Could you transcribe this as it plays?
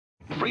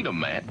Freedom,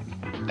 man.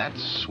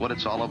 That's what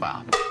it's all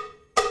about.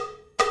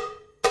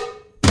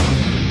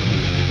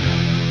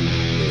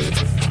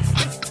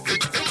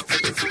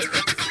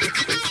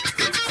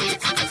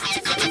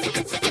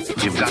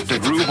 You've got to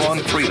groove on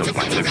freedom,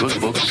 like the good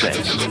book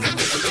says.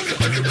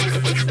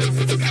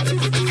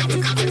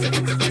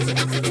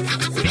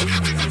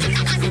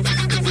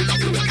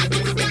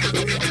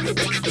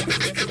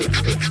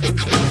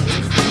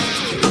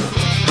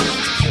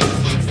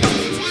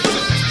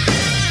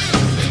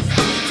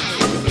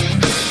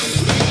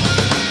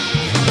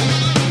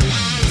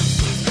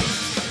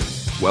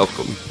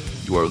 Welcome.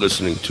 You are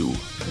listening to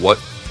What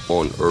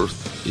on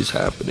Earth is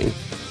Happening.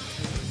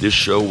 This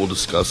show will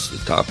discuss the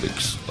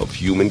topics of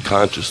human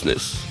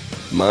consciousness,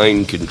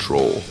 mind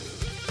control,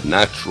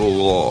 natural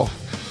law,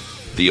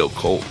 the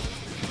occult,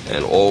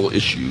 and all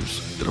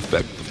issues that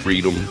affect the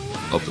freedom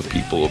of the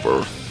people of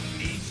Earth.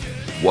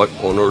 What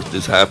on Earth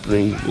is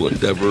Happening will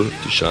endeavor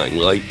to shine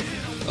light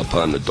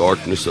upon the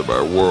darkness of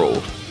our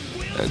world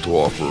and to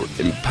offer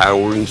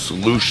empowering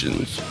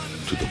solutions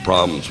to the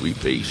problems we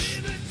face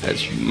as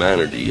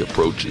humanity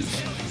approaches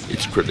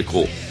its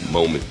critical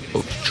moment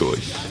of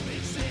choice.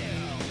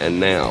 And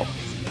now,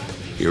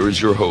 here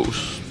is your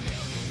host,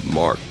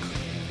 Mark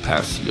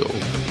Passio.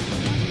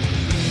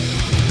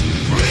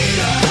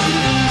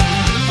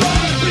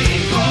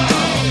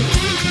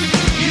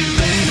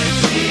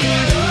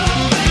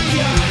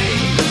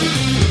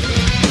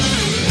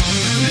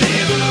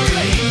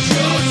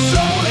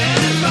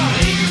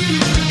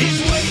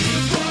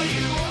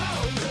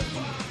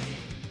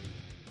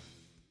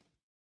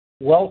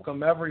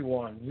 Welcome,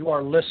 everyone. You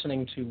are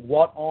listening to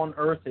What on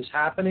Earth is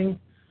Happening.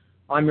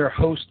 I'm your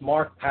host,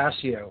 Mark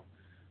Passio.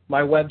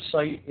 My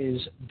website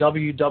is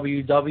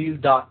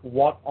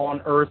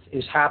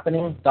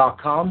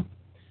www.whatonearthishappening.com.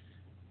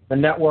 The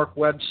network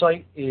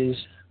website is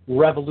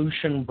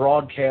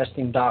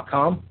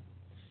revolutionbroadcasting.com.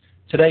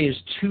 Today is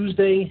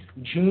Tuesday,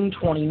 June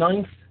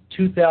 29th,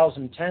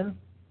 2010.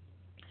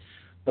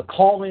 The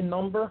call-in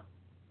number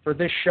for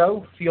this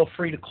show, feel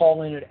free to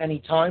call in at any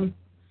time.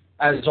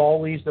 As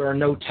always, there are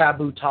no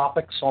taboo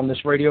topics on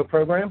this radio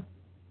program.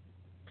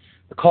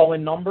 The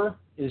call-in number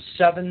is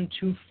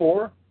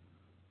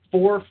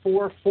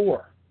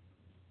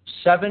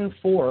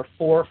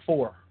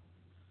 724-444-7444.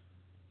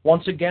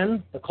 Once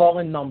again, the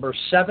call-in number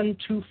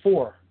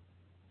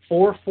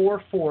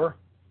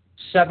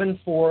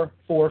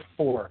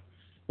 724-444-7444.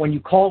 When you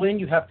call in,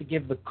 you have to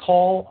give the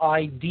call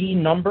ID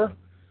number.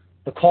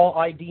 The call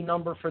ID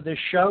number for this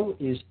show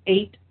is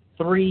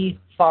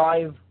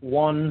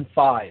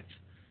 83515.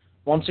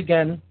 Once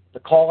again, the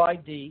call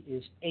ID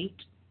is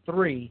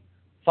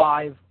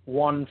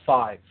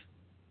 83515.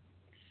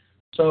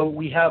 So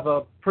we have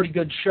a pretty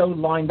good show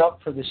lined up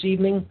for this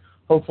evening.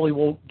 Hopefully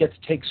we'll get to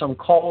take some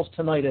calls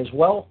tonight as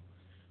well.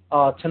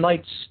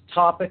 Tonight's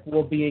topic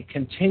will be a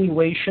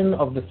continuation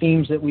of the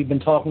themes that we've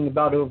been talking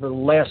about over the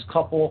last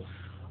couple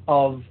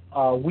of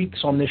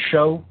weeks on this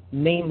show,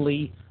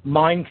 namely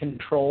mind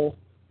control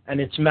and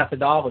its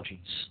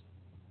methodologies.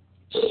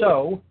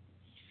 So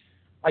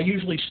I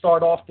usually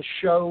start off the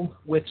show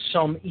with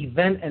some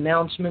event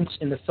announcements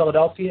in the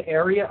Philadelphia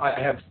area. I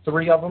have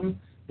 3 of them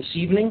this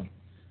evening.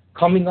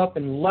 Coming up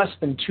in less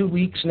than 2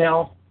 weeks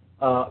now,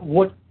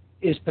 what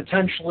is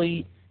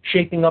potentially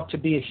shaping up to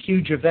be a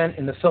huge event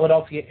in the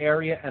Philadelphia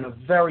area and a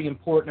very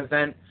important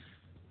event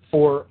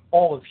for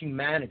all of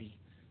humanity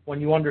when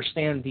you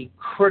understand the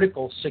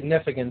critical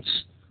significance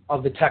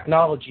of the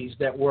technologies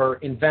that were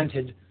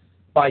invented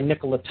by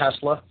Nikola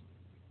Tesla.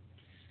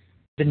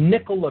 The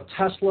Nikola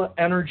Tesla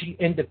Energy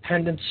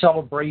Independence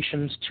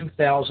Celebrations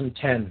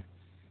 2010,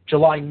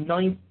 July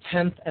 9th,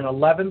 10th, and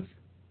 11th.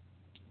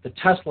 The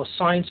Tesla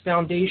Science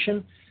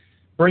Foundation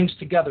brings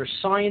together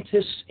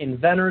scientists,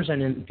 inventors,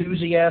 and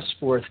enthusiasts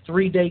for a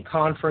 3-day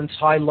conference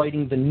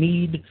highlighting the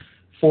need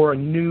for a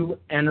new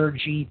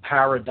energy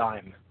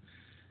paradigm.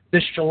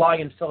 This July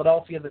in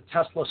Philadelphia, the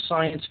Tesla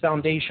Science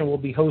Foundation will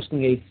be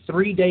hosting a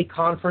 3-day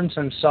conference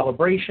and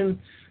celebration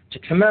to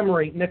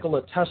commemorate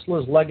Nikola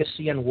Tesla's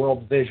legacy and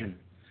world vision.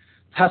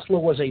 Tesla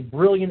was a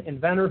brilliant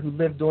inventor who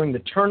lived during the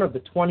turn of the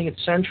 20th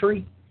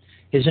century.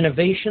 His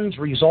innovations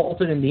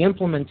resulted in the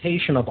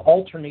implementation of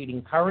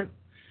alternating current,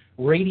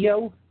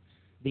 radio,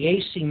 the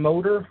AC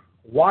motor,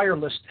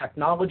 wireless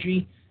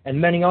technology, and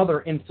many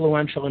other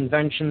influential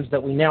inventions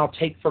that we now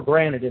take for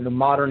granted in the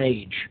modern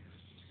age.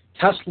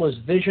 Tesla's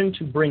vision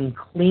to bring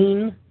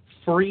clean,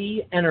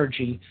 free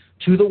energy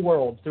to the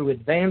world through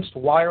advanced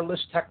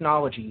wireless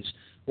technologies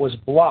was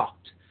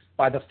blocked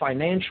by the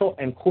financial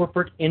and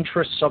corporate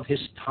interests of his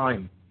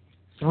time.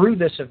 Through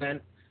this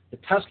event, the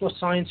Tesla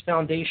Science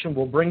Foundation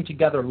will bring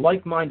together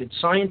like-minded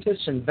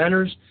scientists,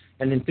 inventors,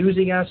 and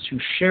enthusiasts who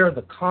share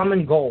the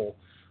common goal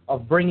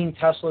of bringing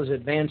Tesla's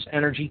advanced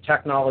energy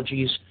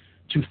technologies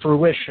to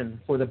fruition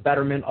for the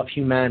betterment of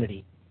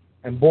humanity.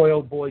 And boy,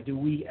 oh boy, do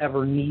we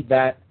ever need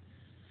that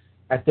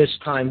at this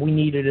time. We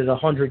needed it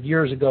 100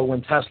 years ago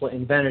when Tesla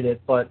invented it,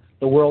 but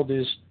the world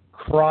is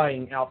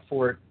crying out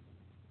for it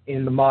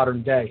in the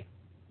modern day.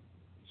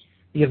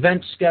 The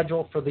event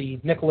schedule for the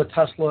Nikola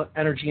Tesla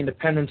Energy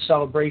Independence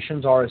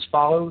celebrations are as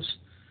follows.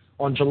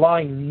 On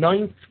July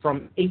 9th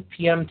from 8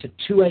 p.m. to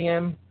 2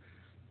 a.m.,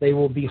 they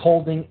will be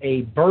holding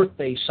a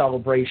birthday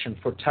celebration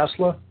for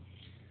Tesla.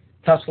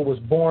 Tesla was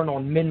born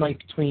on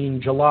midnight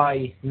between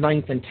July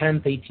 9th and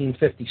 10th,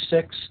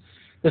 1856.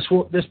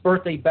 This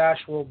birthday bash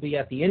will be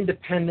at the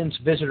Independence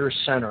Visitor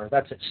Center.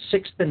 That's at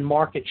 6th and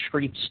Market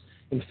Streets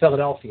in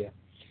Philadelphia.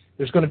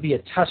 There's going to be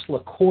a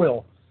Tesla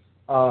coil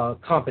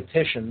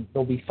competition.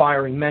 They'll be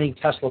firing many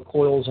Tesla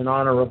coils in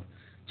honor of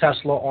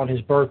Tesla on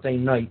his birthday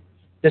night.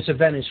 This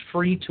event is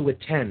free to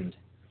attend.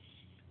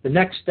 The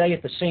next day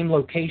at the same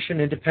location,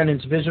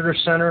 Independence Visitor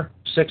Center,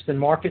 6th and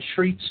Market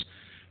Streets,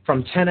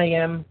 from 10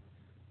 a.m.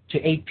 to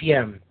 8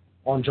 p.m.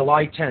 on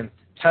July 10th,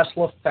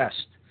 Tesla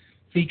Fest,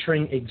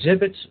 featuring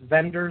exhibits,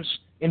 vendors,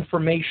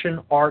 information,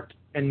 art,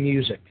 and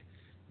music.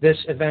 This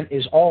event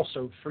is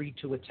also free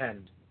to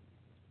attend.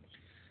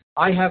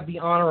 I have the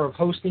honor of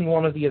hosting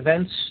one of the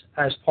events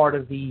as part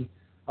of the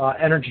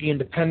Energy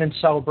Independence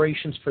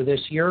celebrations for this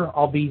year.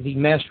 I'll be the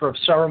Master of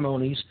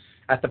Ceremonies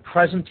at the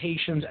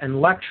presentations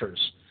and lectures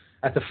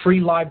at the Free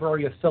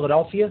Library of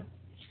Philadelphia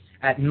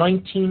at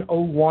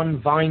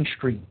 1901 Vine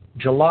Street,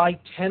 July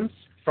 10th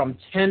from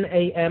 10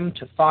 a.m.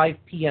 to 5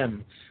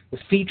 p.m. The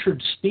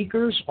featured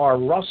speakers are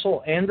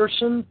Russell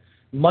Anderson,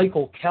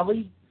 Michael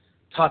Kelly,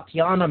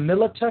 Tatiana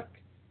Militek,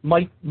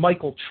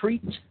 Michael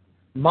Treat,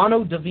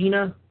 Mano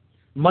Davina,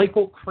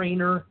 Michael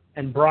Craner,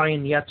 and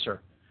Brian Yetzer.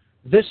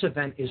 This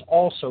event is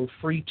also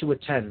free to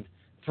attend.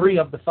 3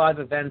 of the 5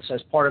 events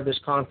as part of this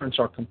conference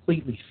are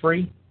completely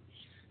free.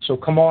 So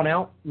come on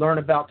out, learn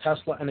about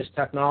Tesla and his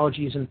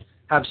technologies, and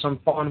have some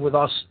fun with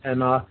us,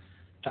 and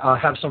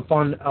have some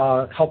fun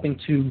helping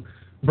to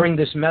bring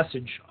this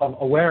message of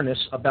awareness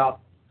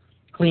about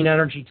clean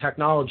energy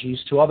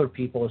technologies to other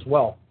people as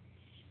well.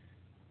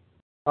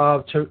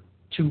 To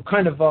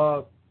kind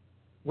of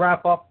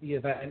wrap up the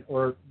event,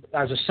 or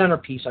as a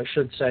centerpiece, I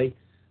should say,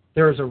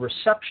 there is a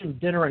reception,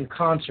 dinner, and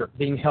concert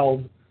being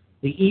held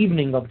the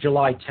evening of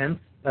July 10th.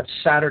 That's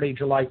Saturday,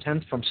 July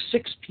 10th, from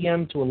 6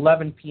 p.m. to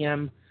 11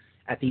 p.m.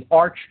 at the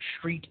Arch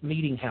Street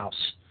Meeting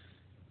House.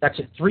 That's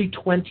at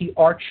 320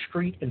 Arch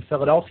Street in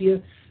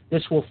Philadelphia.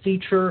 This will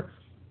feature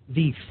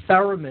the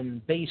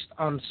theremin-based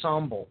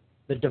ensemble,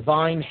 the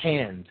Divine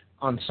Hand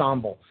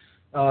Ensemble,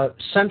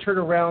 centered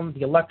around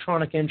the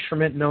electronic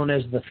instrument known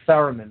as the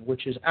theremin,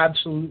 which is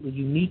absolutely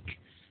unique,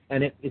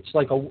 and it's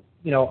like a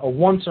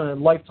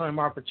once-in-a-lifetime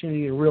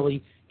opportunity to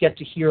really get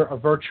to hear a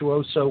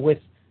virtuoso with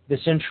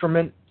this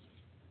instrument.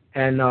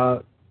 And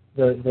the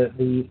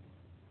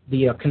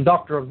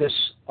conductor of this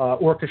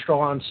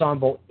orchestral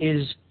ensemble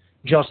is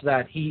just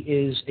that. He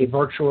is a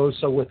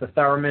virtuoso with the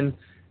theremin,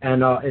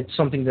 and it's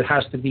something that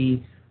has to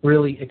be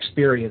really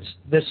experienced.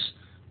 This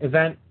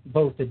event,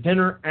 both the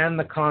dinner and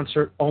the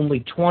concert,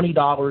 only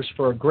 $20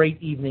 for a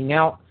great evening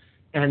out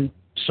and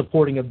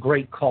supporting a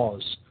great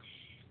cause.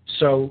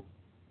 So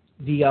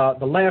the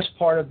last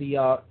part of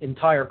the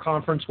entire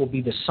conference will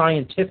be the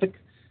scientific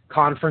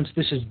conference.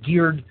 This is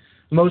geared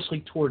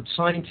mostly towards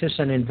scientists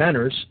and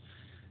inventors.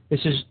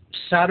 This is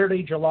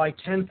Saturday, July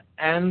 10th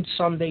and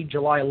Sunday,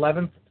 July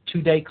 11th,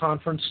 2-day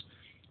conference,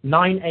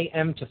 9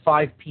 a.m. to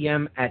 5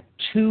 p.m. at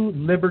 2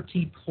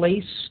 Liberty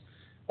Place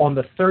on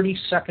the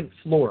 32nd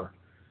floor.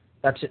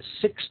 That's at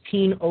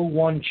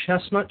 1601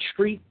 Chestnut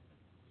Street.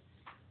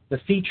 The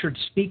featured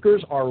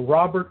speakers are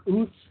Robert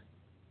Uth,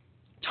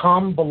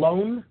 Tom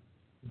Balone,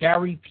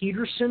 Gary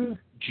Peterson,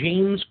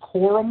 James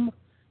Corum,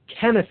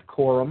 Kenneth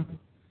Corum,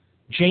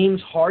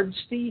 James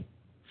Hardsty,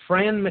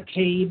 Fran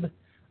McCabe,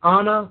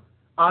 Anna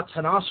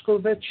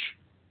Atanaskovich,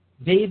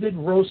 David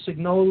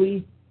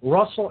Rossignoli,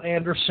 Russell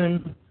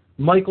Anderson,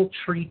 Michael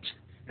Treat,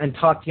 and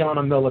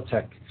Tatiana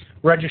Militek.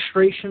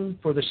 Registration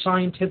for the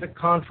scientific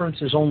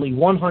conference is only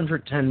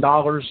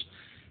 $110,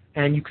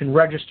 and you can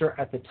register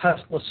at the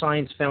Tesla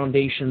Science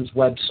Foundation's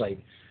website.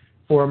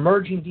 For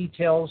emerging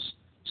details,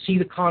 see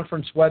the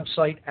conference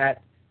website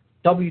at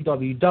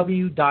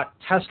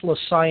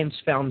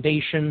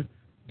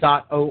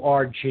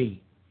www.teslasciencefoundation.org.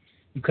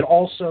 You could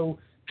also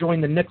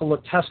join the Nikola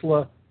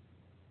Tesla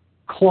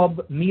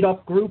Club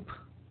meetup group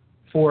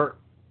for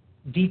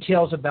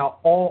details about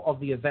all of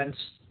the events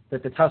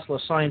that the Tesla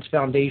Science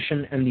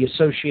Foundation and the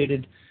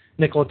associated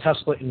Nikola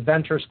Tesla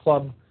Inventors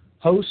Club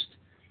host.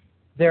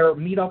 Their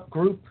meetup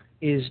group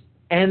is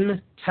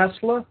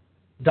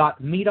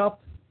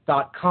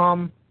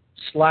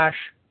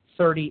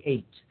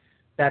ntesla.meetup.com/38.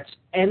 That's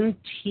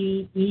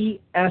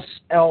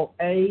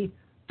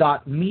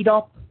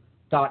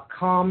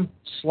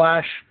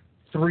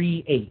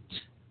ntesla.meetup.com/38.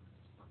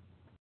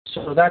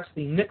 So that's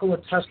the Nikola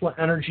Tesla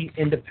Energy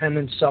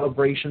Independence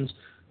celebrations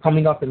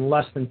coming up in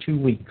less than 2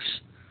 weeks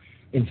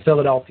in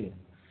Philadelphia.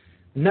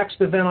 The next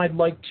event I'd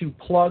like to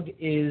plug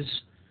is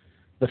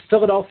the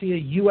Philadelphia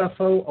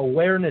UFO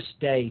Awareness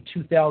Day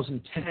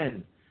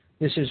 2010.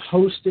 This is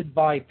hosted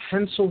by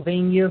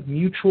Pennsylvania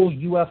Mutual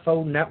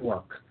UFO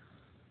Network.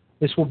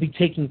 This will be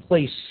taking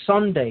place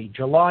Sunday,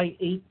 July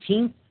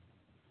 18th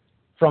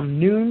from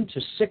noon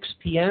to 6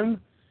 p.m.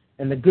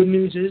 And the good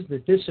news is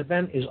that this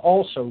event is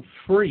also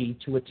free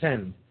to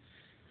attend.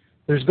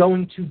 There's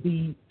going to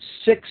be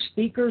 6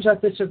 speakers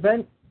at this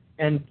event,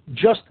 and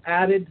just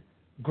added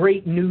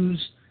great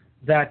news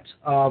that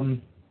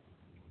from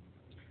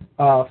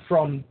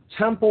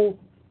Temple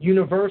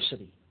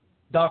University,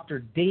 Dr.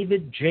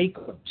 David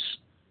Jacobs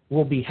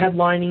will be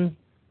headlining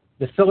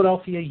the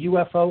Philadelphia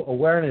UFO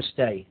Awareness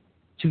Day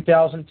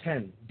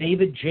 2010.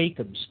 David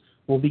Jacobs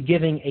will be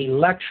giving a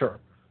lecture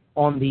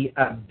on the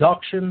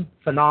abduction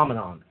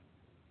phenomenon.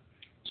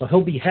 So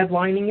he'll be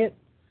headlining it.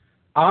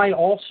 I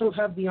also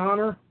have the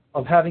honor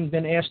of having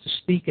been asked to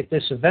speak at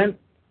this event,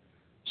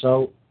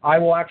 so I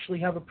will actually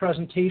have a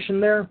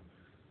presentation there.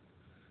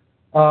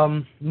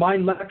 My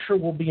lecture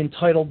will be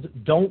entitled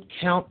Don't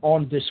Count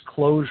on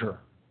Disclosure,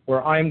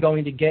 where I'm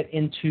going to get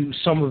into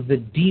some of the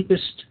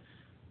deepest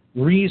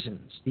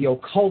reasons, the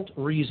occult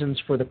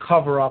reasons for the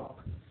cover-up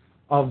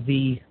of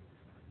the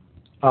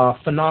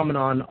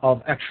phenomenon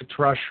of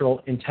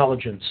extraterrestrial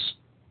intelligence.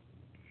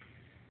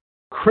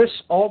 Chris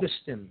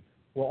Augustin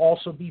will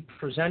also be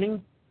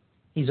presenting.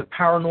 He's a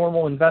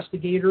paranormal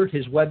investigator.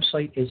 His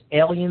website is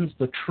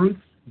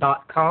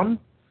aliensthetruth.com.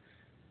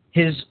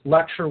 His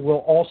lecture will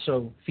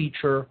also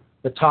feature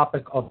the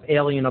topic of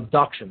alien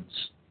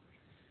abductions.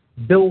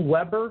 Bill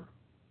Weber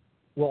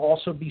will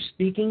also be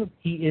speaking.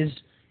 He is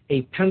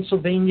a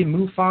Pennsylvania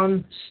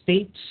MUFON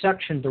State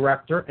Section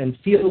Director and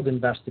Field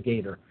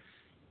Investigator.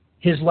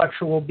 His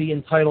lecture will be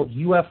entitled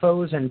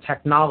UFOs and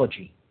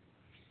Technology.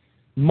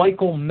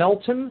 Michael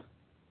Melton,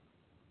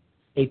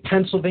 a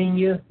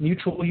Pennsylvania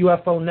Mutual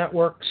UFO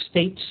Network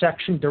State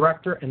Section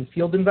Director and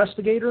Field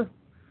Investigator,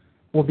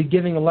 will be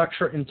giving a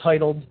lecture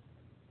entitled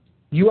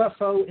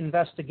UFO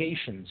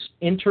Investigations,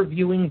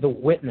 Interviewing the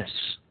Witness.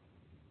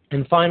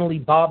 And finally,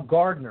 Bob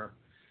Gardner,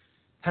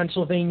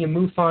 Pennsylvania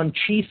MUFON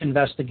Chief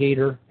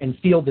Investigator and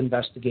Field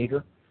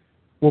Investigator,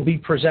 will be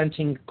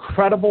presenting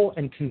credible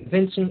and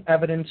convincing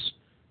evidence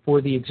for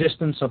the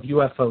existence of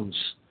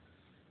UFOs.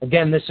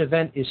 Again, this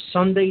event is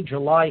Sunday,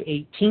 July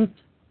 18th,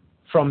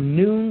 from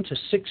noon to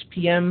 6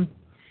 p.m.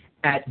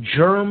 at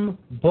Germ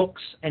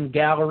Books and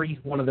Gallery,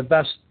 one of the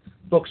best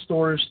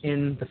bookstores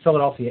in the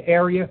Philadelphia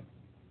area.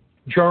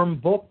 Germ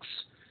Books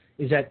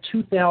is at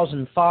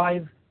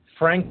 2005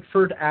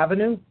 Frankfurt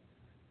Avenue,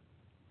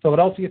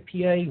 Philadelphia,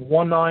 PA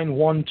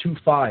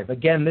 19125.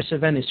 Again, this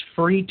event is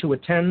free to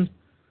attend,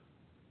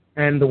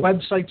 and the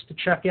websites to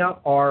check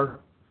out are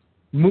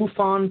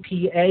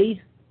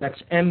MUFONPA,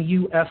 that's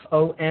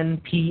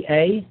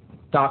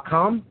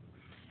MUFONPA.com,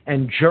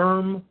 and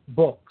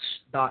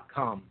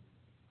germbooks.com.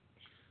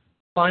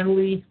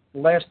 Finally, the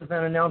last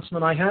event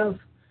announcement I have,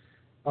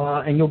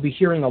 and you'll be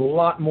hearing a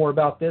lot more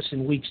about this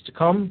in weeks to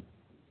come.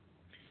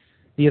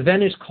 The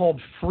event is called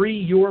Free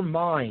Your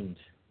Mind,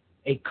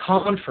 a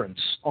conference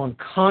on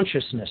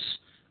consciousness,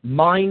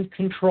 mind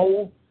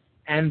control,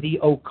 and the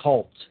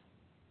occult.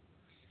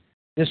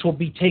 This will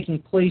be taking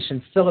place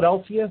in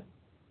Philadelphia,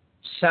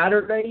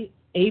 Saturday,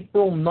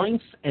 April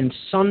 9th, and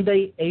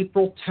Sunday,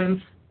 April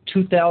 10th,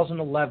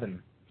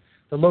 2011.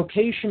 The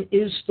location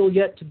is still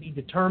yet to be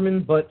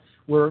determined, but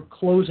we're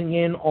closing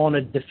in on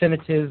a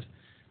definitive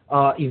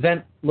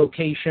event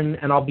location,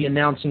 and I'll be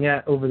announcing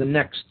that over the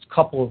next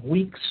couple of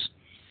weeks.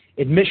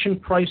 Admission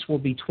price will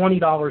be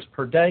 $20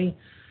 per day.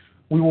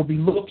 We will be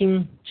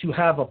looking to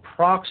have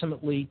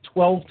approximately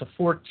 12 to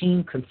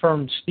 14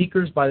 confirmed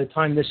speakers by the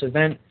time this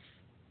event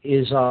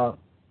is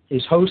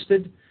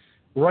hosted.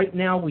 Right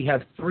now, we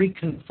have 3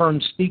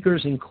 confirmed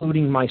speakers,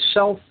 including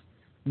myself,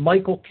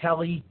 Michael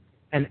Kelly,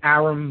 and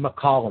Aram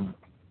McCollum.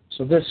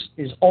 So this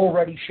is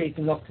already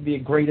shaping up to be a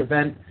great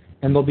event,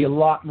 and there'll be a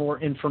lot more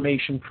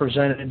information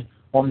presented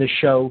on this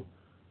show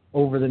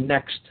over the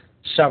next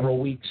several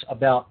weeks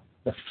about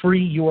the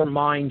Free Your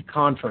Mind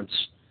Conference,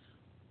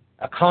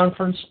 a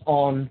conference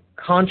on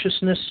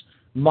consciousness,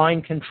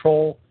 mind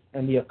control,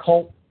 and the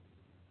occult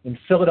in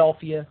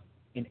Philadelphia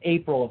in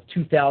April of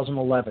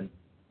 2011.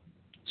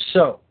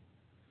 So,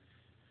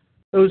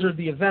 those are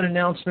the event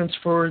announcements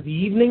for the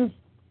evening.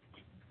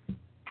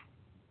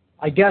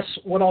 I guess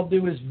what I'll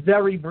do is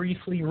very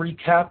briefly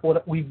recap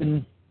what we've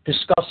been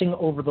discussing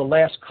over the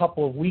last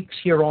couple of weeks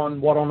here on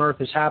What on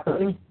Earth is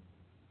Happening.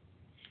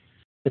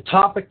 The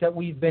topic that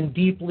we've been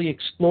deeply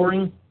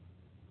exploring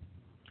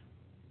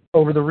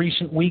over the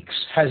recent weeks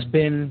has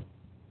been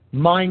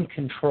mind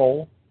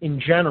control in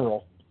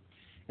general.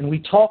 And we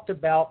talked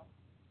about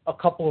a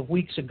couple of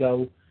weeks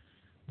ago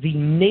the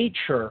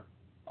nature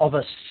of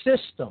a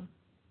system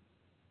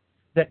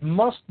that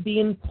must be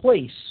in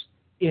place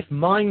if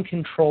mind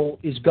control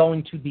is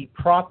going to be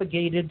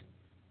propagated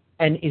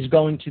and is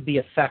going to be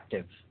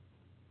effective.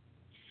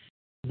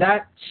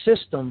 That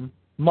system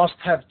must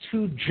have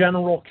 2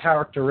 general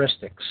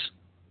characteristics.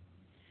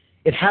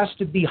 It has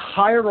to be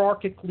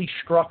hierarchically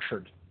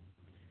structured,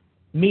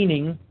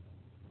 meaning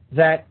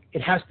that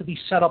it has to be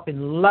set up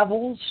in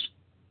levels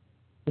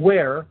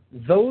where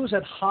those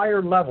at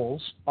higher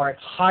levels are at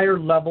higher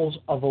levels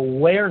of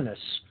awareness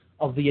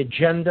of the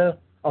agenda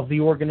of the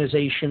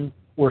organization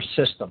or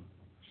system.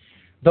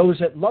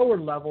 Those at lower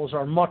levels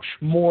are much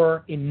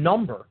more in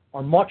number,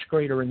 are much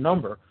greater in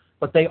number,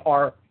 but they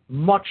are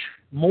much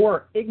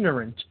more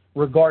ignorant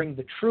regarding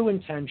the true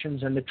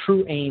intentions and the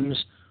true aims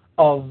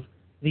of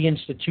the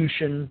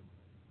institution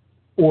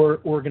or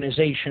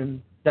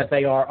organization that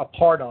they are a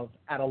part of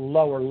at a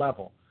lower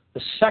level.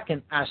 The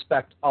second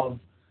aspect of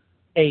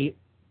a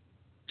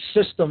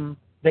system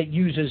that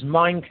uses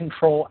mind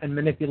control and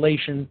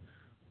manipulation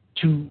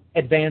to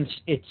advance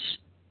its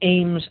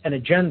aims and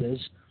agendas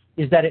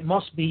is that it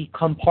must be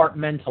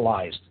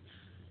compartmentalized.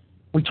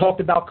 We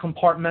talked about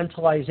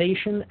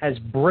compartmentalization as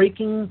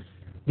breaking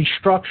the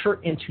structure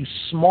into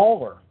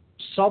smaller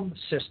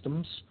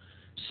subsystems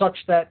such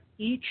that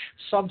each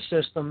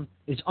subsystem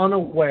is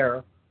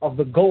unaware of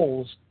the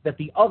goals that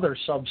the other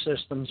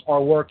subsystems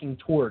are working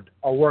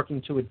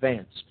to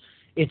advance.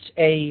 It's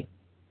a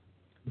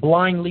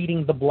blind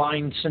leading the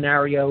blind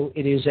scenario.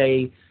 It is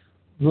a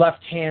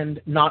left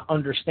hand not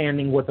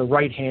understanding what the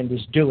right hand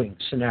is doing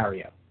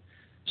scenario.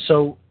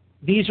 So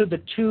these are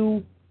the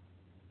two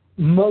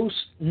most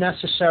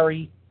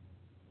necessary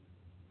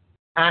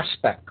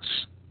aspects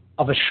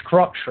of a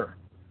structure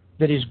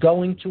that is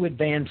going to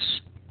advance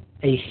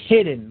a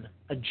hidden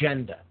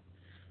agenda.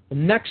 The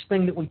next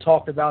thing that we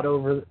talked about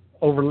over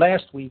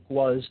last week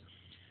was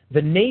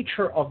the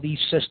nature of these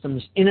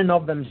systems in and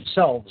of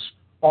themselves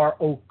are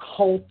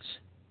occult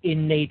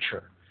in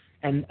nature.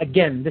 And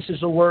again, this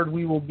is a word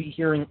we will be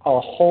hearing a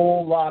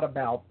whole lot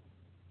about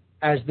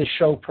as the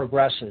show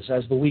progresses,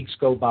 as the weeks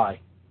go by,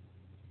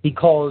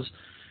 because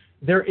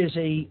there is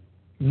a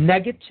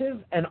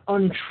negative and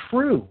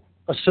untrue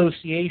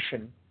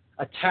association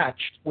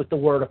attached with the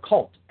word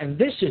occult. And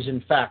this is,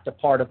 in fact, a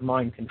part of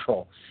mind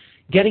control.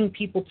 Getting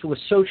people to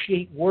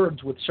associate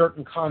words with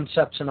certain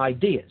concepts and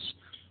ideas.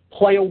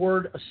 Play a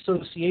word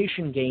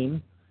association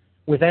game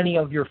with any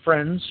of your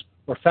friends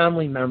or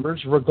family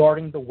members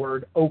regarding the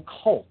word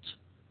occult,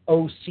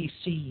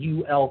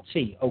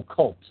 O-C-C-U-L-T,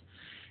 occult.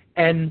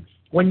 And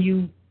when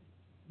you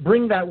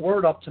bring that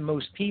word up to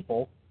most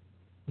people,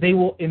 they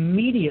will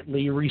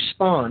immediately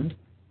respond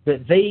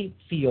that they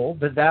feel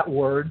that that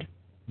word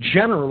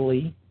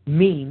generally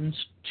means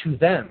to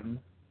them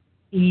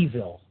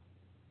evil.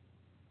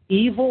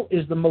 Evil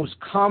is the most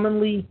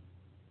commonly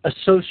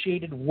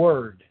associated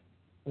word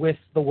with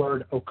the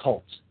word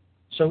occult.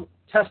 So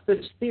test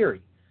this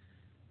theory.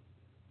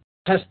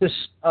 Test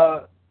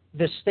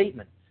this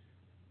statement.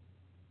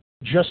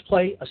 Just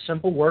play a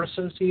simple word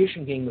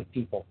association game with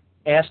people.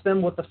 Ask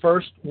them what the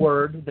first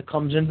word that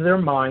comes into their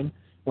mind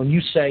when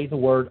you say the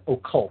word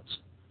occult.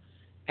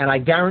 And I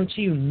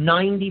guarantee you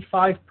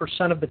 95%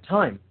 of the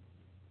time,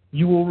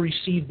 you will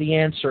receive the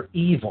answer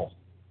evil.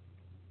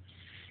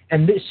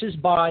 And this is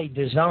by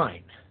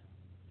design.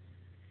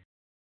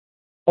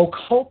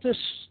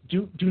 Occultists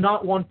do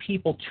not want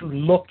people to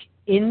look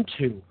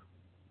into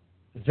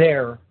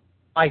their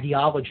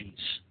ideologies.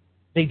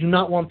 They do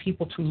not want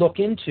people to look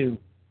into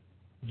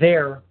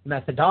their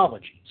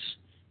methodologies.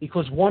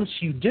 Because once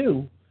you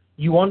do,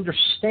 you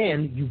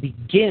understand, you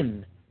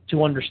begin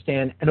to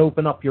understand and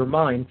open up your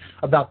mind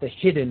about the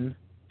hidden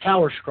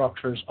power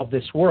structures of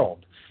this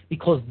world.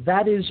 Because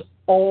that is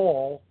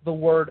all the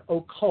word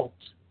occult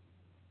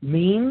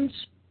means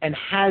and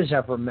has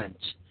ever meant.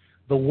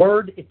 The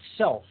word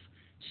itself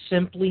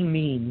simply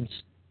means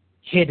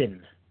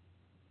hidden.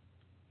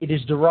 It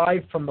is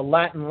derived from the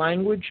Latin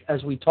language,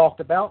 as we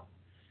talked about.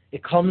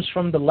 It comes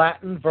from the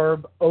Latin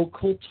verb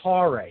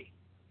occultare.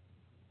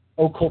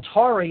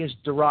 Occultare is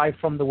derived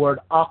from the word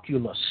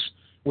oculus,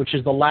 which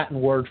is the Latin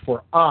word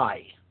for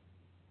eye,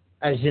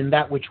 as in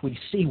that which we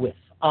see with,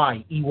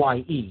 eye,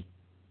 E-Y-E.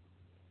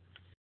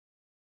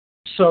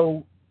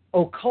 So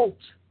occult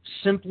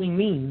simply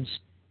means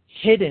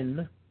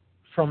hidden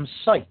from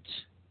sight,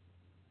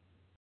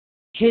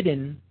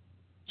 hidden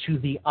to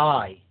the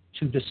eye,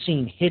 to the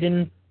seen,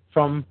 hidden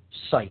from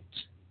sight,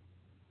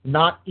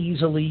 not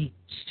easily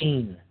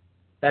seen.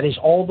 That is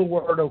all the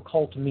word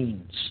occult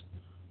means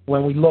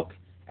when we look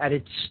at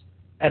its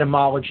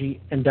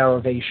etymology and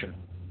derivation.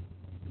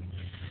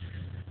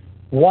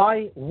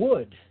 Why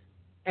would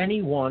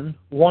anyone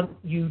want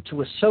you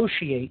to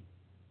associate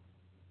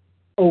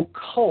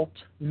occult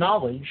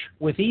knowledge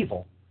with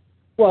evil?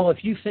 Well,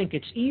 if you think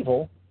it's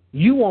evil,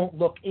 you won't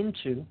look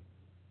into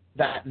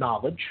that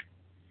knowledge,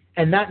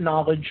 and that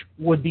knowledge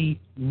would be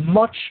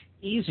much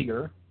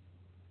easier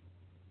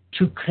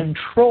to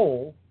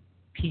control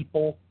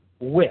people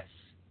with,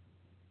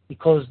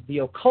 because the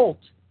occult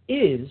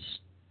is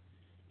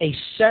a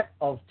set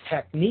of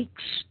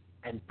techniques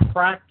and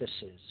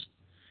practices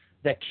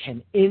that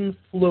can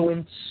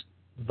influence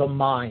the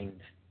mind.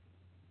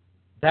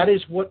 That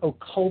is what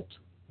occult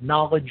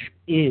knowledge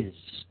is.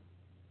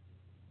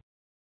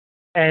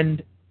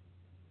 And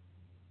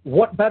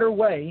what better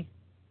way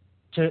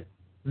to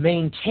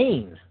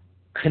maintain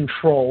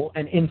control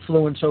and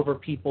influence over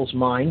people's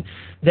mind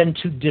than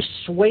to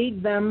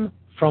dissuade them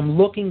from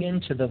looking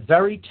into the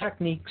very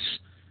techniques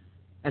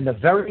and the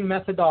very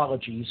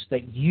methodologies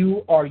that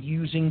you are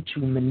using to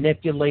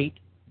manipulate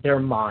their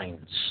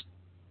minds.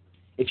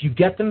 If you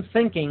get them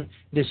thinking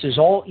this is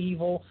all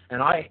evil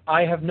and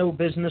I have no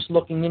business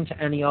looking into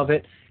any of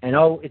it, and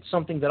it's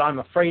something that I'm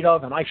afraid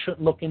of and I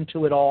shouldn't look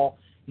into it all,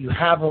 you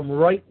have them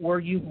right where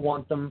you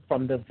want them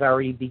from the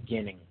very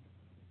beginning,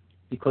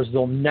 because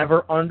they'll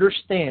never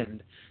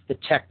understand the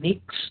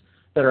techniques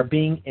that are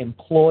being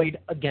employed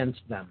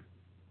against them.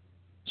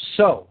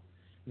 So,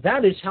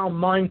 that is how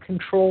mind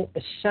control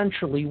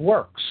essentially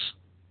works.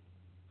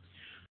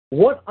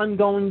 What I'm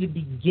going to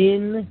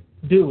begin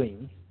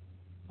doing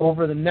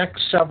over the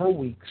next several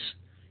weeks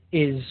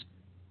is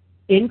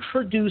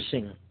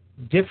introducing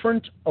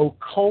different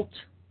occult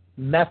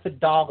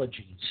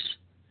methodologies.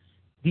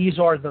 These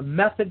are the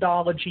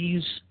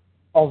methodologies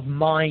of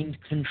mind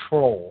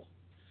control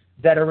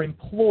that are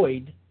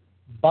employed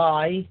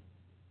by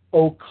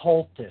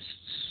occultists.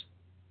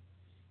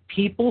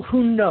 People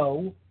who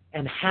know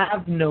and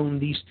have known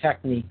these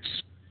techniques,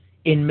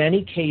 in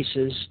many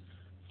cases,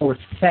 for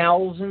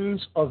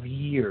thousands of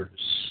years.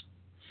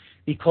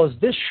 Because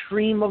this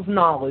stream of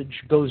knowledge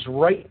goes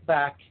right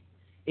back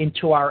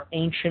into our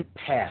ancient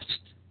past.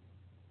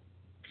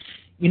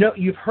 You know,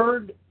 you've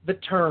heard the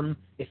term,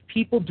 if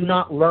people do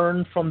not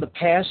learn from the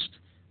past,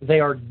 they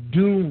are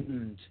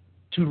doomed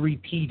to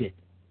repeat it.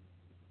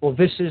 Well,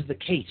 this is the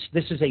case.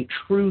 This is a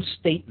true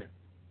statement.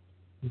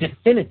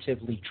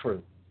 Definitively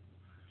true.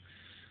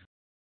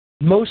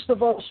 Most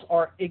of us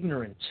are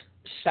ignorant,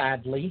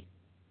 sadly.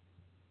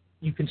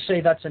 You can say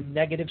that's a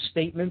negative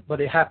statement,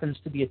 but it happens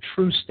to be a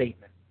true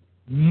statement.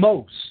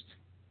 Most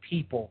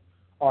people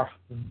are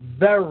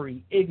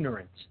very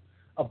ignorant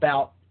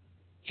about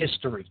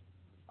history,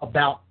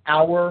 about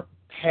our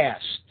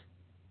past,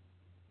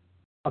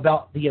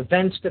 about the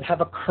events that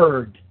have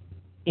occurred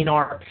in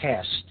our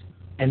past.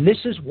 And this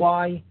is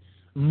why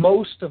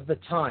most of the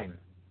time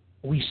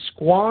we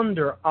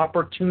squander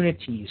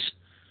opportunities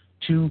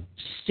to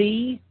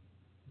see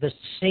the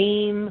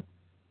same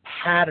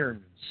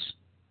patterns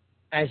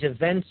as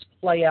events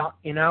play out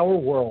in our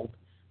world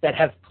that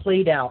have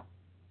played out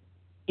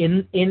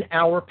in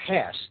our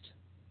past.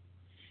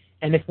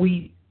 And if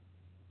we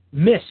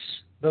miss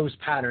those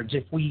patterns,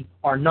 if we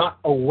are not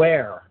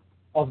aware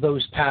of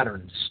those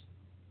patterns,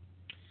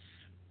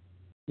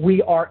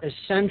 we are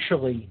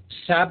essentially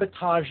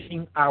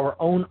sabotaging our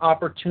own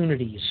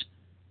opportunities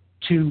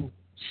to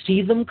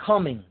see them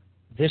coming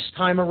this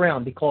time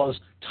around, because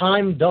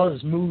time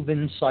does move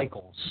in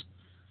cycles.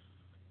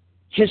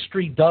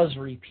 History does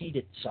repeat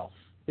itself.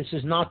 This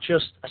is not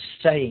just a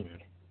saying.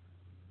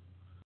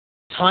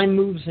 Time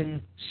moves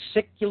in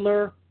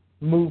circular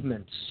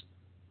movements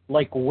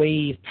like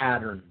wave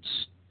patterns.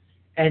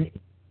 And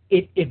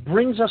it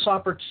brings us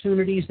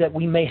opportunities that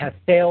we may have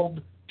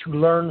failed to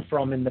learn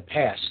from in the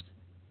past.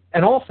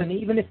 And often,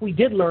 even if we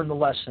did learn the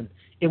lesson,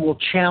 it will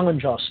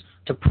challenge us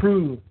to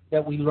prove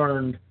that we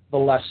learned the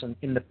lesson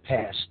in the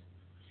past.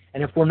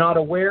 And if we're not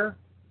aware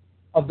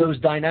of those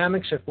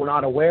dynamics, if we're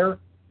not aware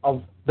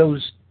of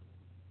those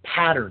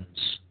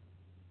patterns,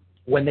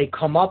 when they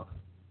come up,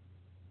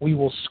 we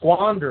will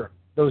squander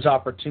those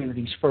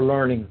opportunities for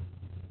learning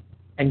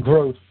and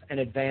growth and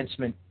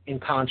advancement in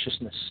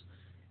consciousness.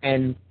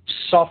 And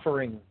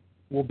suffering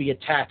will be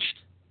attached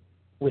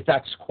with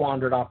that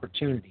squandered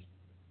opportunity.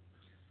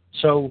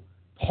 So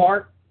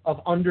part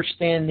of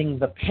understanding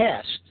the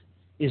past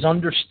is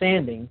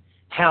understanding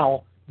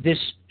how this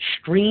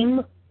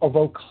stream of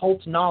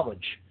occult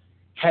knowledge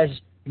has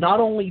not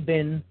only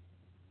been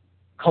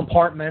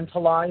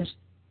compartmentalized,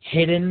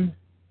 hidden,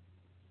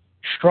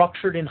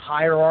 structured in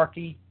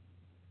hierarchy,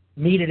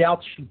 meted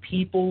out to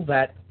people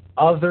that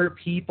other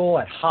people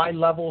at high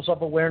levels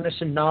of awareness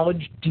and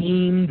knowledge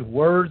deemed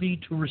worthy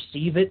to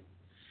receive it,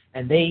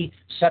 and they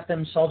set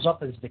themselves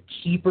up as the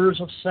keepers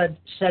of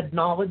said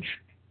knowledge.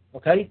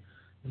 Okay?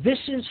 This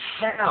is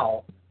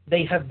how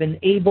they have been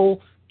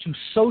able to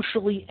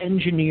socially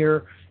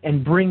engineer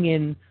and bring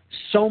in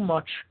so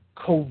much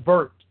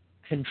covert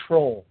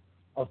control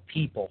of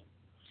people.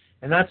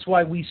 And that's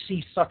why we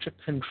see such a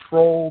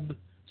controlled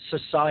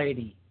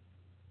society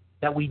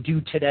that we do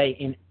today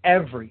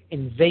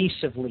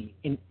invasively,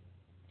 in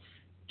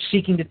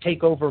seeking to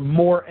take over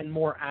more and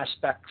more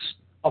aspects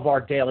of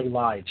our daily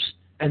lives.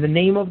 And the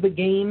name of the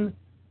game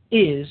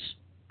is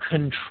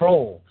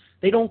control.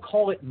 They don't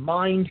call it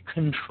mind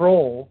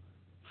control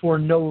for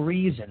no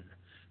reason.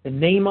 The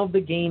name of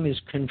the game is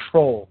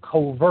control,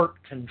 covert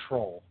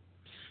control.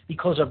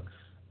 Because a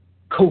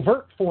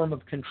covert form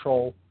of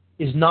control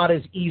is not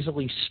as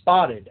easily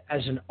spotted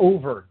as an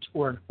overt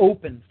or an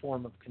open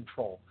form of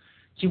control.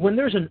 See, when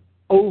there's an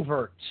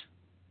overt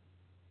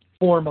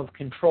form of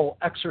control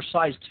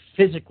exercised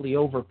physically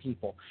over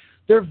people,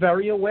 they're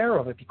very aware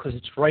of it because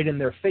it's right in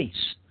their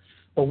face.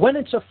 But when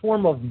it's a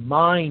form of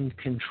mind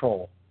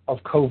control,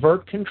 of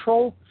covert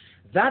control,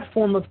 that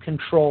form of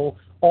control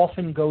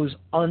often goes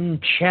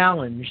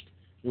unchallenged,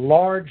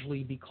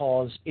 largely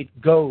because it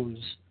goes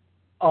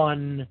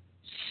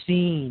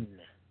unseen.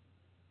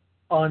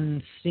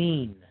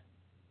 Unseen.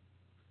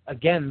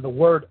 Again, the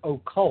word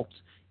occult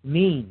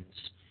means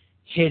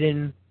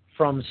hidden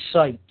from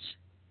sight,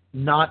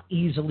 not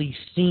easily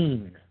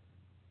seen.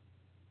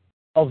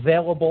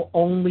 available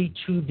only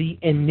to the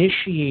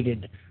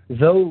initiated,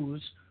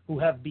 those who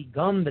have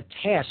begun the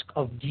task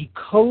of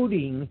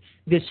decoding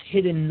this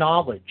hidden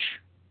knowledge.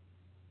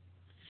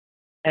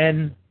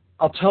 And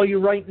I'll tell you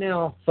right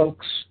now,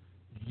 folks,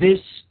 this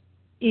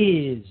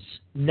is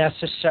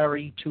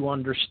necessary to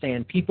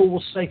understand. People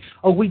will say,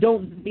 oh, we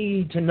don't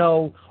need to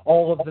know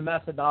all of the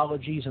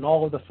methodologies and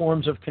all of the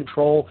forms of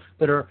control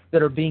that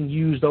are being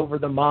used over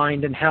the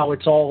mind and how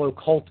it's all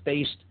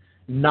occult-based.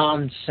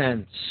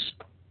 Nonsense.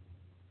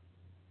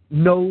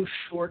 No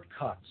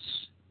shortcuts.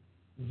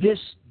 This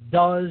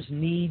does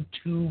need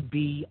to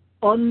be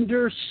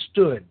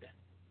understood.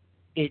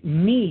 It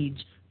needs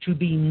to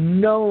be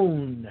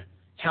known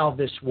how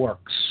this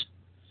works.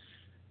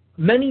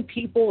 Many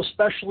people,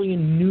 especially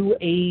in New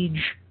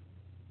Age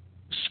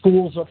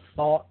schools of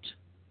thought,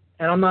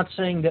 and I'm not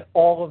saying that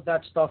all of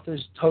that stuff is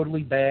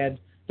totally bad.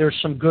 There's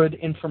some good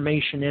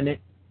information in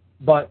it.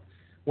 But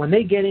when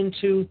they get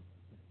into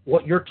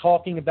what you're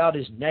talking about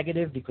is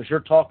negative because you're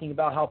talking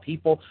about how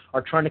people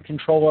are trying to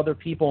control other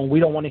people, and we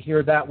don't want to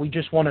hear that. We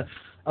just want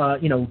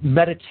to,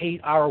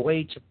 meditate our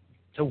way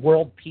to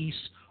world peace,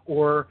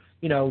 or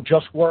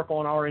just work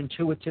on our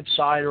intuitive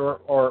side,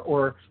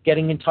 or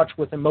getting in touch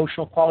with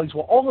emotional qualities.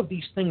 Well, all of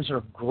these things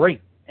are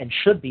great and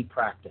should be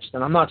practiced.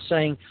 And I'm not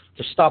saying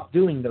to stop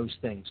doing those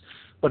things.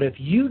 But if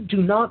you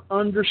do not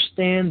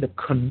understand the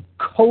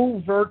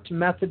covert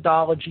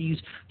methodologies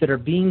that are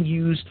being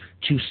used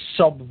to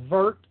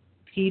subvert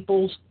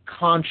people's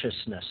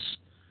consciousness,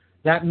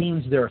 that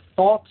means their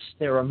thoughts,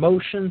 their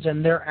emotions,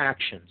 and their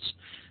actions,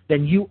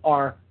 then you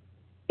are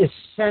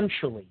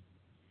essentially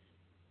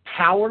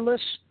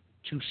powerless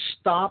to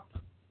stop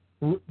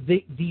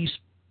these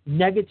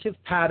negative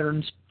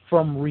patterns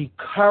from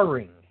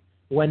recurring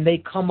when they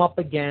come up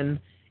again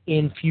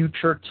in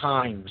future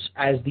times,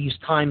 as these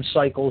time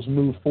cycles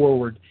move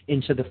forward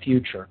into the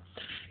future.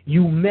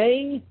 You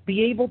may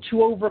be able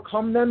to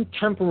overcome them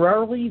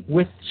temporarily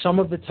with some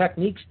of the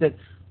techniques that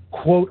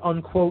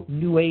quote-unquote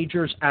New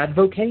Agers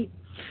advocate,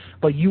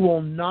 but you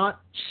will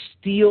not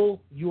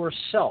steal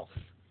yourself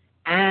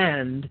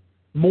and,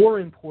 more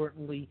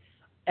importantly,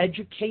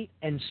 educate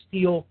and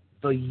steal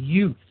the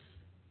youth,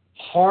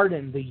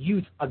 harden the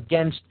youth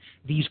against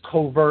these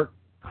covert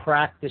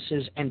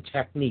practices and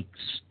techniques.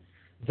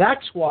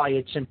 That's why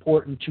it's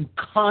important to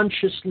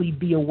consciously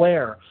be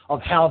aware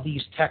of how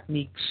these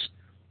techniques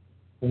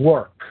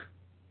work.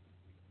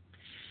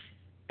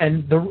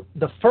 And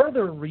the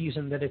further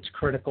reason that it's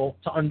critical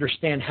to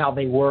understand how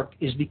they work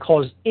is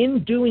because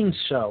in doing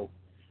so,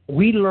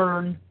 we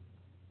learn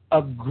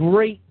a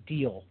great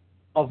deal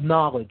of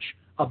knowledge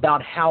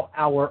about how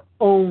our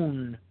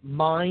own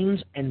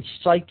minds and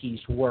psyches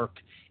work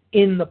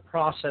in the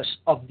process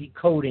of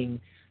decoding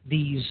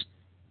these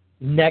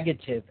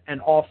negative and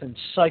often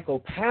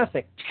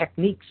psychopathic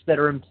techniques that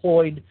are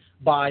employed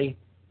by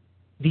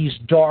these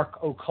dark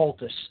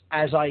occultists,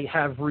 as I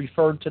have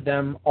referred to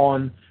them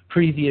on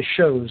previous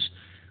shows.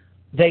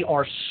 They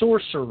are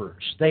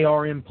sorcerers. They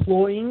are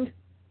employing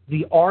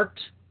the art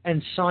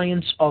and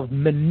science of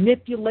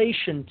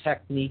manipulation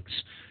techniques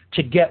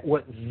to get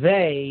what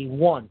they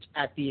want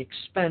at the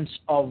expense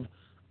of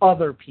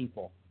other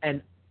people,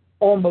 and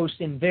almost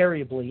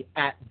invariably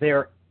at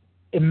their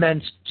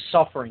immense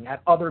suffering,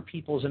 at other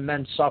people's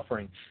immense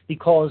suffering,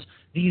 because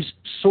these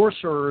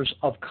sorcerers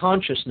of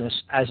consciousness,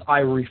 as I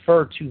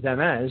refer to them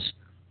as,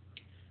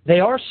 they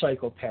are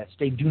psychopaths.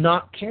 They do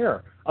not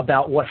care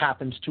about what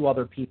happens to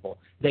other people.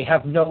 They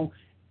have no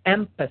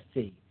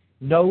empathy,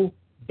 no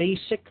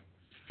basic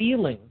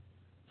feeling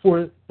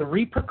for the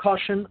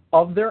repercussion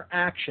of their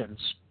actions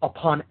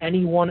upon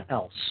anyone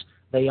else.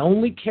 They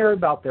only care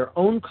about their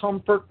own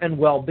comfort and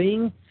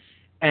well-being,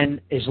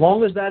 and as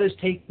long as that is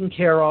taken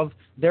care of,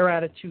 their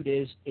attitude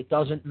is, it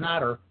doesn't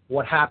matter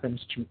what happens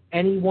to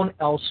anyone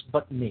else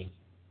but me.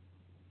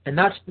 And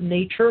that's the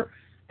nature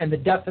and the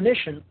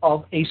definition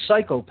of a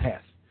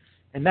psychopath.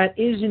 And that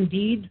is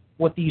indeed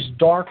what these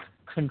dark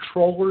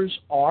controllers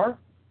are.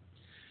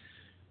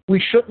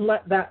 We shouldn't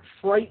let that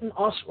frighten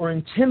us or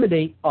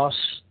intimidate us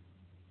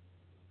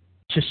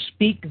to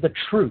speak the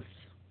truth.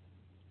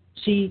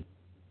 See,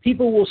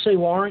 people will say,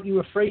 well, aren't you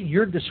afraid?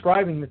 You're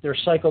describing that they're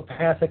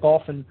psychopathic,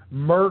 often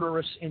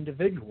murderous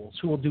individuals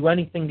who will do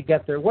anything to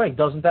get their way.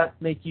 Doesn't that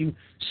make you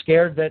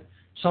scared that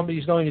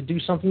somebody's going to do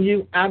something to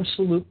you?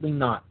 Absolutely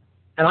not.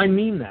 And I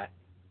mean that.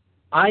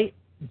 I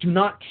do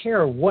not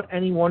care what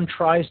anyone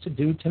tries to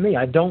do to me.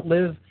 I don't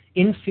live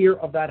in fear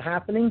of that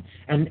happening.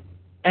 And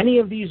any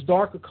of these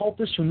dark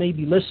occultists who may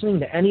be listening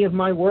to any of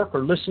my work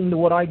or listening to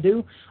what I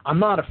do, I'm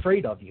not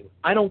afraid of you.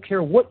 I don't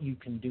care what you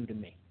can do to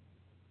me.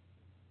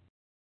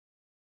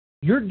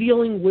 You're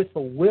dealing with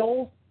a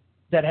will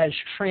that has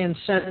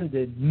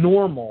transcended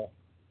normal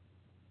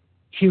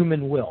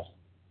human will.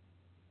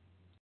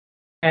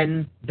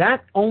 And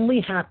that only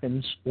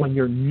happens when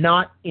you're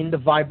not in the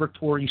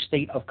vibratory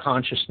state of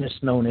consciousness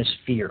known as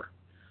fear.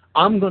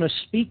 I'm going to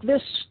speak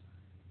this,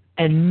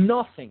 and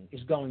nothing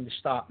is going to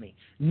stop me,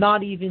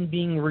 not even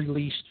being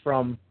released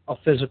from a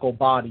physical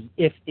body,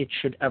 if it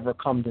should ever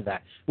come to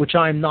that, which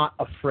I'm not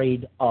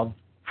afraid of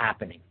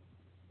happening.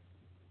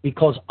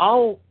 because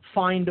I'll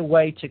find a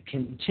way to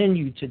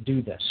continue to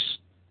do this.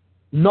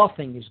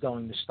 Nothing is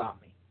going to stop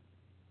me.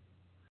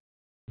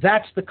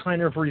 That's the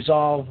kind of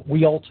resolve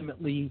we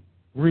ultimately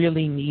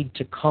really need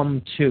to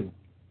come to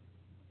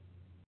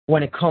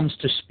when it comes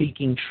to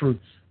speaking truth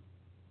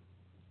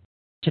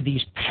to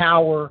these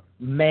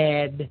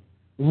power-mad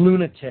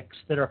lunatics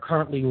that are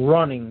currently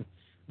running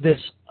this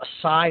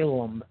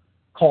asylum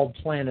called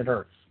planet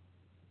Earth.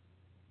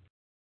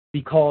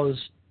 Because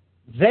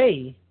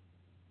they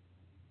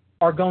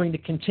are going to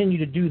continue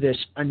to do this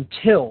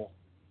until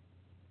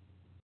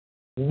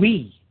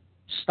we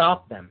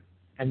stop them.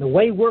 And the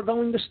way we're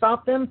going to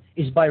stop them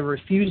is by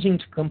refusing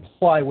to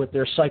comply with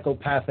their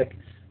psychopathic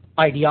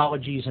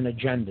ideologies and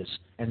agendas.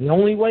 And the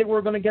only way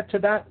we're going to get to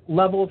that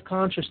level of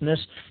consciousness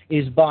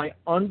is by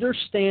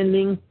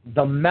understanding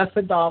the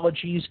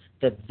methodologies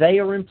that they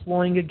are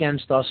employing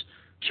against us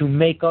to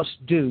make us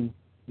do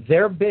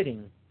their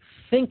bidding,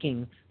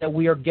 thinking that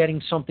we are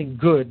getting something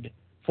good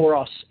for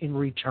us in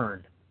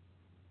return.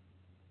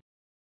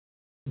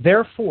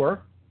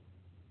 Therefore,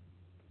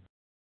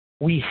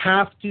 we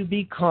have to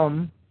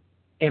become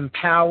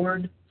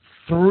empowered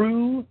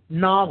through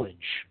knowledge,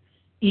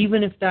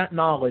 even if that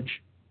knowledge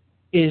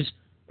is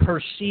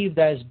perceived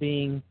as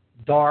being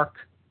dark,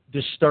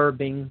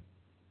 disturbing,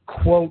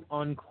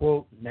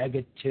 quote-unquote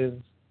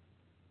negative.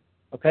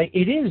 Okay?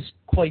 It is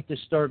quite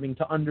disturbing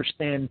to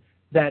understand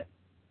that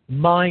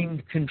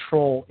mind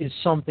control is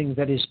something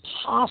that is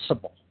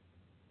possible.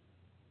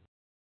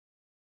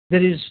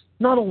 That is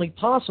not only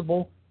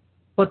possible,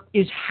 but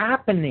is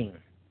happening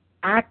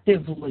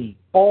actively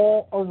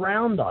all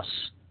around us.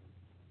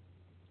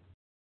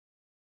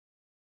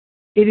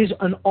 It is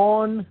an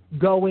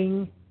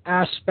ongoing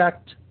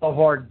aspect of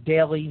our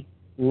daily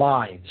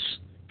lives.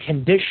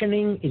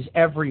 Conditioning is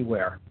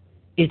everywhere.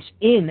 It's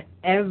in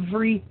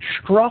every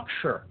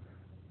structure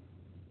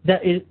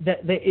that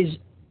is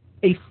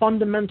a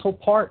fundamental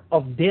part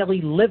of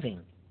daily living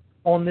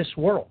on this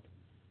world,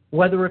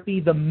 whether it be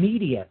the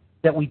media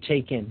that we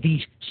take in, the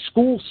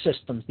school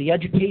systems, the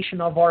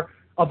education of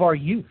our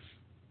youth,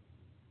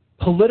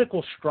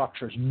 political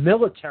structures,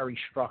 military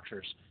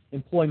structures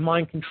employ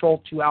mind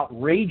control to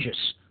outrageous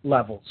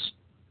levels.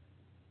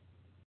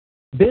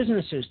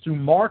 Businesses through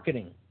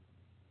marketing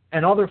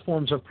and other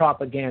forms of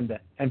propaganda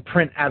and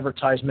print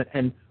advertisement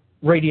and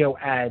radio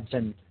ads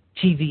and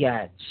TV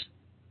ads.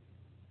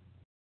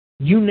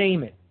 You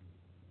name it.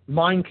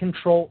 Mind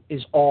control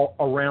is all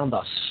around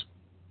us.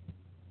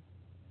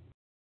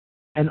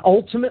 And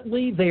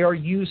ultimately, they are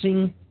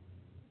using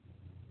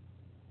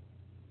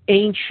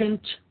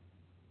ancient,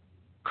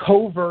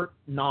 covert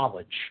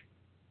knowledge.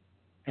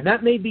 And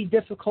that may be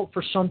difficult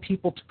for some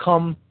people to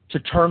come to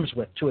terms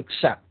with, to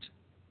accept.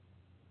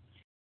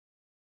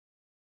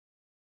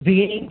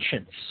 The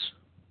ancients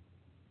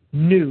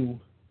knew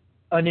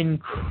an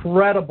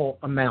incredible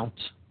amount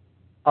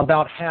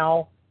about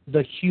how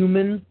the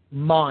human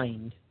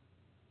mind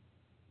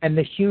and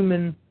the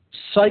human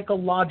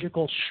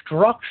psychological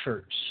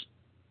structures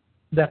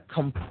that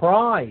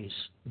comprise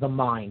the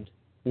mind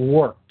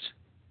worked.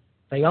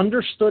 They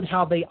understood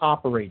how they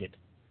operated.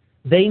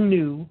 They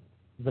knew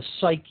the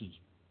psyche.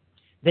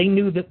 They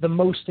knew that the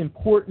most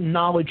important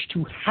knowledge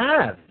to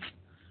have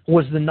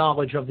was the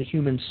knowledge of the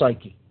human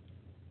psyche.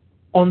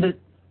 On the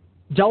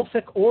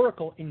Delphic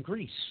Oracle in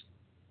Greece,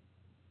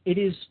 it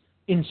is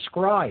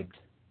inscribed.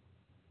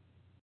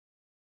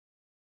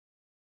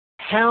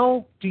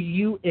 How do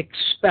you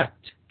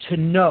expect to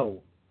know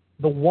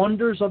the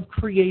wonders of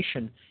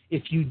creation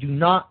if you do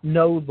not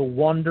know the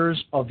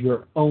wonders of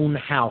your own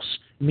house,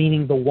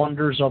 meaning the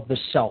wonders of the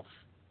self?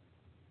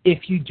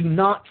 If you do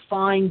not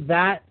find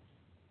that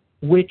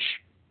which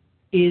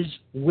is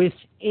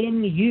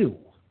within you,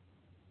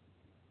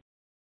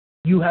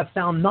 you have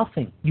found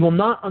nothing. You will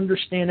not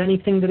understand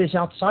anything that is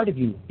outside of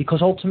you,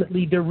 because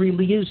ultimately there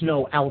really is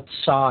no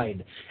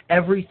outside.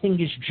 Everything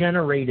is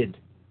generated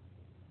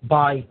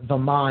by the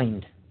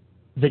mind,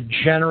 the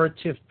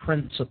generative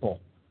principle.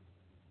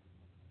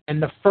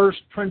 And the first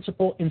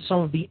principle in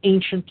some of the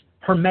ancient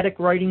Hermetic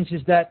writings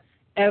is that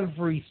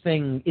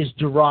everything is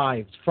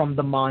derived from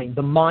the mind.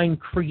 The mind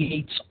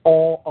creates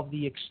all of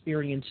the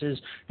experiences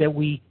that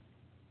we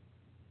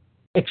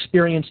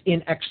experience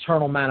in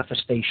external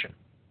manifestation.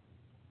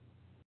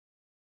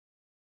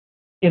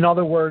 In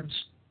other words,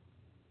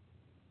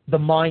 the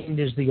mind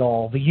is the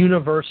all. The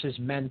universe is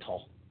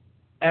mental.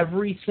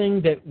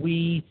 Everything that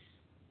we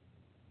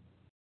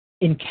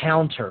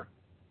encounter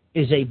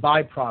is a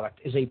byproduct,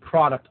 is a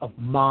product of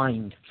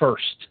mind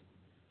first.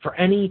 For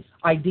any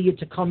idea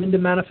to come into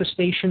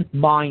manifestation,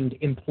 mind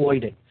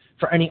employed it.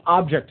 For any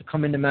object to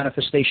come into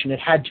manifestation, it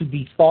had to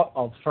be thought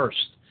of first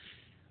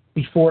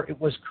before it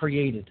was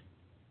created.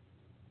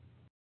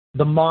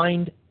 The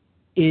mind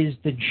is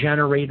the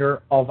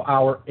generator of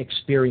our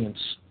experience.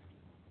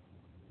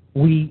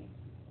 We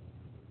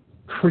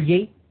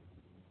create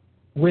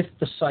with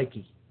the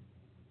psyche.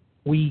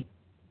 We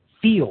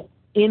feel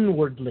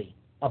inwardly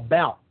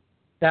about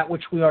that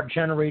which we are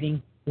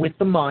generating with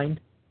the mind,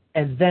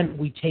 and then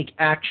we take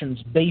actions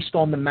based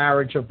on the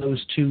marriage of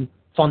those two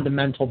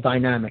fundamental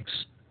dynamics.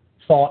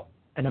 thought,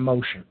 and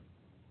emotion.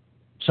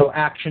 So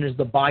action is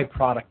the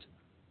byproduct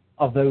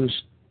of those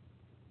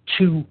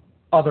two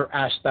other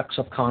aspects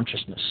of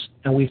consciousness.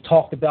 And we've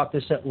talked about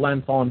this at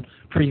length on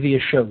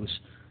previous shows.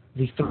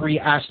 The three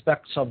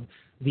aspects of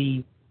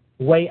the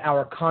way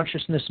our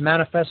consciousness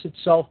manifests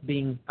itself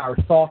being our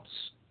thoughts,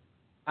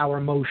 our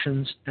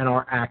emotions, and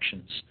our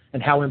actions,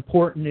 and how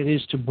important it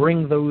is to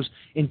bring those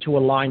into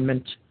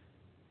alignment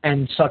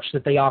and such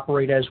that they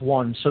operate as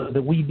one, so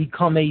that we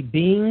become a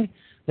being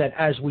that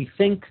as we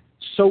think,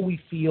 so we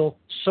feel,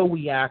 so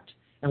we act,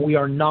 and we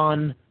are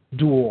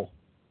non-dual.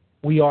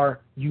 We are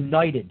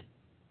united.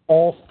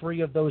 All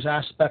three of those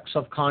aspects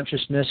of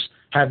consciousness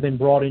have been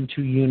brought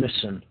into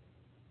unison.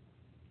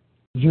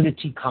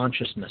 Unity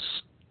consciousness.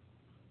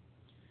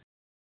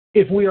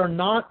 If we are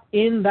not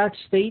in that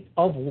state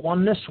of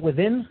oneness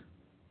within,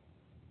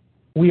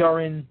 we are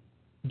in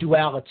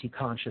duality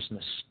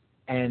consciousness,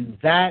 and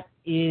that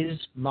is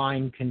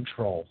mind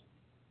control.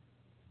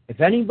 If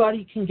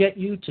anybody can get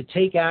you to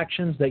take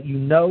actions that you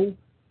know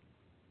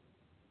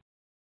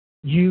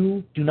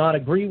you do not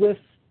agree with,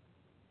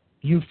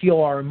 you feel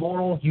are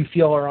immoral, you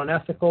feel are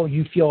unethical,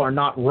 you feel are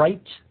not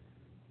right,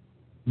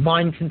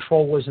 mind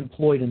control was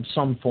employed in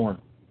some form.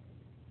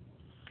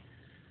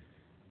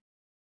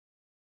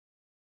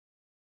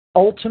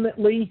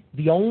 Ultimately,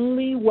 the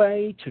only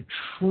way to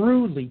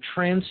truly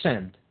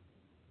transcend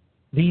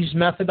these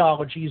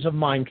methodologies of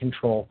mind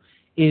control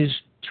is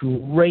to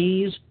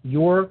raise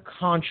your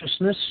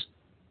consciousness,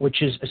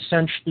 which is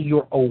essentially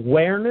your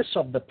awareness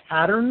of the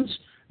patterns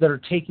that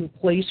are taking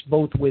place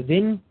both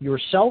within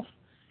yourself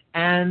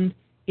and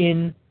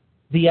in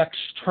the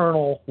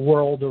external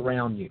world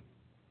around you.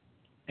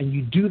 And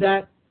you do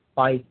that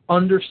by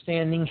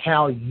understanding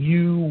how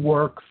you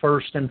work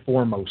first and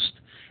foremost.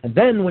 And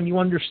then when you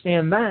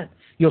understand that,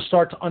 you'll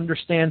start to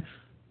understand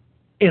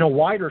in a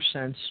wider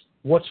sense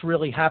what's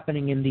really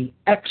happening in the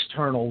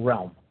external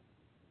realm,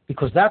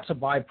 because that's a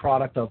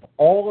byproduct of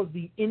all of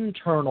the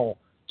internal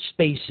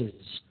spaces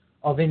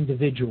of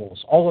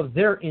individuals, all of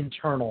their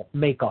internal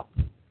makeup,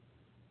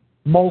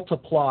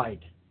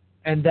 multiplied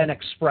and then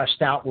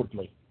expressed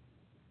outwardly.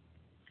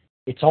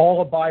 It's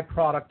all a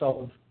byproduct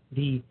of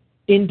the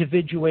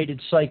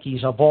individuated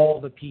psyches of all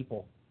the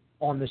people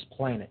on this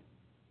planet.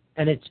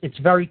 And it's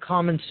very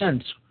common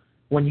sense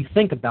when you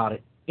think about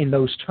it in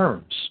those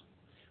terms.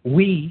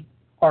 We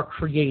are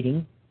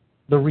creating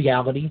the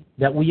reality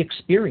that we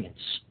experience.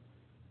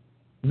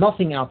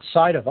 Nothing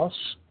outside of us.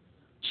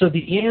 So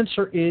the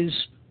answer is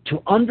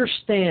to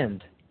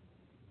understand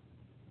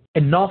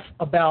enough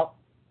about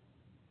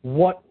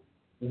what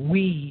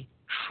we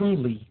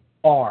truly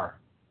are,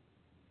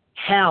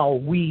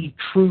 how we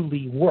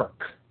truly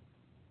work.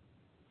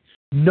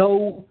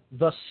 Know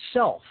the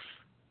self,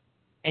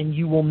 and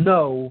you will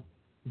know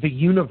the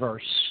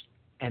universe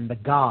and the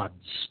gods.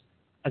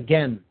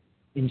 Again,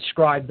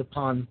 inscribed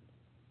upon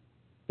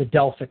the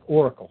Delphic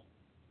Oracle,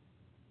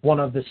 one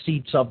of the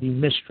seats of the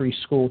mystery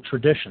school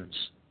traditions.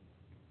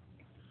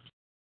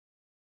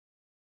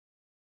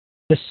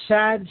 The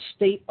sad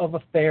state of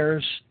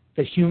affairs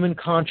that human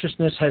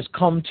consciousness has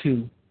come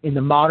to in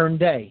the modern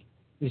day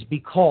is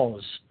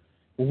because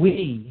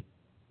we,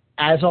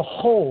 as a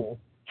whole,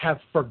 have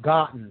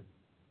forgotten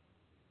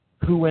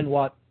who and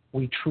what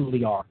we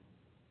truly are.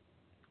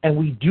 And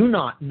we do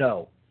not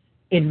know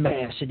in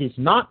mass, it is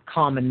not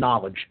common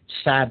knowledge,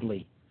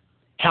 sadly,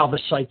 how the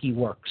psyche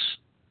works,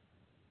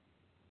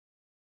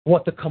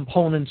 what the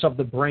components of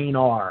the brain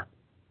are,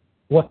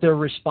 what they're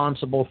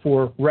responsible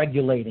for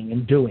regulating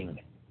and doing,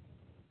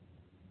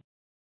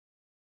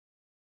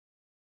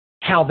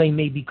 how they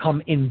may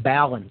become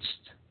imbalanced,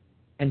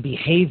 and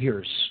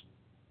behaviors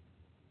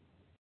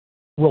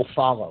will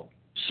follow.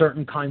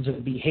 Certain kinds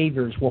of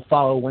behaviors will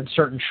follow when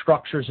certain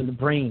structures in the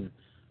brain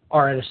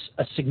are at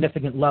a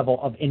significant level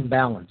of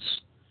imbalance.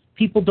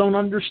 People don't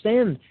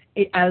understand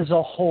it as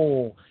a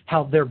whole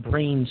how their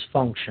brains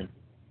function.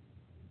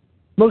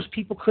 Most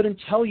people couldn't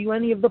tell you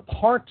any of the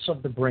parts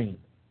of the brain.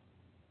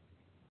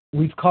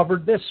 We've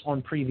covered this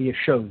on previous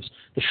shows,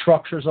 the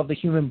structures of the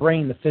human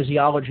brain, the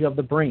physiology of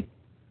the brain.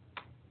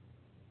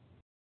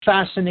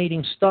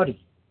 Fascinating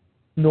study,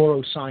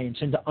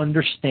 neuroscience, into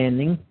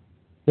understanding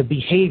the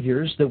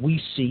behaviors that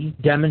we see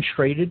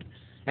demonstrated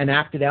and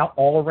acted out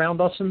all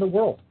around us in the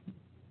world.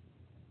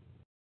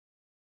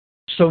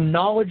 So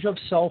knowledge of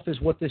self is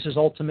what this is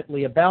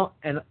ultimately about,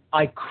 and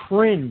I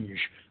cringe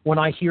when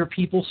I hear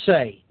people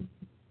say,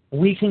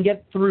 we can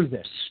get through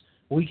this,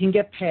 we can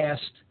get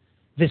past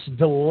this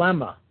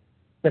dilemma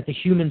that the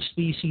human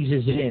species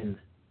is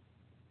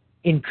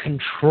in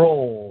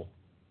control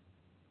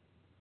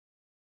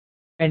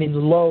and in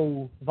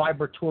low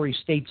vibratory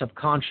states of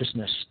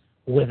consciousness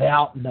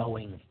without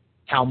knowing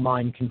how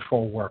mind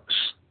control works.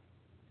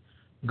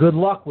 Good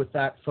luck with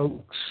that,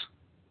 folks.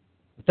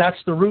 If that's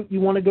the route you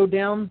want to go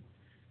down,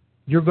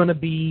 you're going to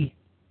be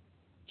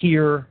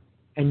here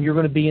and you're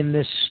going to be in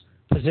this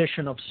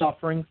position of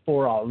suffering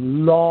for a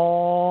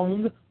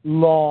long,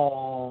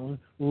 long,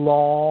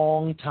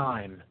 long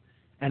time.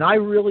 And I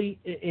really,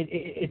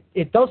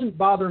 it doesn't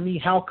bother me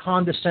how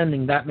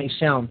condescending that may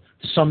sound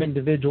to some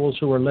individuals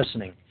who are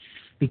listening,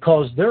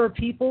 because there are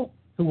people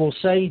who will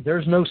say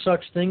there's no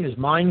such thing as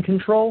mind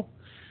control.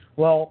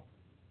 Well,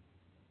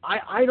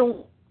 I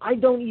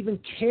don't even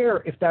care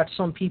if that's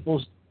some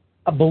people's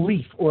a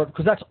belief, or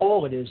because that's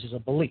all it is a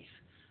belief.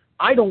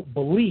 I don't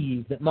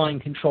believe that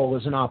mind control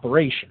is an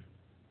operation.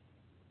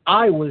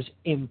 I was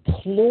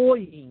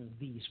employing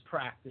these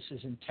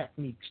practices and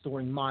techniques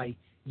during my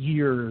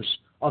years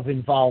of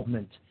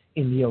involvement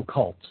in the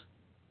occult.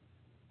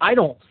 I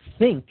don't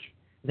think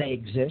they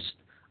exist.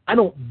 I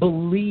don't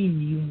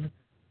believe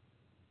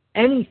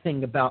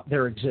anything about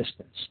their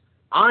existence.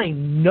 I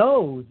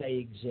know they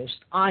exist.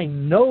 I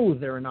know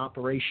they're in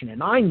operation,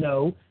 and I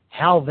know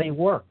how they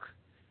work.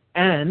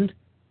 And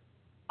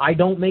I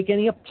don't make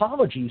any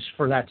apologies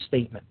for that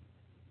statement.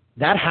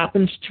 That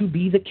happens to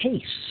be the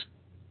case.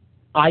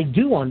 I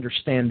do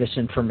understand this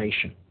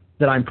information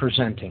that I'm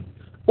presenting,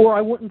 or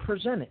I wouldn't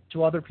present it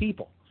to other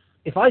people.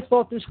 If I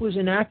thought this was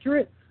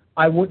inaccurate,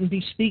 I wouldn't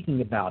be speaking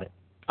about it.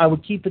 I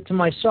would keep it to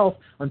myself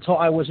until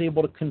I was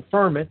able to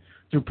confirm it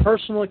through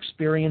personal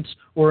experience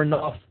or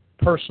enough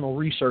personal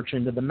research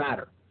into the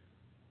matter,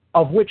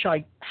 of which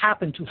I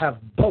happen to have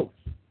both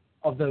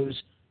of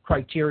those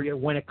criteria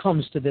when it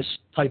comes to this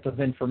type of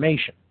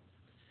information.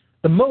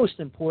 The most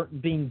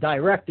important being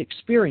direct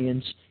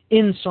experience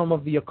in some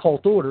of the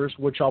occult orders,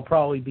 which I'll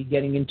probably be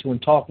getting into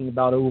and talking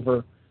about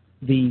over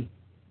the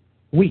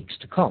weeks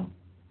to come.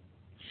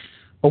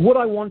 But what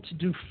I want to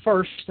do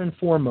first and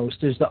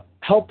foremost is to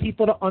help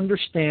people to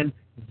understand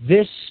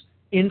this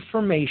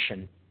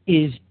information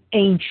is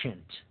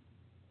ancient.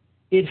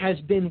 It has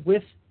been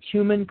with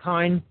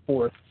humankind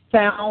for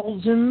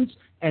thousands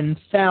and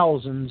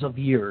thousands of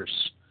years.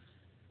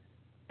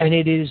 And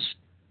it is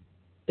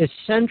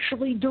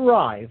essentially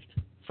derived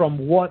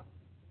from what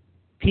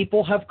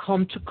people have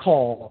come to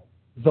call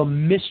the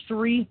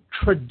mystery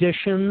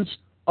traditions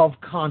of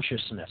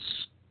consciousness.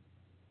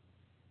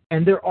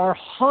 And there are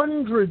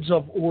hundreds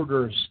of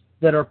orders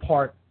that are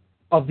part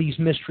of these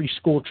mystery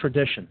school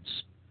traditions.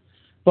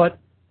 But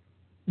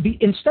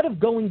instead of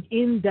going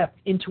in depth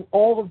into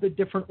all of the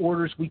different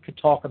orders we could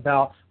talk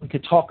about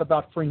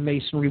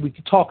Freemasonry, we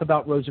could talk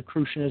about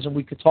Rosicrucianism,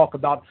 we could talk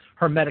about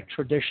Hermetic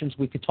traditions,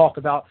 we could talk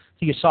about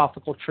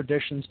Theosophical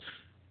traditions,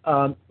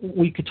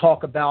 we could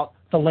talk about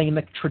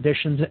Thelemic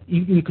traditions,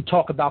 you could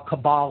talk about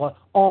Kabbalah,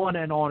 on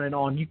and on and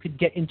on. You could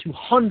get into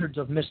hundreds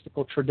of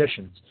mystical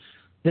traditions.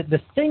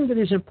 The thing that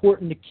is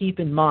important to keep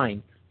in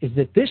mind is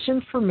that this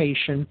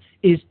information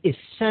is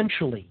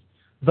essentially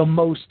the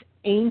most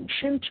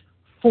ancient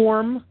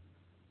form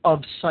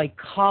of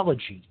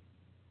psychology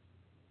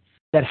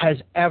that has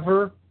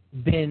ever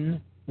been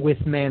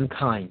with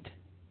mankind.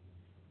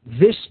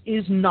 This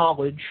is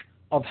knowledge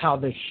of how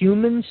the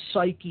human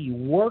psyche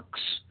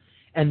works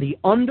and the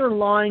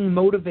underlying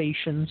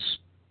motivations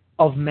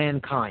of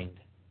mankind.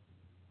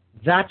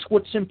 That's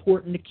what's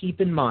important to keep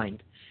in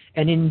mind.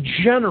 And in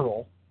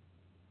general,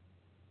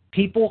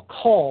 people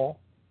call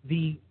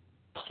the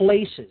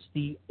places,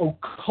 the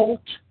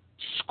occult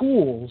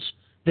schools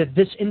that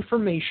this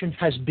information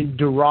has been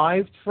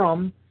derived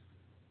from,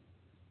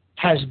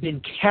 has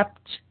been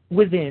kept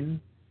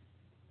within,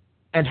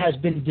 and has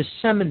been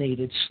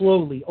disseminated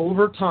slowly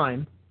over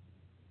time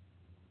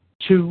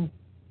to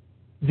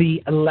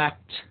the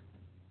elect,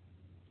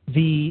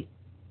 the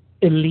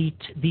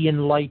elite, the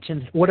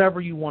enlightened,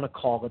 whatever you want to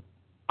call it.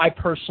 I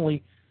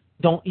personally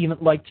don't even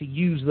like to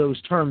use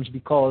those terms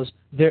because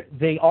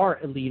they are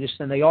elitist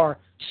and they are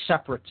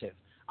separative.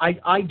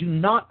 I do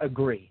not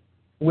agree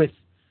with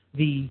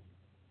the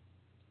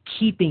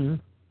keeping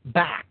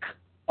back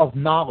of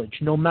knowledge,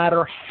 no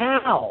matter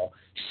how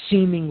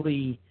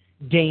seemingly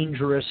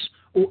dangerous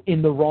or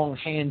in the wrong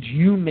hands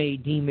you may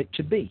deem it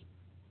to be.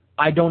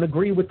 I don't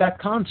agree with that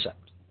concept.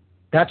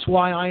 That's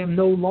why I am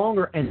no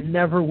longer and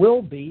never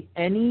will be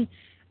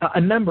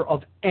a member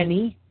of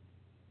any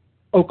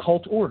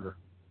occult order.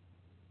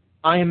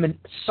 I am a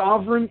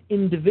sovereign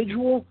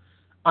individual.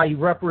 I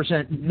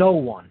represent no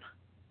one.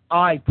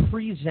 I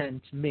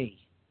present me.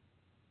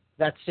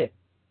 That's it.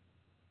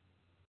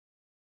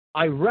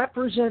 I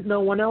represent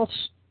no one else.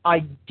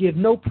 I give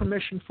no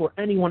permission for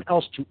anyone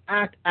else to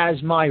act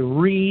as my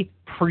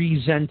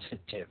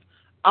representative.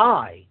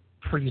 I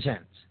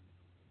present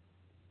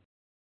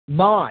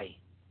my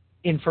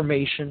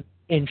information,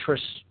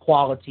 interests,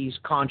 qualities,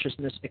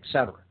 consciousness,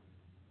 etc.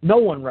 No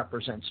one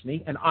represents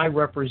me, and I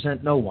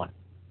represent no one.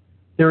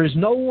 There is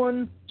no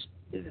one,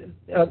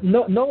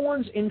 no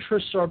one's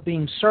interests are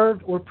being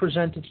served or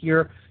presented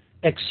here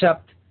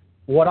except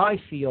what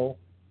I feel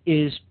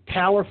is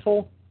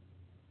powerful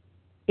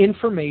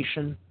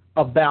information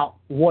about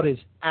what is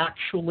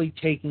actually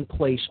taking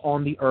place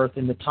on the earth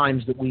in the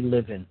times that we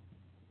live in.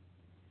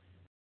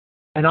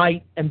 And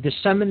I am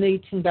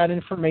disseminating that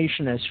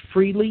information as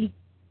freely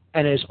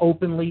and as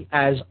openly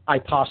as I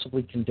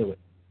possibly can do it,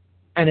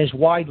 and as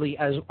widely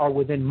as are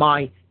within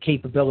my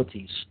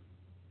capabilities,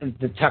 and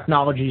the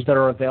technologies that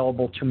are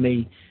available to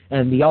me,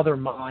 and the other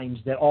minds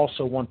that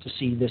also want to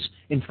see this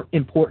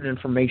important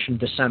information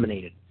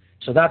disseminated.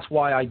 So that's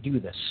why I do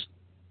this.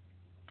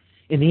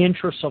 In the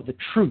interest of the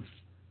truth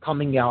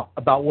coming out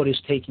about what is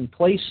taking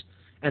place.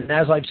 And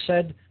as I've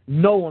said,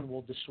 no one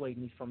will dissuade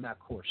me from that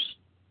course,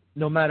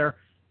 no matter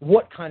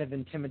what kind of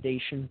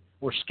intimidation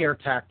or scare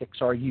tactics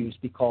are used,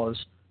 because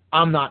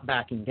I'm not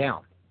backing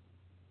down,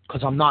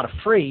 because I'm not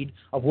afraid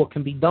of what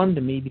can be done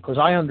to me, because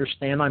I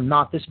understand I'm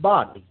not this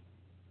body.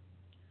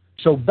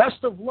 So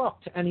best of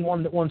luck to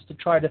anyone that wants to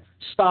try to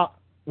stop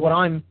what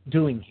I'm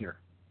doing here.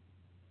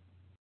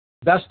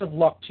 Best of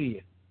luck to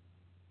you.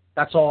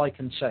 That's all I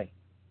can say.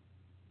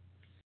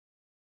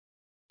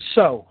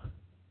 So,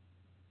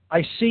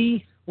 I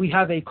see we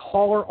have a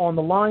caller on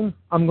the line.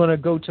 I'm going to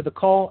go to the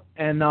call,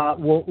 and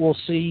we'll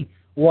see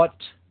what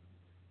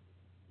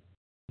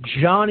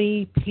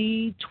Johnny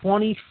P.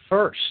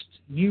 21st.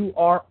 You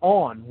are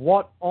on.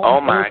 What on? Oh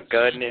my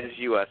goodness,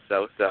 you are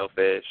so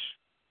selfish.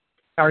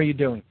 How are you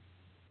doing?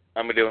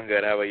 I'm doing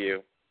good. How are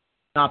you?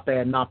 Not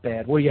bad, not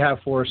bad. What do you have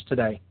for us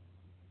today?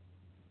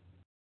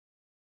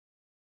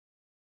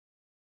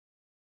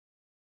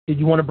 Did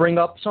you want to bring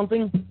up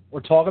something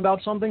or talk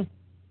about something?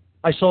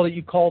 I saw that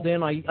you called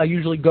in. I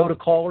usually go to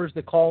callers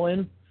that call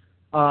in.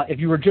 If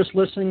you were just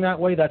listening that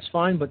way, that's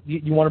fine, but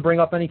you want to bring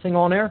up anything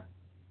on air?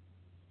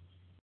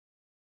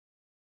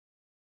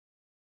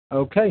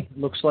 Okay,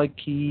 looks like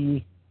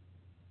he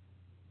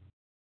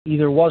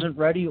either wasn't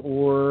ready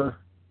or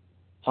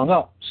hung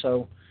up.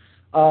 So,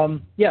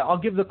 yeah, I'll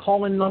give the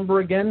call-in number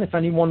again if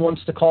anyone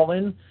wants to call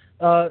in.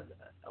 The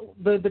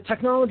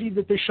technology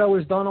that this show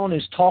is done on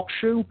is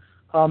TalkShoe.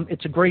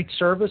 It's a great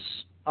service.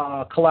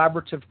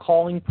 Collaborative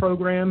calling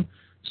program.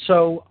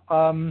 So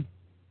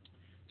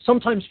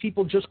sometimes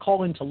people just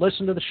call in to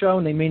listen to the show,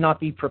 and they may not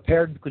be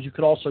prepared, because you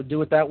could also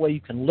do it that way. You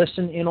can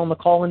listen in on the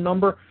call-in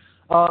number.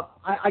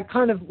 I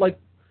kind of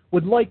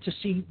would like to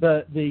see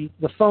the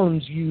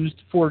phones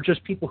used for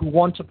just people who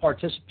want to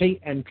participate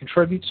and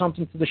contribute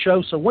something to the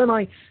show. So when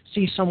I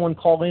see someone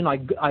call in, I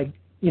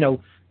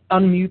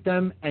unmute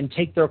them and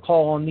take their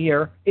call on the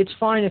air. It's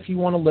fine if you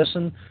want to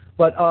listen,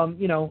 but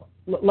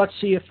let's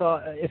see if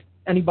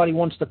anybody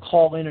wants to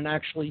call in and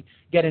actually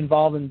get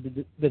involved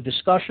in the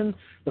discussion.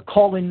 The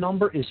call-in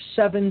number is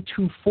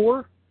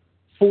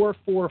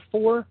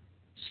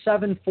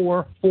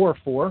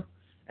 724-444-7444,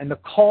 and the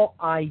call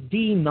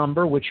ID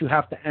number, which you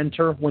have to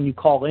enter when you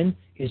call in,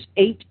 is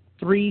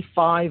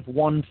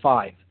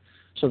 83515.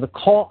 So the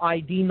call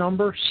ID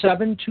number,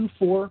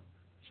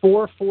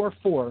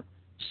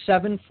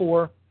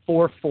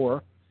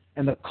 724-444-7444,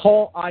 and the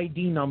call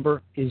ID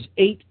number is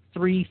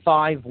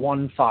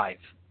 83515.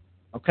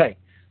 Okay.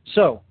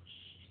 So,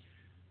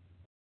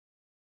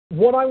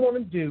 what I want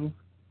to do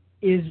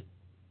is,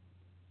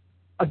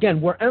 again,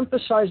 we're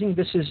emphasizing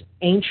this is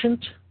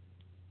ancient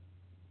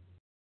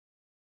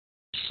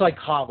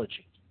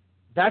psychology.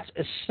 That's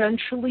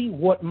essentially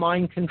what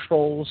mind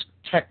control's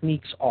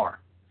techniques are.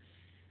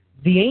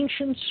 The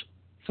ancients,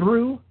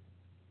 through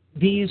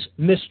these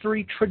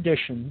mystery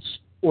traditions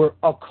or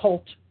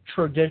occult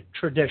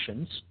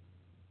traditions,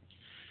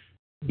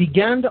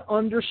 began to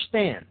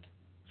understand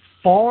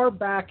far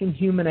back in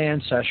human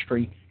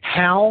ancestry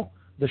how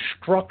the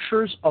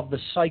structures of the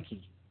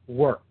psyche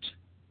worked.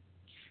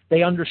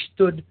 They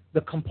understood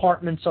the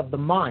compartments of the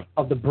mind,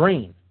 of the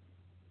brain,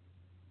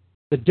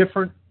 the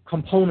different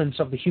components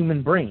of the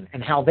human brain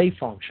and how they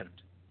functioned.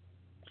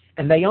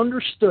 And they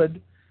understood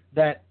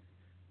that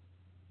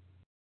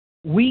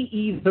we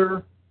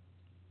either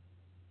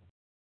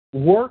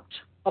worked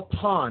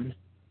upon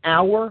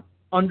our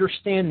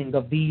understanding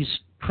of these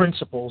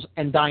principles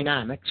and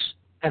dynamics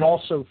and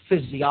also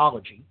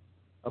physiology,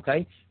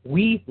 okay?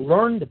 We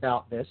learned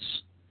about this,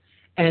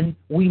 and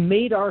we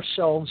made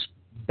ourselves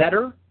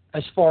better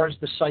as far as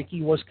the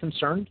psyche was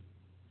concerned,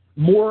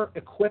 more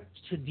equipped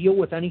to deal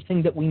with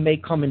anything that we may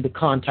come into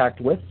contact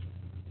with,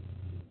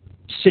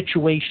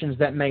 situations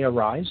that may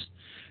arise.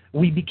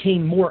 We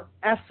became more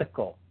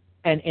ethical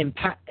and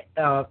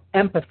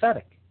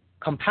empathetic,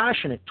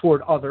 compassionate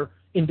toward other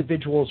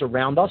individuals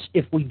around us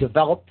if we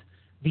developed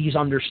these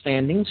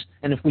understandings,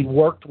 and if we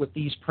worked with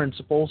these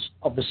principles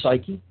of the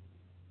psyche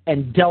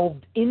and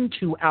delved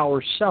into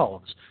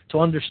ourselves to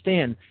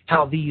understand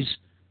how these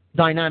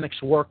dynamics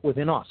work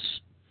within us.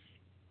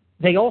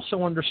 They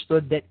also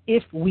understood that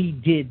if we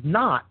did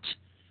not,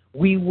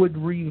 we would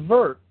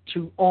revert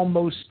to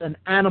almost an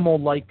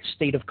animal-like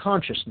state of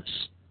consciousness.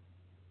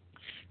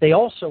 They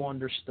also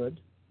understood,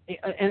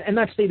 and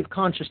that state of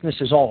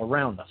consciousness is all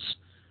around us.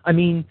 I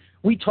mean,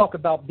 we talk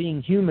about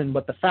being human,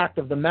 but the fact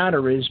of the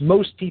matter is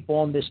most people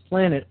on this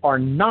planet are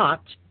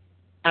not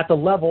at the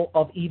level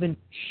of even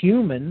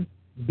human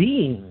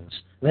beings.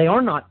 They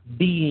are not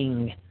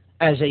being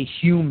as a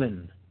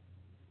human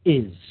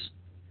is.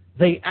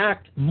 They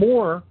act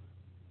more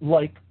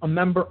like a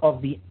member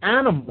of the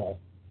animal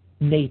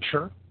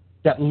nature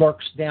that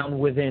lurks down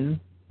within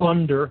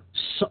under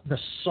the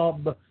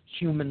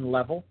subhuman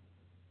level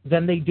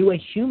than they do a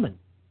human,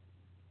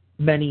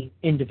 many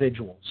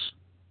individuals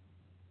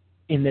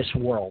in this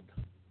world.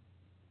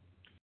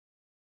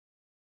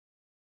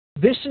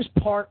 This is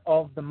part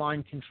of the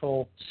mind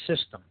control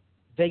system.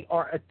 they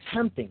are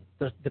attempting,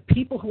 the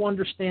people who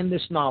understand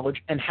this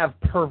knowledge and have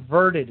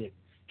perverted it,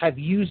 have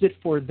used it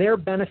for their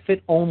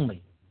benefit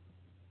only,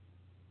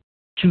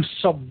 to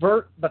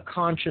subvert the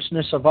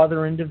consciousness of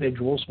other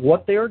individuals.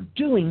 What they are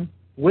doing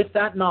with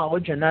that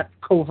knowledge and that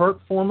covert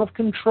form of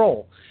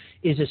control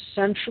is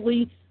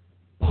essentially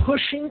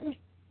pushing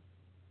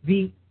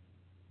the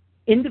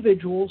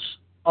individuals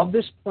of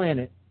this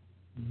planet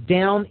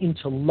down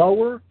into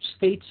lower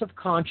states of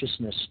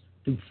consciousness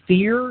through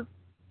fear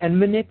and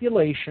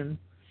manipulation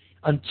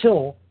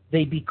until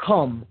they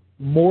become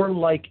more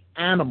like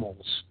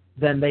animals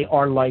than they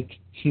are like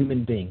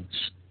human beings.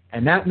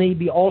 And that may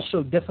be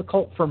also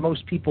difficult for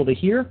most people to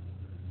hear.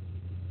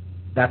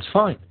 That's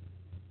fine.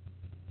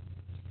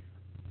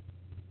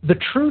 The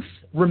truth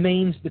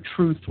remains the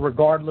truth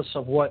regardless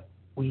of what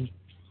we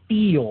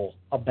feel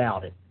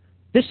about it.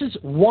 This is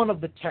one of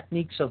the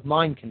techniques of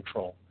mind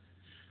control.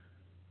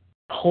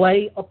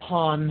 Play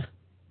upon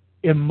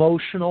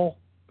emotional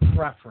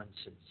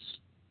preferences.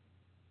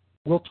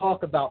 We'll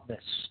talk about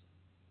this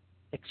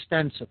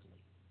extensively.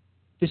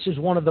 This is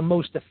one of the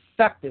most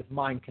effective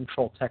mind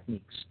control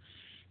techniques.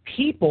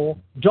 People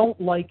don't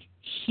like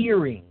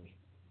hearing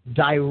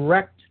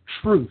direct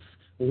truth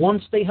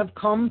once they have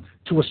come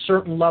to a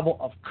certain level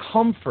of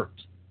comfort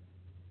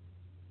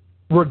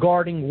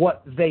regarding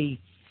what they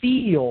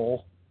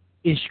feel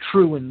is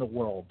true in the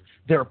world,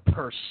 their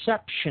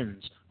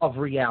perceptions of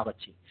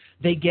reality.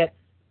 They get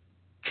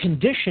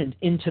conditioned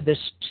into this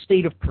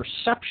state of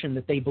perception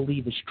that they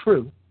believe is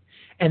true,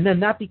 and then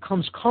that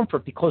becomes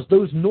comfort because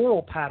those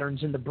neural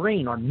patterns in the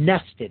brain are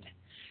nested,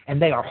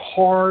 and they are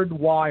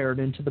hardwired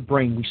into the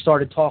brain. We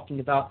started talking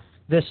about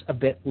this a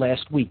bit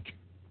last week.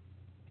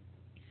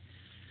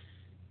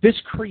 This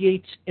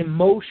creates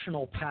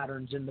emotional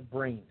patterns in the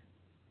brain.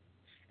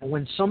 And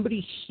when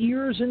somebody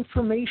hears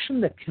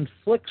information that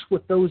conflicts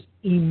with those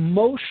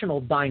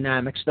emotional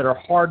dynamics that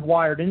are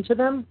hardwired into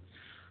them,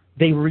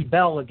 they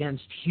rebel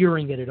against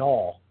hearing it at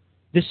all.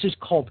 This is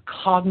called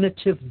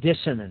cognitive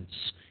dissonance.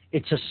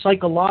 It's a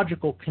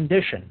psychological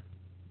condition.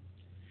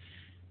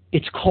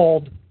 It's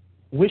called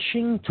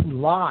wishing to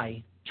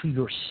lie to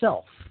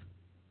yourself,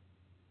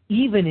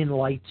 even in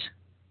light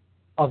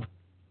of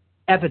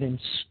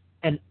evidence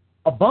and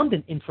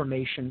abundant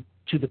information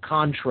to the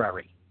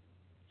contrary.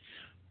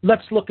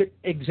 Let's look at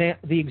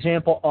the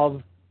example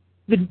of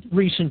the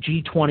recent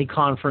G20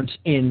 conference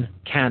in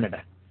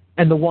Canada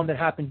and the one that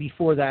happened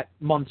before that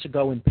months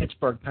ago in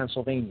Pittsburgh,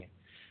 Pennsylvania.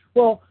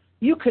 Well,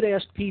 you could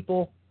ask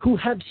people who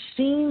have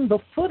seen the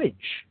footage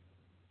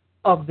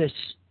of this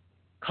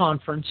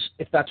conference,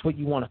 if that's what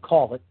you want to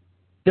call it,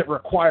 that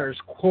requires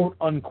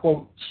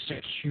quote-unquote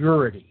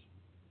security.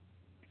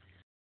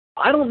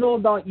 I don't know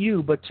about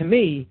you, but to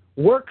me,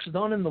 works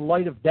done in the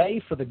light of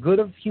day for the good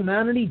of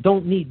humanity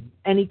don't need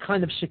any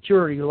kind of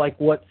security like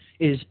what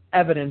is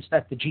evidenced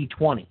at the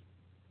G20.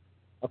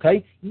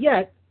 Okay?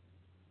 Yet,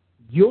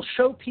 you'll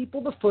show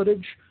people the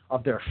footage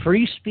of their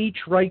free speech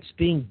rights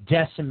being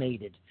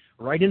decimated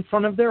right in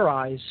front of their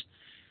eyes,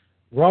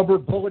 rubber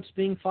bullets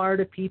being fired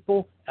at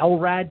people,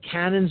 LRAD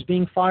cannons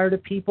being fired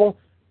at people,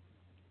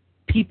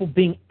 people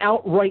being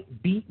outright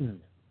beaten,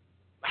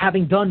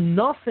 having done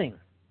nothing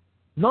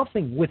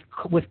with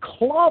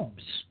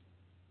clubs,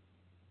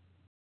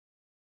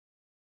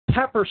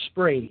 pepper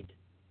sprayed,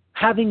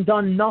 having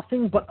done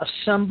nothing but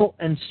assemble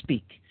and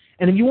speak.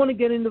 And if you want to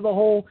get into the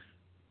whole,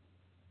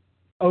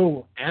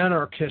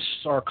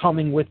 anarchists are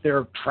coming with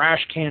their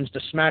trash cans to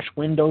smash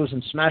windows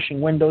and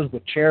smashing windows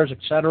with chairs,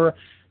 etc.,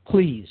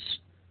 please.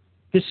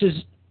 This is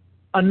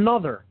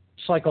another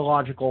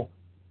psychological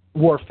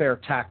warfare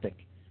tactic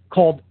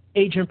called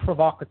agent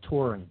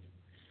provocatoring.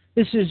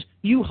 This is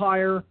you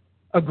hire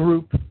a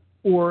group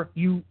or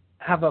you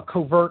have a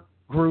covert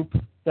group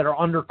that are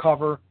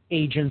undercover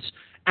agents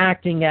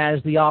acting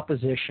as the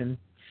opposition.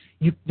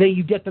 You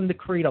get them to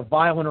create a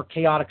violent or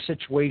chaotic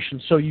situation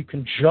so you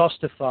can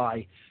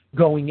justify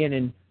going in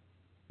and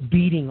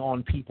beating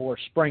on people or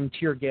spraying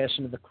tear gas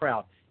into the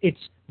crowd. It's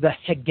the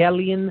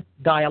Hegelian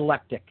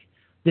dialectic.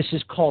 This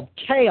is called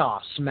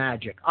chaos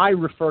magic. I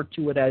refer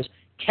to it as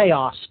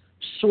chaos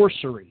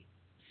sorcery.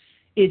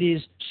 It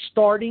is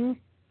starting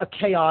a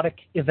chaotic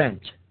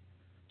event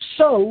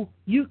so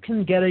you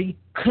can get a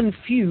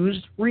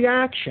confused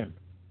reaction.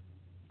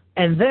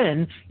 And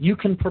then you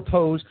can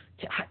propose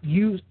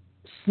to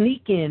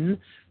sneak in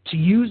to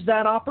use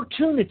that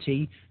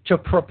opportunity to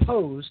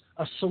propose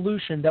a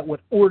solution that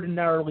would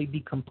ordinarily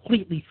be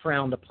completely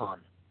frowned upon.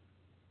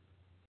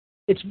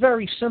 It's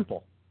very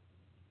simple.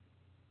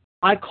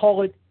 I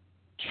call it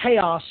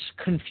chaos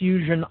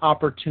confusion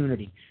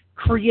opportunity.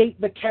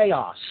 Create the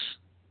chaos.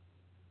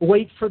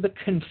 Wait for the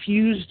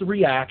confused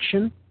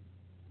reaction,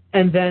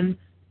 and then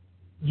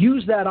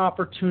use that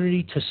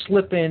opportunity to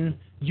slip in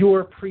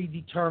your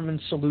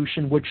predetermined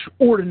solution, which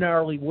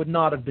ordinarily would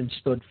not have been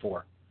stood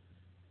for.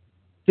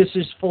 This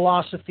is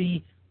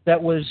philosophy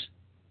that was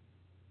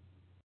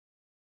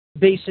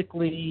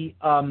basically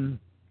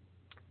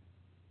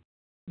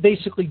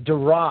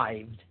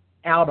derived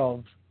out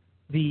of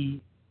the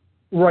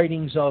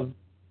writings of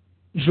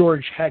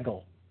George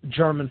Hegel,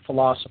 German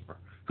philosopher,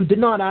 who did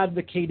not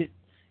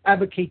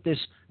advocate this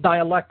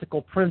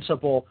dialectical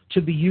principle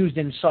to be used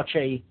in such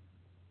a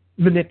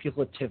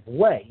manipulative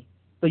way,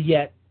 but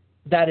yet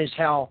that is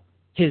how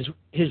his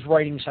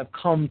writings have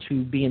come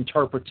to be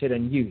interpreted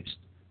and used.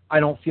 I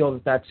don't feel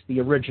that that's the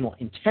original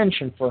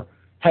intention for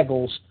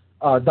Hegel's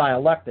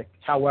dialectic.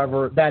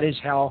 However, that is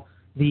how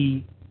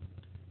the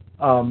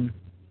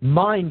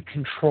mind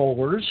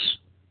controllers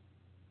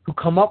who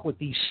come up with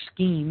these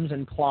schemes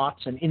and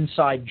plots and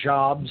inside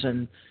jobs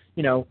and,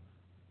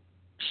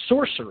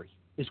 sorcery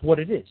is what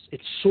it is.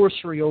 It's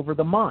sorcery over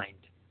the mind.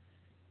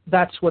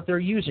 That's what they're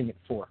using it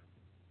for.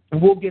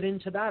 And we'll get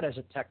into that as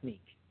a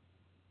technique.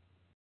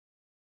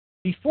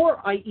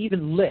 Before I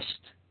even list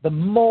the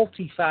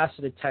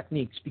multifaceted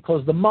techniques,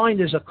 because the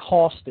mind is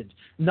accosted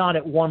not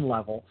at one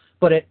level,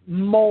 but at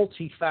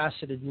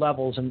multifaceted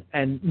levels,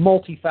 and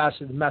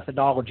multifaceted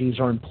methodologies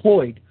are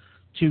employed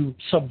to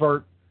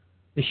subvert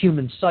the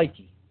human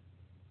psyche.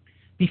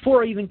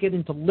 Before I even get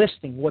into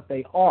listing what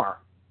they are,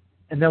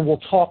 and then we'll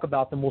talk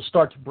about them, we'll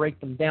start to break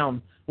them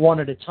down one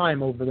at a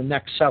time over the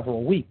next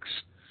several weeks.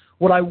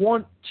 What I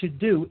want to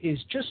do is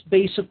just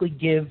basically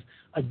give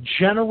a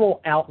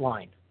general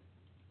outline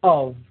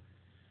of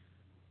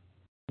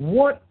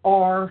what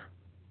are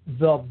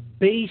the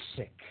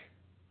basic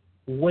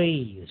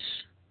ways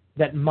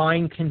that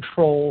mind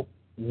control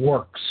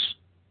works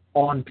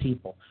on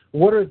people.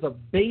 What are the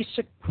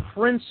basic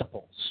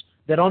principles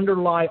that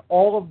underlie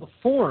all of the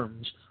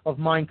forms of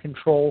mind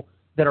control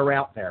that are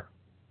out there?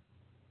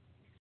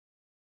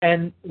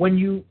 And when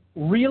you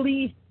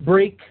really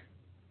break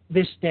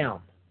this down,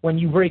 when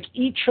you break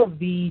each of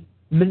the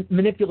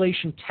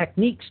manipulation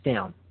techniques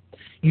down,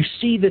 you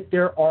see that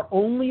there are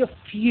only a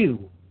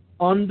few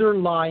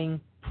underlying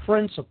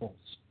principles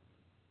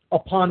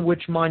upon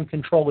which mind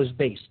control is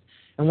based.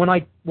 And when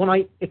I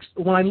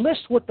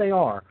list what they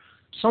are,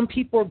 some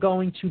people are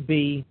going to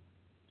be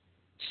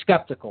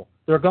skeptical.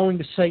 They're going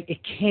to say it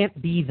can't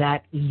be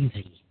that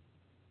easy.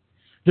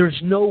 There's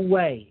no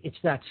way it's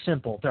that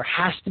simple. There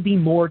has to be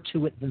more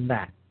to it than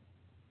that.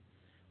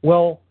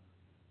 Well,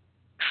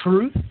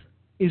 truth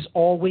is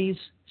always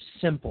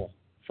simple,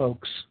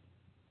 folks.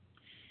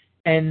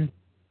 And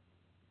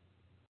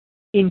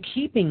in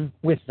keeping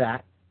with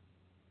that,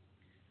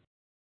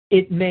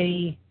 it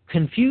may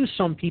confuse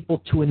some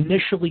people to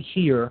initially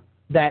hear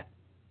that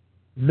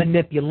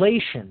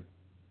manipulation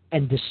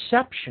and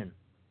deception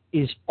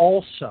is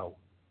also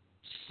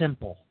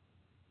simple.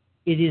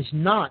 It is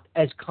not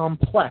as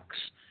complex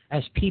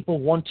as people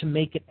want to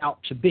make it out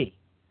to be.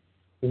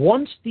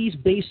 Once these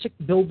basic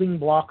building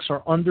blocks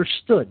are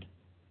understood,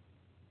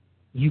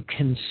 you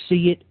can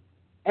see it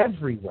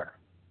everywhere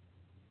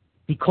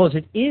because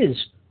it is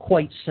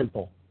quite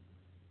simple.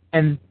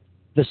 And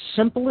the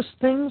simplest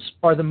things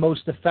are the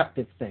most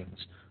effective things.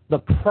 The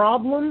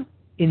problem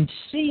in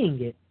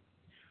seeing it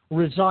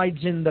resides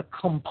in the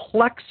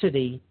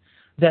complexity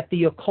that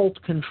the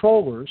occult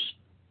controllers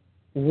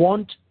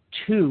want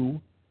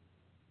to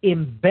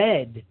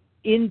embed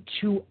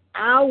into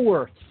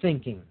our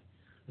thinking.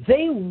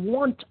 They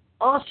want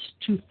us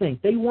to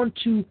think. They want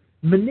to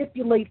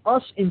manipulate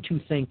us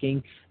into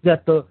thinking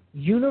that the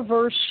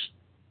universe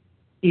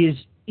is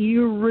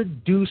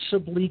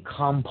irreducibly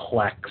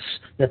complex,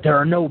 that there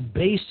are no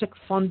basic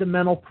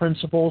fundamental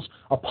principles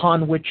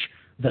upon which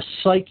the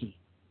psyche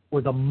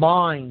or the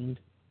mind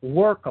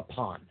work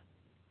upon.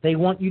 They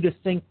want you to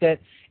think that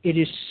it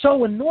is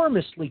so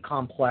enormously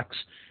complex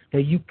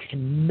that you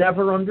can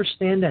never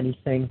understand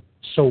anything,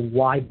 so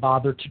why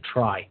bother to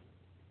try?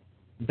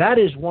 That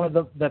is one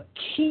of the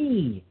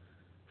key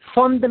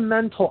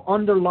fundamental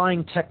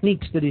underlying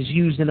techniques that is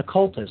used in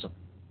occultism.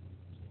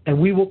 And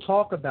we will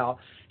talk about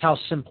how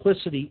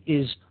simplicity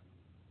is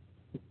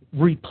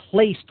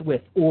replaced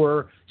with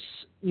or,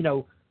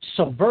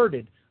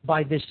 subverted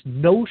by this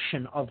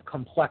notion of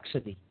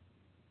complexity.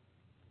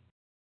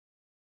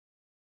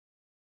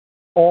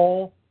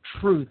 All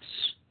truths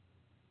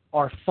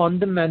are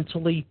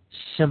fundamentally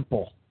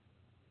simple.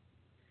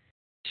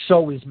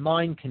 So is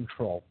mind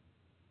control.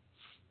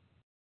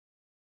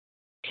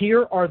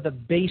 Here are the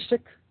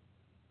basic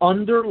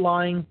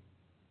underlying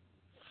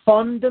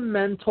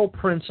fundamental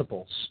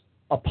principles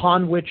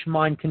upon which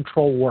mind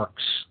control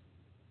works.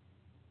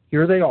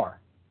 Here they are.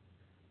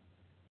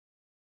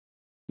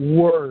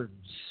 Words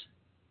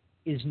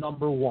is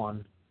number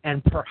one,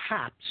 and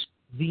perhaps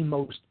the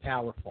most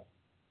powerful.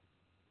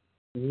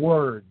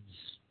 Words.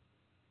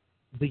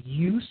 The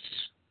use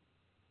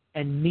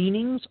and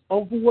meanings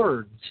of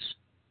words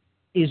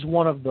is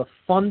one of the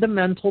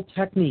fundamental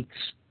techniques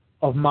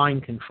of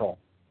mind control.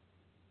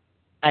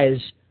 As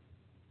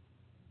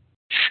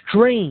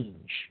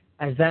strange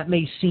as that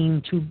may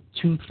seem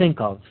to think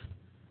of,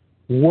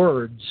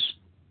 words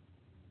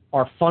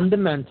are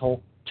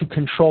fundamental to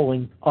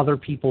controlling other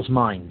people's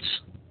minds.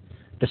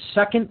 The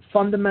second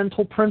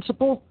fundamental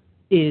principle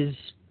is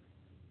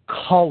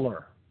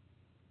color.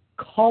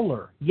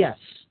 Color, yes.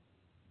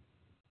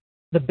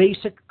 The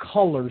basic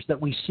colors that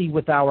we see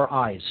with our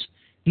eyes.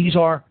 These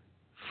are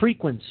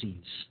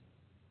frequencies.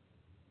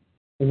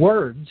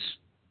 Words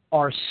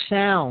are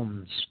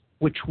sounds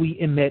which we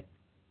emit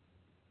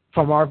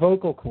from our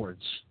vocal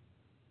cords,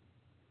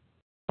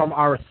 from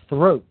our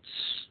throats,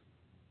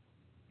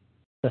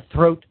 the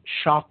throat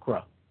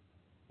chakra,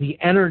 the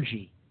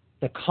energy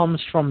that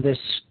comes from this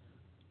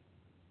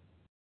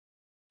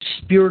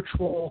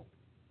spiritual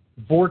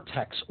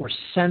vortex or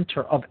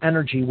center of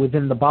energy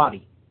within the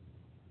body,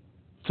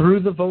 through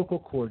the vocal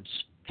cords,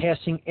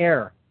 passing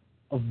air,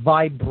 a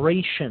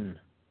vibration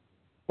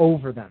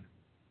over them.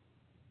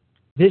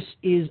 This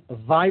is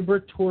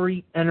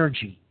vibratory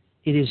energy.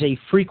 It is a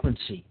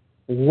frequency.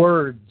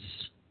 Words,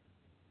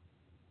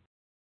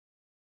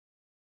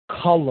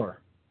 color.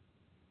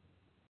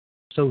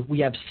 So we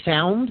have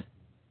sound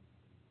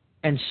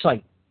and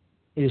sight.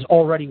 It is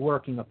already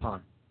working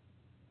upon.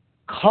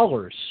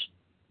 Colors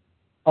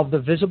of the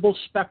visible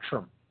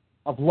spectrum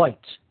of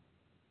light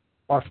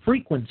are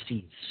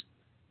frequencies.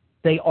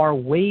 They are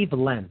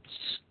wavelengths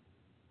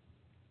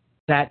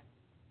that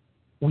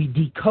we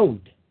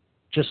decode,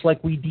 just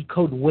like we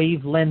decode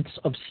wavelengths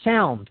of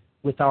sound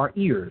with our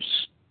ears.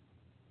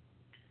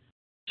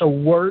 So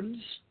words,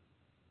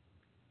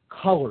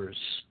 colors.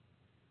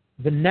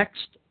 The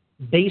next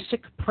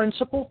basic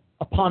principle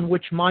upon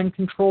which mind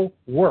control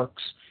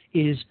works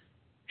is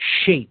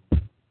shape.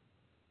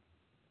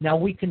 Now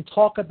we can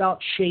talk about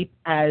shape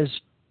as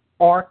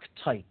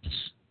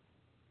archetypes.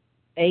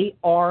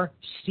 ARCHETYPE.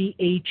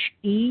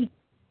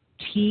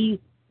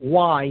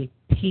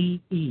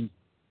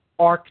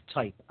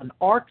 Archetype. An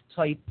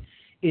archetype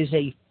is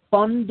a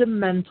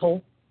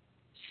fundamental,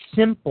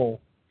 simple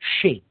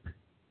shape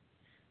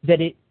that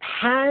it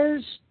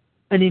has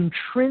an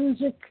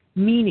intrinsic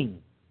meaning,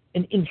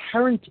 an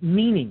inherent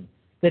meaning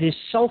that is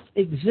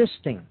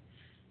self-existing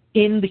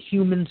in the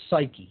human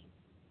psyche.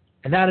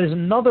 And that is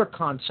another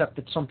concept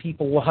that some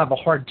people will have a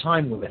hard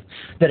time with,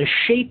 that a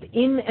shape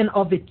in and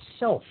of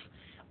itself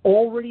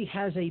already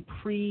has a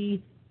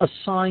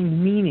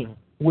pre-assigned meaning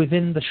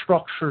within the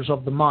structures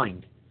of the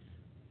mind.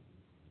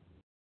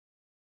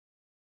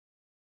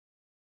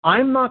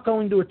 I'm not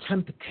going to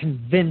attempt to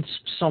convince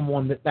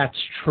someone that that's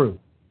true.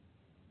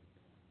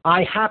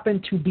 I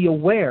happen to be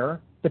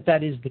aware that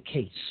that is the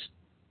case,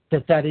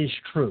 that that is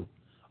true.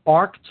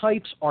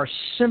 Archetypes are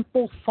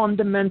simple,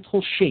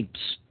 fundamental shapes.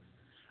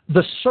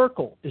 The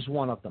circle is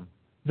one of them.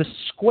 The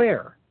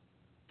square,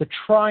 the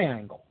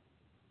triangle,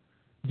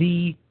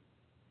 the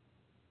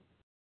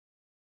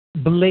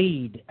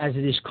blade, as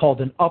it is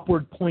called, an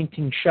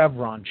upward-pointing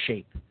chevron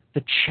shape.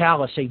 The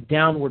chalice, a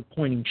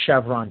downward-pointing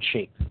chevron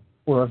shape,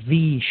 or a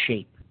V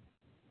shape.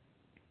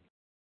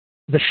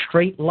 The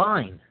straight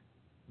line,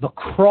 the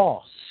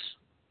cross.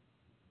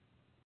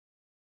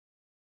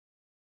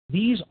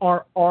 These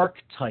are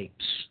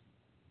archetypes.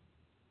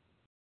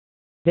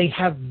 They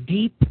have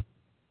deep,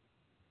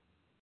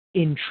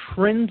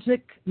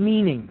 intrinsic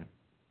meaning,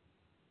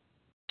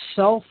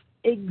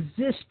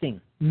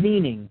 self-existing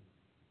meaning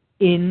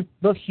in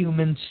the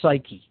human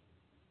psyche.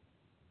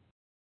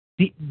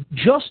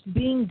 Just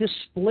being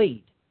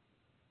displayed,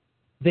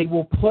 they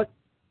will put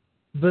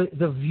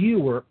the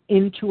viewer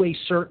into a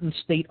certain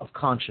state of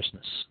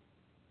consciousness.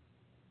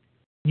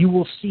 You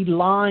will see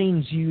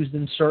lines used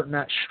in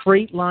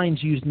straight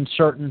lines used in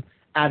certain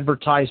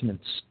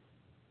advertisements,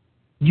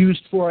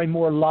 used for a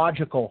more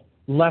logical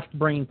left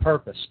brain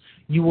purpose.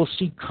 You will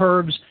see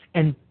curves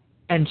and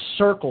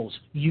circles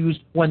used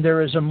when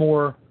there is a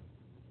more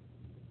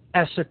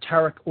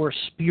esoteric or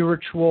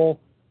spiritual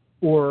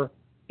or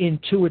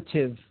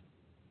intuitive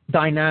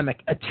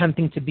dynamic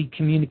attempting to be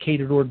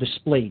communicated or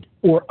displayed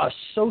or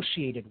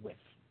associated with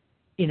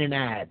in an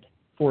ad,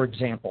 for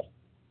example.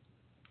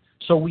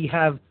 So we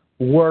have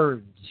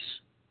words,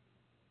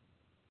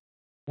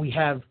 we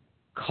have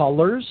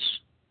colors,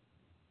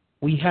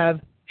 we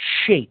have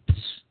shapes.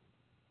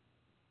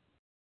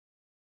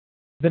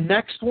 The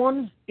next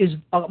one is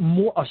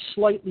a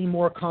slightly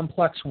more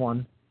complex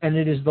one, and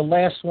it is the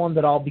last one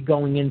that I'll be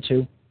going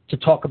into to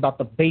talk about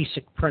the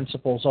basic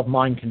principles of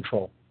mind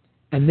control.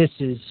 And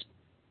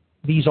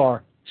these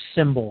are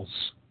symbols.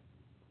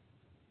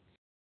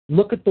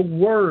 Look at the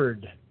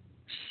word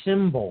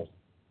symbol.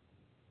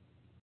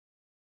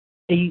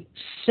 A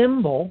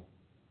symbol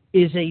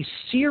is a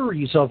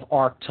series of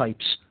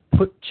archetypes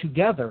put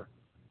together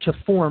to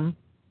form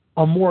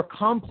a more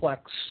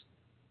complex,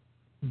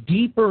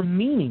 deeper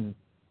meaning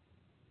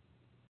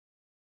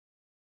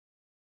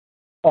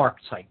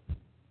archetype.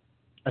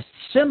 A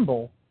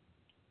symbol,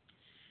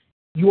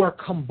 you are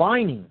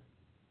combining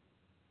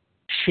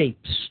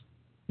shapes,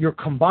 you're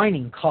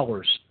combining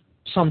colors,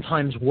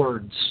 sometimes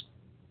words,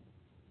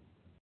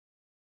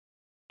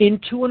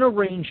 into an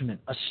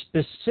arrangement, a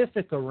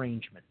specific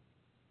arrangement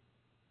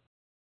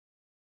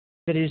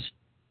that is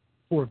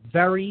for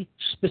very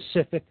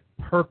specific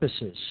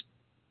purposes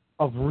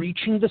of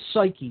reaching the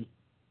psyche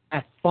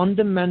at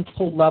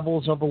fundamental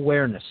levels of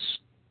awareness.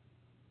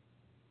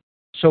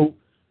 So,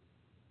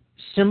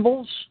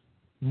 symbols,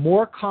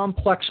 more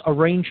complex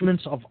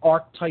arrangements of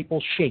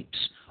archetypal shapes,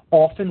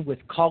 often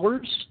with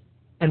colors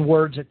and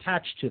words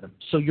attached to them.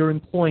 So you're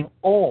employing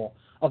all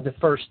of the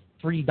first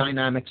three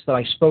dynamics that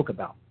I spoke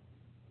about.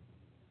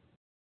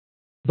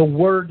 The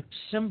word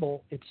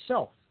symbol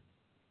itself,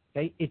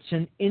 okay, it's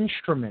an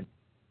instrument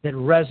that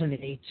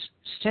resonates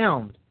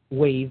sound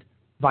wave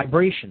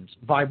vibrations,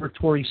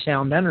 vibratory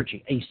sound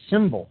energy. A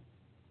cymbal,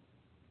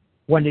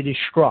 when it is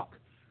struck,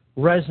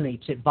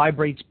 resonates, it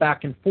vibrates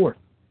back and forth.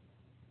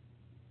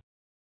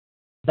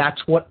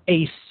 That's what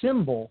a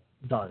symbol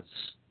does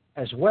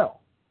as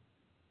well,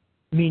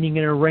 meaning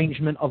an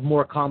arrangement of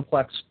more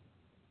complex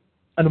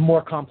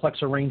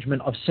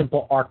arrangement of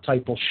simple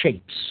archetypal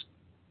shapes.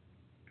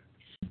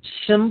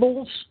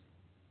 Symbols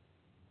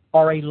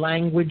are a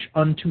language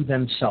unto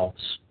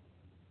themselves.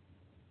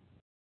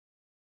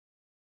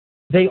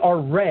 They are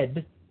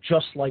read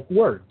just like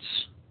words.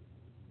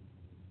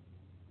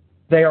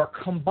 They are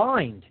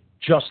combined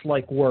just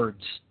like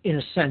words in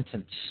a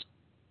sentence.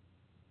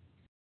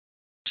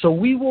 So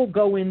we will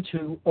go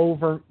into,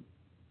 over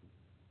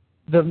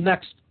the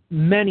next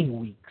many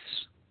weeks,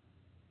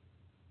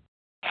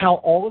 how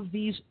all of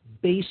these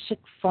basic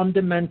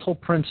fundamental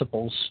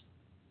principles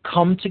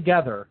come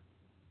together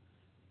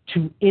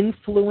to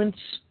influence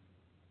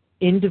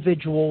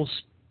individuals'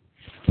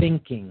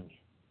 thinking,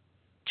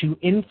 to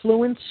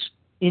influence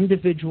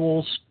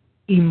individuals'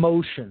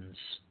 emotions,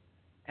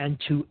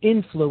 and to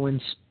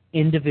influence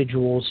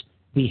individuals'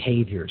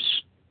 behaviors.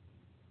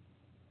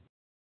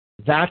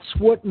 That's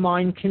what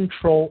mind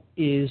control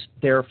is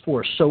there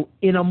for. So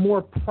in a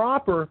more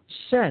proper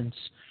sense,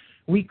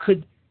 we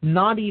could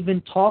not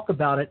even talk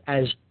about it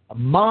as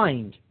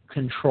mind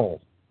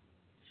control.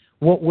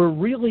 What we're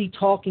really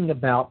talking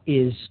about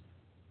is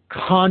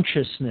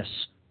consciousness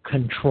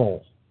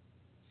control.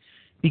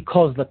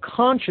 Because the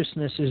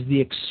consciousness is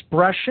the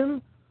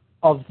expression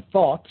of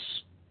thoughts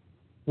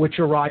which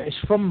arise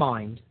from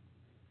mind,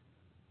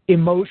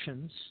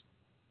 emotions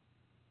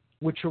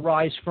which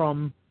arise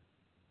from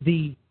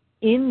the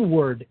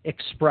inward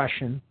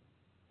expression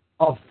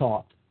of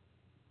thought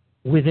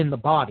within the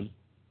body.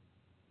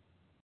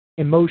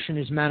 Emotion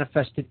is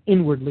manifested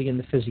inwardly in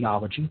the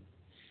physiology,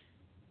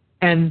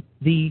 and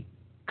the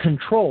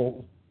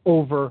control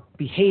over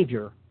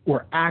behavior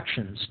or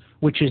actions,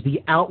 which is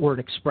the outward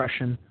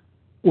expression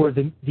or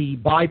the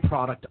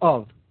byproduct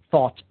of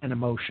thought and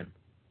emotion.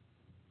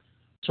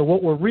 So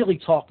what we're really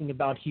talking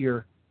about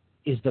here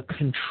is the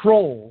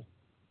control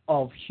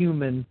of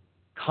human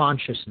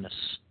consciousness.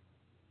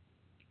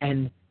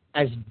 And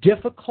as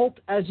difficult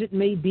as it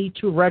may be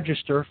to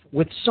register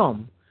with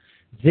some,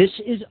 this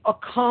is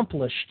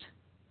accomplished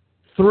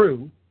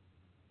through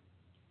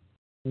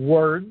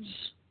words,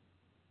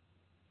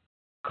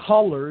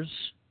 colors,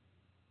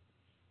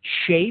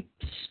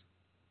 shapes,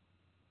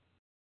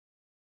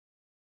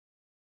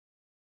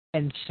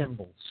 and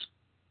symbols.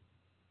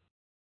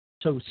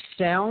 So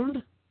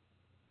sound,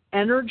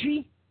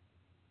 energy,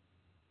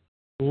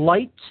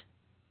 light,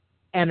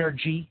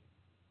 energy,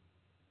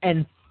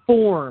 and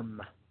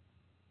form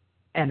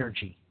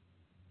energy.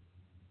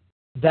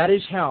 That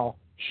is how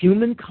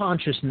human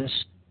consciousness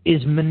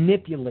is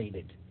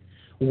manipulated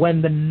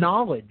when the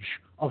knowledge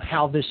of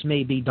how this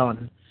may be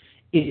done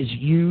is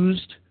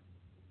used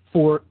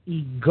for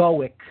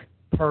egoic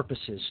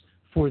purposes,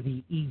 for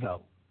the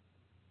ego,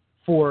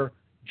 for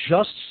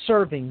just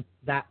serving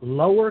that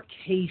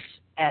lowercase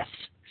s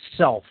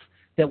self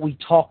that we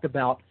talked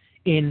about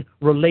in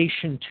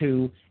relation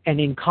to and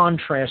in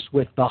contrast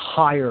with the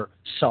higher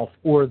self,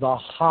 or the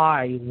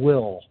high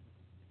will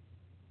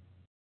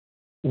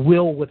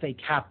with a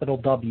capital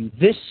W.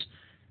 This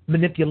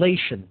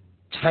manipulation,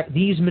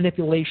 these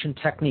manipulation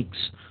techniques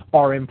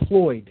are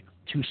employed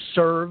to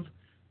serve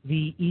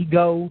the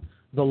ego,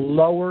 the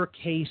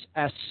lowercase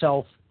s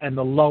self, and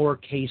the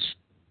lowercase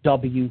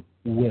w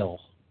will.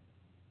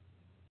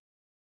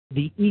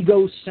 The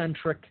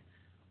egocentric,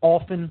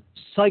 often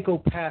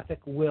psychopathic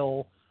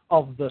will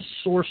of the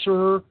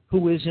sorcerer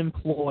who is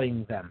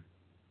employing them.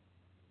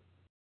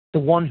 The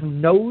one who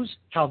knows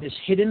how this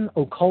hidden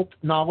occult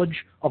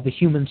knowledge of the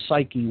human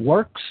psyche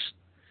works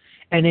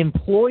and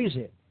employs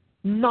it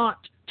not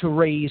to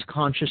raise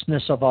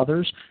consciousness of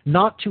others,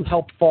 not to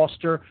help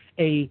foster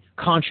a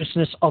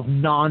consciousness of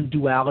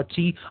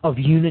non-duality, of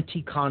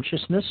unity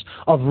consciousness,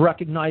 of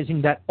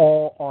recognizing that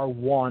all are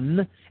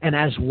one, and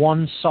as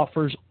one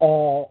suffers,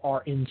 all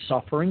are in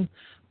suffering,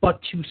 but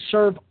to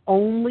serve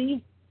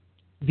only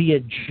the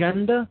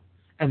agenda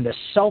and the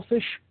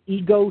selfish,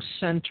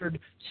 ego-centered,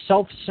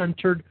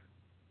 self-centered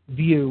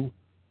view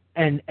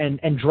and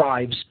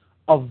drives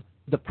of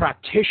the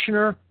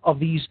practitioner of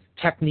these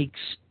techniques,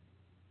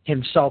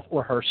 himself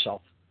or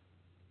herself.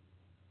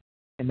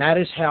 And that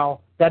is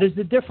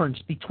the difference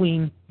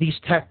between these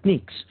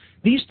techniques.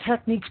 These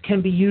techniques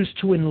can be used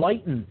to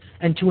enlighten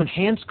and to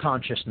enhance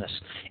consciousness.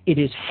 It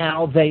is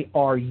how they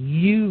are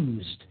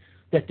used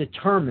that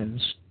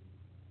determines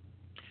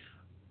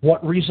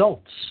what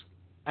results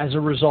as a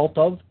result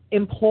of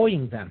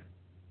employing them.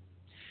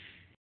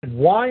 And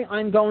why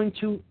I'm going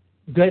to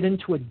get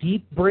into a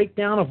deep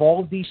breakdown of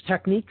all of these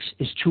techniques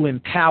is to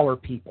empower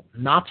people,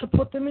 not to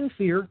put them in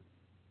fear.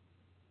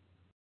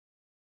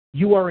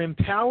 You are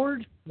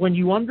empowered when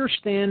you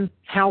understand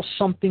how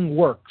something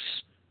works,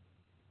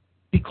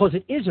 because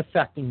it is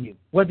affecting you.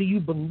 Whether you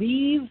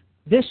believe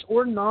this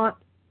or not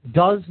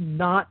does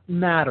not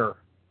matter.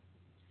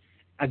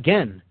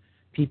 Again,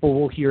 people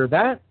will hear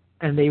that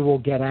and they will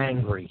get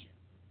angry.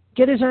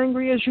 Get as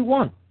angry as you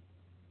want.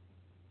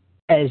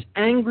 As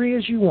angry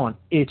as you want.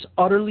 It's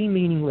utterly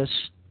meaningless.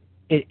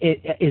 It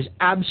is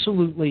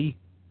absolutely,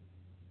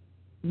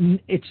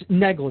 it's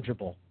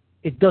negligible.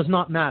 It does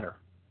not matter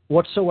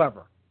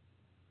whatsoever.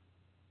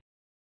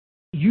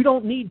 You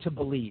don't need to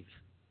believe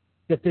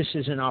that this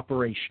is an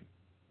operation.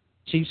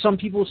 See, some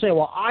people say,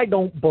 well, I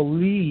don't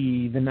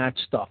believe in that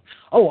stuff.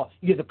 Oh,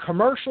 the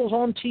commercials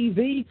on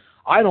TV,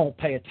 I don't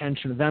pay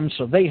attention to them,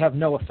 so they have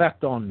no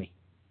effect on me.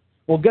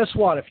 Well, guess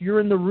what? If you're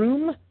in the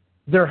room,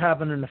 they're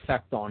having an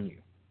effect on you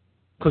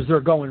because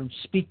they're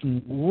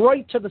speaking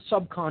right to the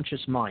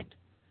subconscious mind.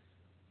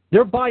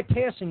 They're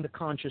bypassing the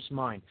conscious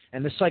mind.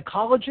 And the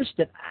psychologists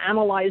that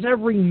analyze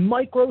every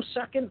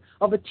microsecond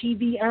of a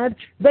TV ad,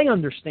 they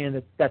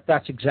understand that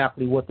that's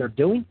exactly what they're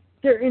doing.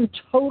 They're in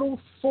total,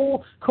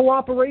 full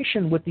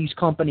cooperation with these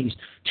companies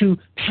to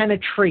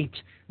penetrate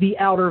the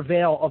outer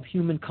veil of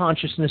human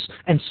consciousness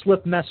and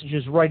slip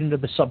messages right into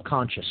the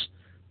subconscious.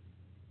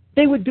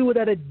 They would do it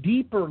at a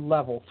deeper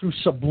level through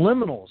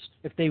subliminals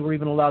if they were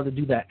even allowed to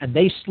do that. And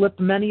they slipped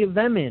many of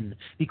them in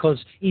because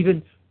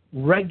even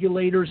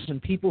regulators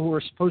and people who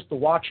are supposed to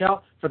watch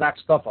out for that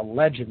stuff,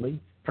 allegedly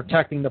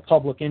protecting the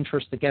public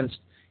interest against,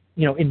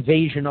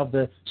 invasion of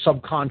the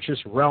subconscious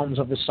realms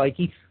of the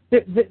psyche,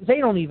 they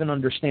don't even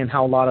understand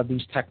how a lot of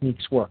these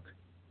techniques work.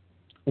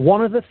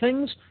 One of the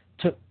things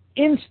to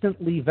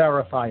instantly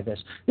verify this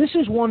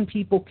is one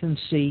people can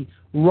see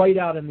right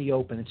out in the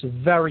open. It's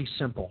very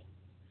simple.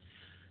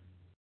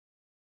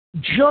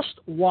 Just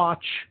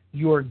watch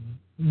your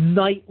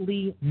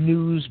nightly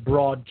news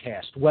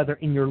broadcast, whether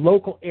in your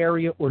local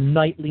area or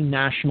nightly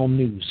national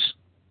news.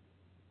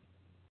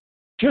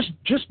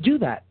 Just do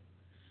that.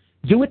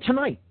 Do it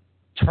tonight.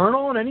 Turn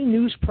on any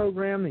news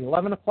program, the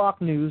 11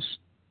 o'clock news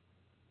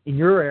in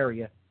your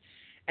area,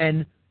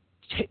 and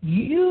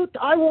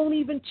I won't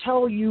even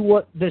tell you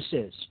what this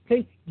is.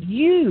 Okay?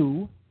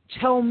 You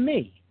tell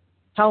me.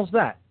 How's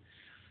that?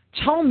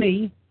 Tell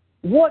me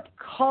what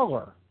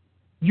color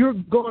you're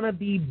going to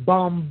be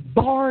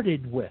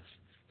bombarded with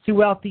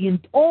throughout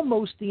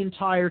almost the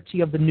entirety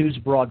of the news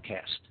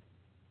broadcast.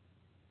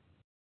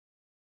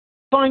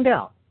 Find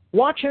out.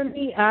 Watch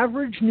any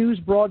average news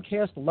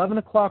broadcast, 11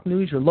 o'clock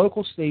news, your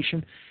local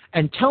station,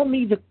 and tell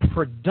me the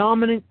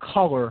predominant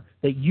color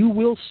that you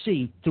will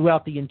see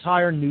throughout the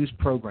entire news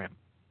program.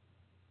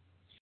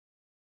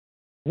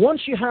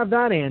 Once you have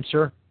that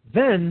answer,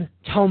 then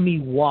tell me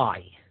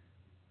why.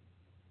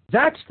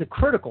 That's the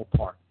critical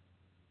part.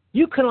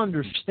 You can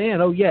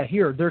understand,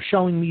 here, they're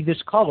showing me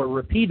this color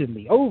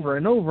repeatedly, over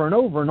and over and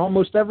over in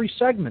almost every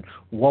segment.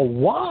 Well,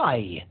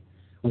 why?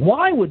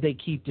 Why would they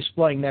keep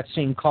displaying that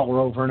same color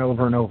over and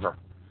over and over?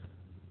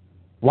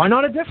 Why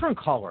not a different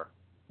color?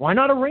 Why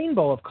not a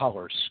rainbow of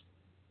colors?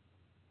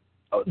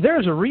 Oh,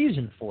 there's a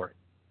reason for it.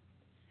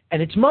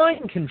 And it's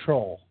mind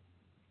control.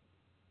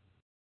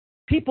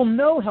 People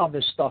know how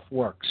this stuff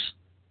works,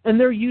 and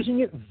they're using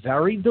it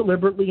very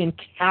deliberately and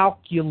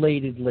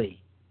calculatedly.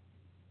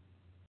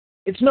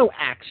 It's no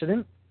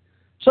accident.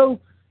 So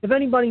if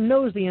anybody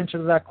knows the answer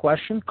to that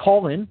question,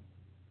 call in,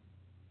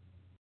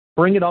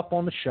 bring it up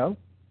on the show.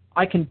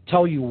 I can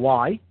tell you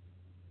why.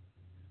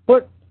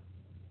 But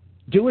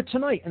do it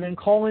tonight and then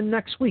call in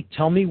next week.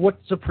 Tell me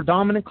what's the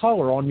predominant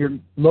color on your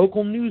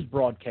local news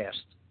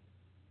broadcast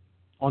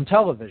on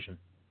television.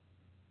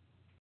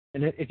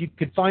 And if you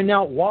could find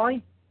out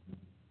why,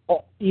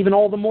 even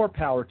all the more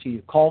power to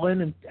you. Call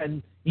in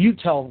and you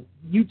tell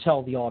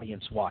the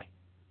audience why.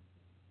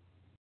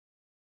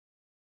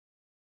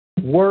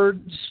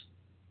 Words,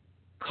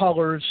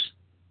 colors,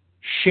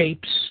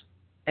 shapes,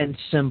 and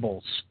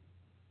symbols.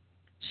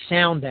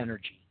 Sound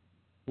energy,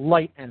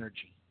 light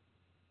energy,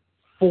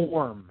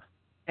 form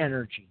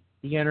energy,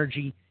 the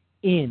energy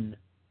in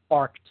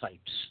archetypes.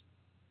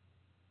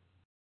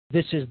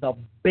 This is the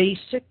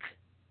basic,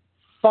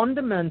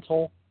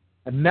 fundamental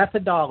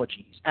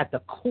methodologies at the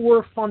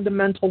core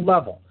fundamental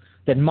level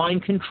that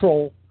mind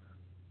control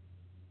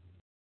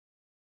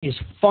is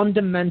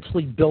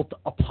fundamentally built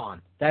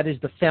upon. That is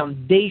the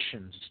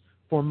foundations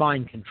for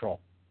mind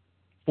control,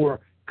 for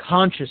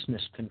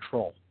consciousness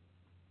control.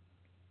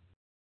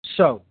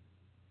 So,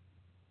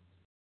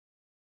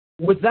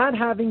 with that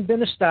having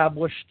been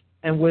established,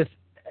 and with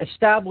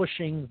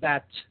establishing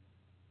that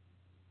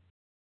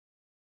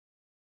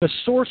the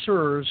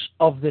sorcerers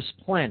of this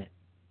planet,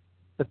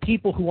 the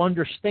people who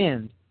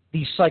understand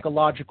these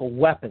psychological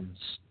weapons,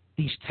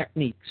 these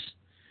techniques,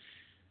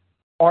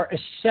 are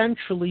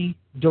essentially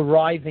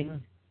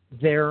deriving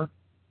their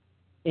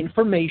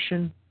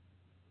information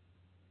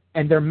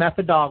and their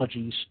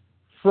methodologies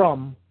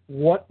from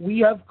what we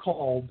have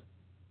called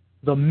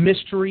the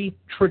mystery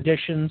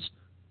traditions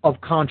of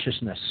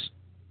consciousness.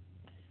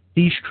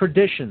 These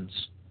traditions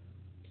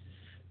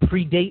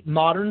predate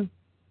modern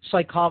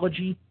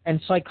psychology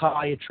and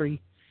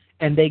psychiatry,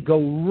 and they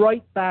go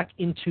right back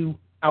into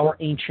our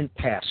ancient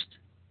past.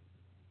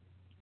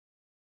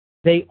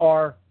 They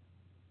are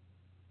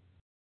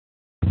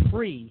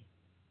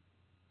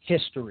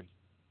history,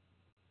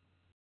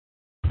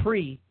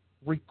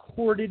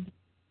 pre-recorded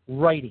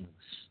writings,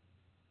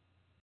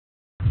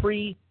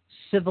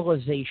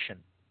 pre-civilization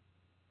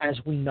as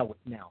we know it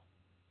now.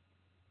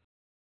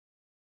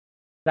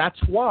 That's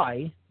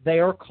why they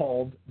are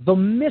called the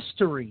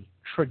mystery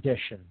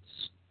traditions.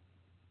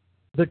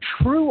 The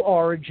true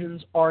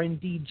origins are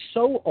indeed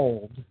so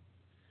old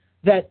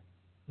that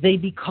they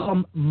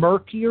become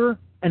murkier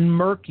and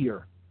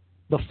murkier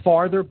the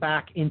farther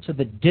back into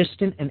the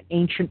distant and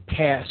ancient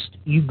past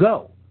you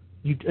go,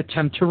 you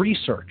attempt to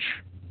research.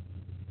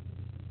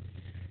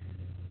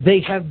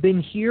 They have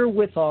been here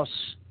with us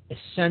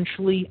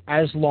essentially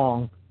as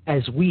long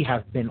as we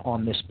have been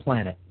on this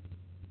planet.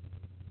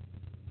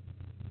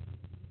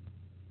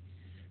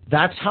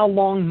 That's how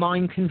long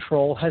mind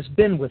control has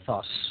been with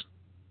us.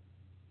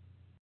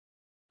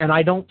 And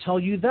I don't tell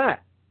you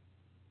that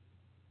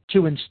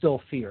to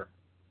instill fear.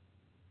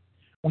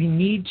 We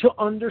need to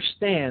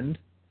understand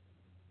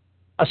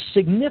a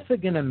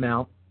significant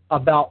amount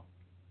about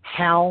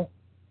how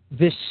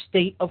this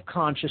state of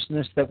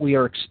consciousness that we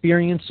are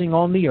experiencing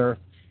on the earth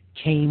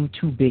came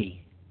to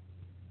be.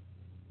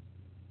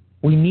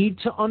 We need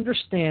to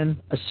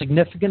understand a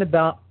significant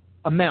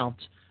amount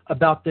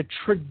about the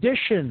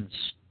traditions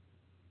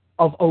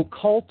of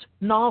occult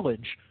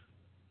knowledge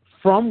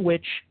from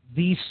which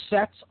these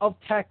sets of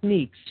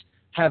techniques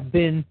have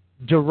been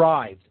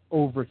derived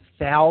over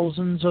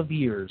thousands of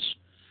years.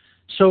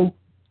 So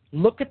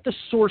look at the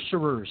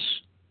sorcerers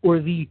or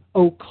the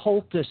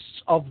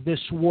occultists of this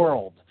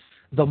world,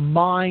 the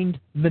mind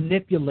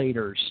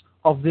manipulators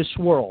of this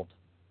world,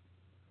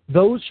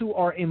 those who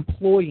are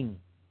employing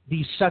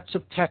these sets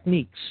of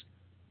techniques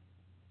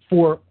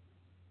for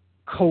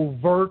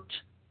covert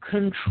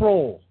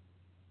control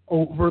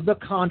over the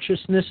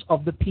consciousness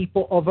of the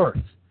people of Earth.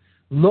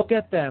 Look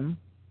at them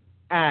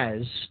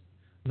as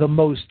the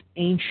most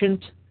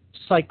ancient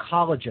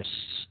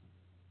psychologists.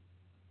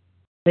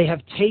 They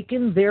have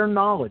taken their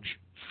knowledge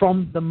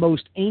from the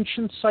most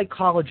ancient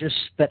psychologists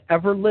that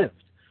ever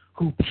lived,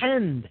 who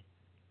penned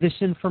this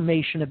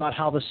information about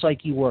how the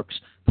psyche works,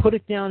 put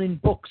it down in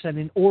books and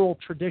in oral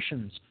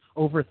traditions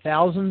over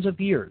thousands of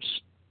years.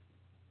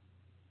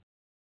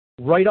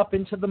 Right up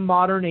into the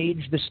modern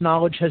age, this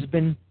knowledge has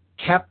been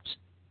kept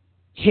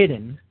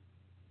hidden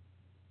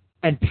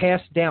and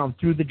passed down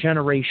through the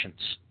generations.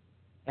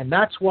 And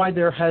that's why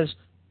there has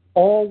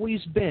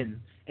always been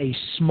a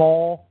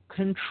small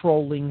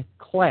controlling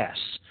class,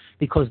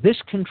 because this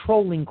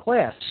controlling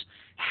class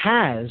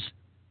has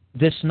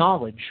this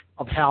knowledge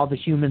of how the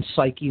human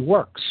psyche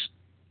works,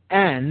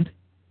 and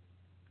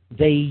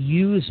they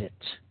use it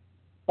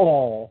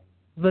all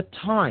the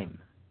time.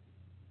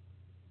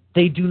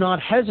 They do not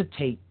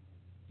hesitate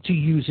to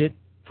use it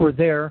for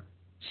their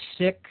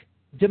sick,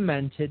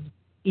 demented,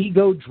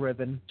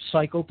 ego-driven,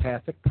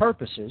 psychopathic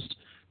purposes,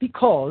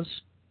 because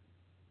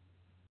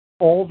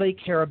all they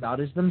care about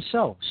is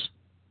themselves.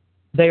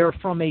 They are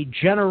from a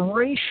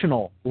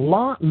generational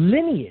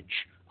lineage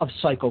of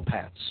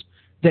psychopaths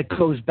that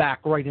goes back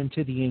right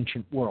into the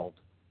ancient world.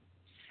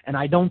 And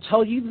I don't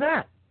tell you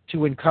that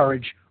to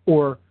encourage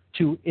or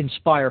to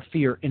inspire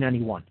fear in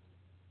anyone.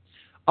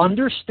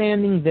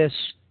 Understanding this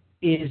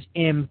is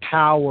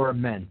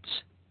empowerment.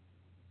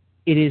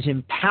 It is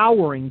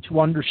empowering to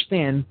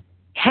understand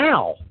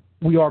how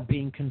we are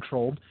being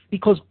controlled,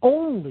 because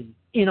only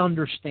in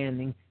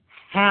understanding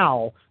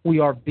how we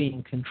are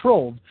being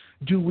controlled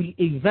do we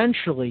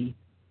eventually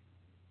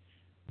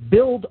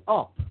build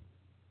up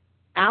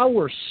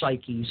our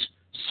psyches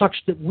such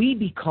that we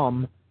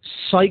become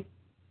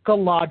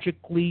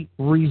psychologically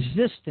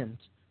resistant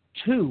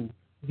to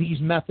these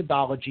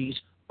methodologies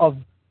of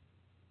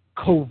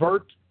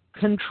covert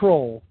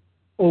control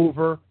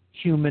over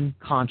human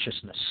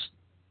consciousness.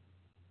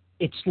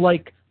 It's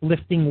like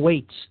lifting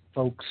weights,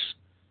 folks.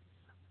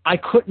 I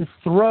couldn't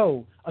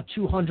throw a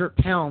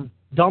 200-pound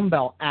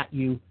dumbbell at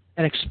you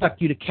and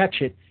expect you to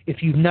catch it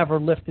if you've never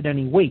lifted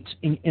any weights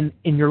in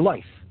your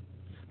life.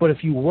 But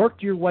if you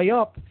worked your way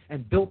up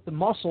and built the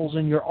muscles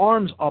in your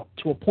arms up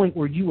to a point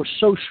where you were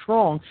so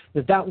strong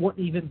that that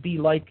wouldn't even be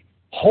like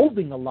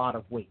holding a lot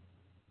of weight,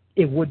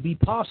 it would be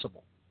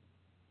possible.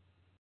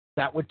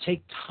 That would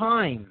take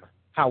time,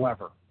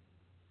 however.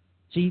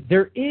 See,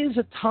 there is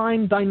a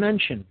time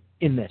dimension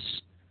in this.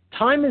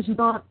 Time is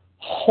not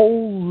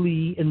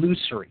wholly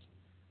illusory.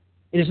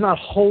 It is not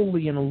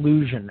wholly an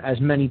illusion, as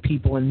many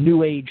people in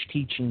New Age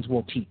teachings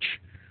will teach.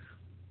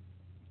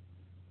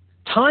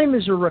 Time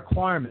is a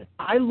requirement.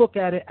 I look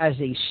at it as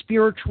a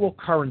spiritual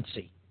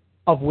currency,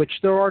 of which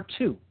there are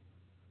two.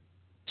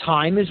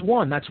 Time is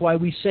one. That's why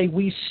we say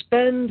we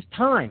spend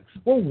time.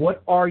 Well,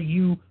 what are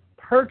you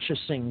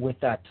purchasing with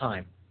that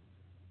time?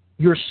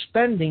 You're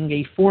spending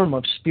a form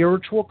of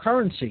spiritual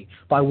currency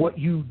by what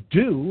you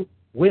do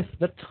with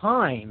the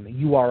time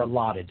you are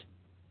allotted.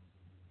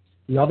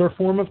 The other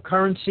form of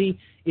currency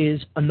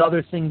is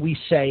another thing we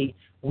say: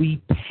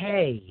 we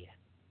pay.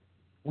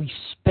 We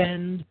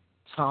spend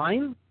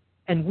time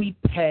and we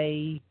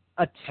pay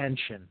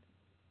attention.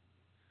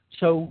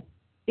 So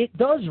it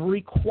does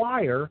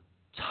require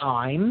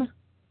time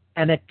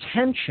and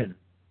attention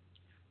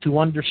to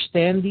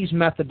understand these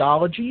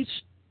methodologies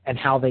and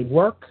how they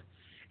work,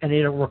 and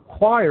it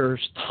requires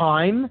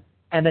time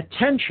and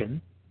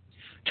attention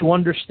to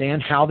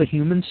understand how the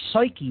human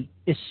psyche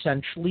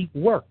essentially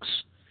works.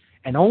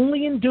 And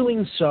only in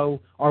doing so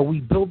are we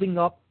building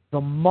up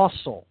the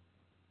muscle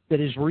that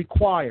is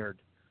required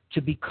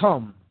to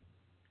become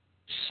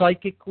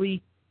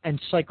psychically and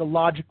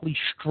psychologically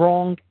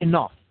strong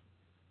enough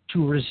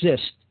to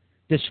resist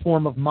this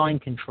form of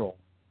mind control.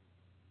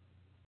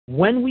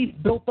 When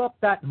we've built up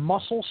that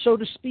muscle, so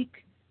to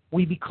speak,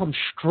 we become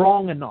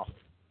strong enough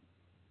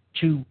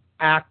to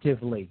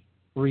actively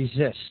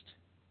resist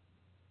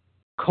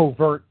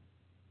covert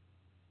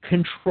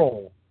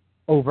control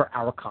over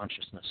our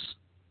consciousness.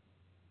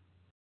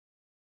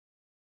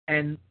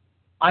 And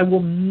I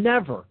will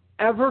never,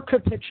 ever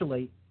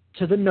capitulate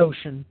to the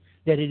notion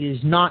that it is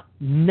not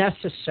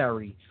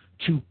necessary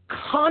to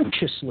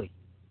consciously,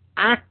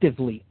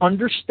 actively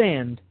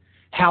understand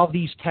how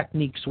these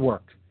techniques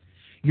work.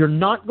 You're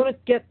not going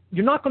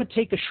to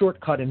take a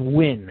shortcut and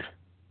win,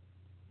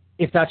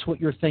 if that's what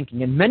you're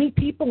thinking. And many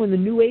people in the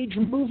New Age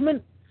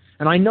movement,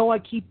 and I know I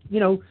keep,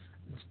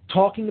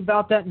 talking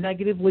about that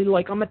negatively,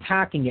 like I'm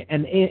attacking it.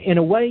 And in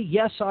a way,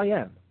 yes, I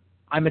am.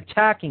 I'm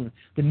attacking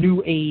the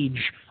New Age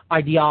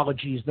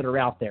ideologies that are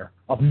out there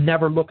of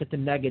never look at the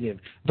negative.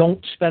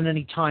 Don't spend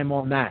any time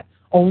on that.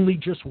 Only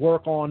just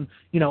work on,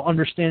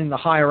 understanding the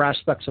higher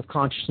aspects of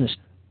consciousness.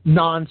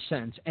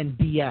 Nonsense and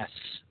BS.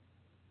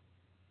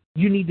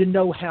 You need to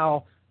know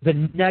how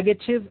the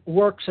negative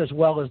works as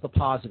well as the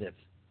positive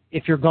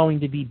if you're going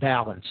to be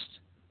balanced.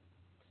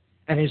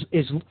 And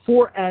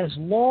for as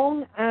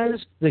long as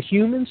the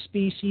human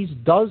species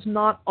does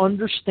not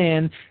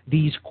understand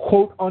these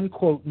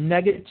quote-unquote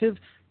negative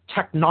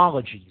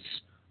technologies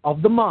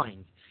of the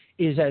mind,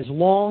 is as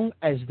long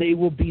as they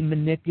will be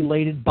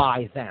manipulated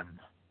by them.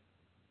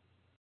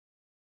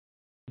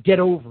 Get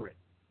over it.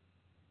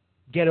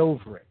 Get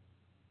over it.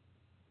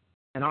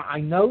 And I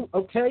know,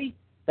 okay,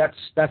 that's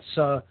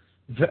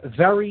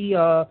very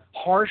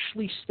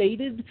harshly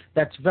stated.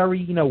 That's very,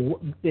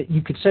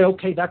 you could say,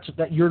 okay,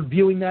 that you're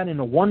viewing that in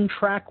a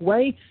one-track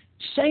way.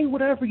 Say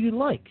whatever you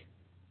like.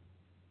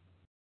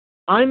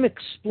 I'm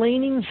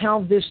explaining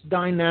how this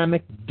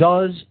dynamic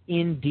does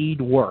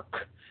indeed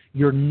work.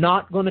 You're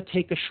not going to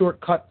take a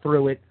shortcut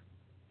through it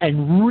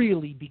and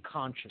really be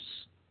conscious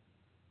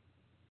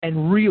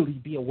and really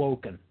be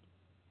awoken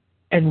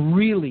and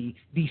really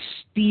be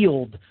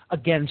steeled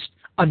against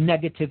a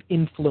negative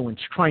influence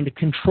trying to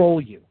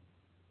control you.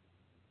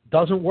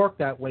 Doesn't work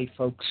that way,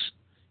 folks.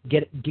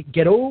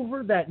 Get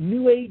over that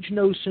New Age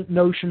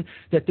notion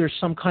that there's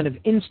some kind of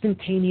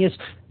instantaneous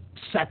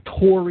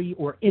satori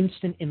or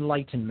instant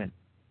enlightenment.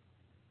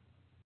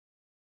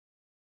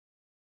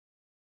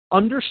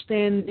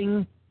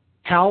 Understanding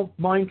how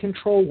mind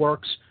control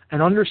works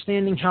and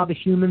understanding how the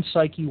human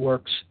psyche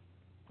works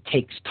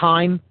takes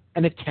time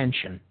and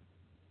attention.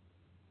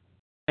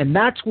 And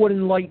that's what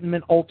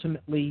enlightenment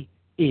ultimately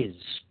is.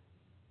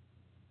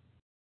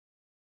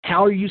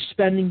 How are you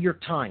spending your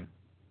time?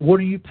 What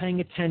are you paying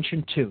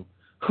attention to?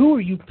 Who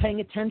are you paying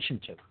attention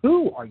to?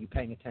 Who are you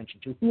paying attention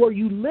to? Who are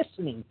you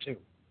listening to?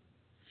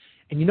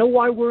 And you know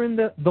why we're in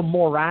the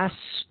morass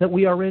that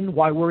we are in?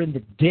 Why we're in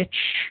the ditch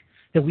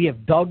that we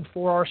have dug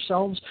for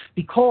ourselves?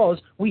 Because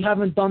we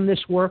haven't done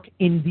this work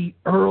in the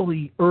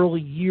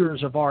early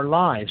years of our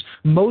lives.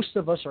 Most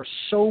of us are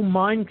so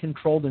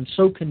mind-controlled and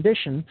so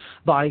conditioned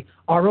by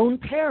our own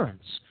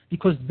parents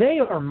because they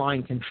are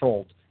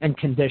mind-controlled and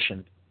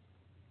conditioned.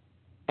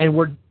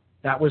 And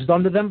that was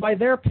done to them by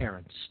their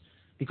parents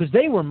because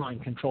they were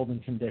mind-controlled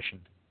and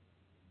conditioned.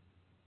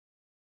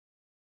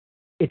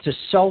 It's a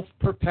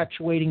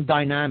self-perpetuating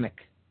dynamic.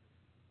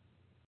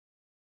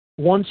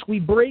 Once we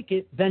break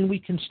it, then we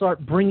can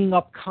start bringing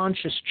up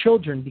conscious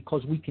children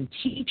because we can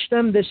teach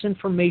them this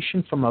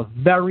information from a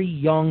very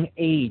young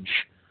age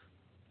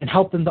and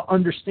help them to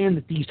understand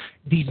that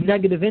these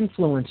negative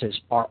influences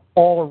are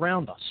all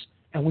around us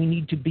and we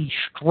need to be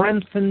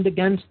strengthened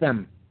against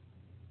them.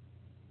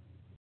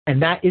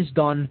 And that is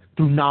done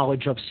through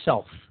knowledge of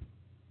self,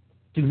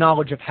 through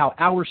knowledge of how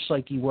our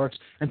psyche works,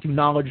 and through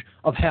knowledge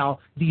of how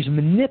these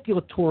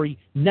manipulatory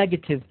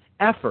negative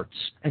efforts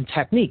and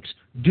techniques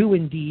do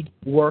indeed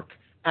work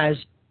as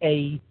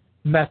a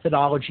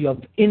methodology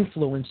of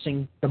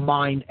influencing the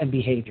mind and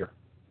behavior.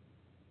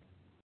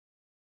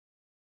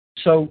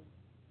 So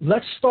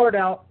let's start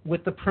out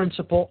with the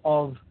principle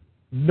of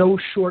no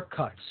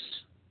shortcuts.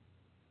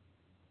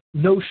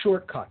 No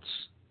shortcuts.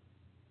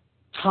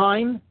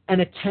 Time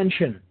and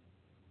attention,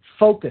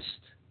 focused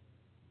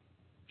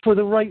for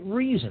the right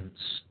reasons,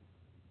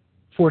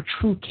 for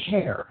true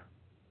care.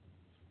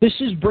 This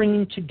is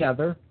bringing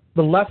together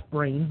the left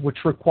brain, which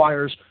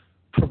requires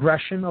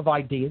progression of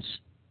ideas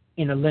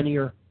in a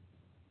linear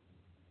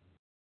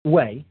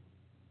way,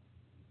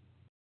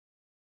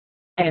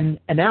 and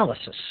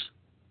analysis,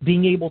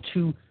 being able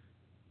to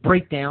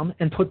break down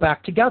and put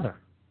back together.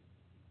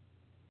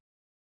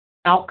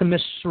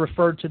 Alchemists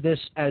referred to this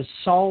as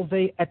solve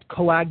et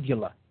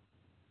coagula,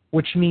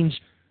 which means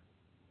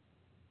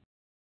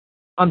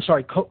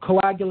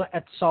coagula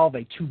et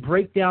salve, to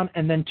break down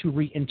and then to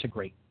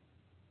reintegrate.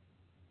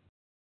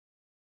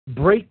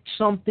 Break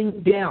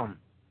something down.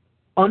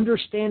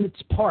 Understand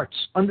its parts.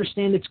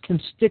 Understand its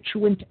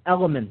constituent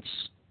elements.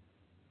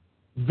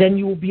 Then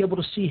you will be able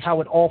to see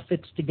how it all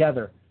fits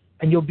together.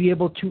 And you'll be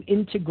able to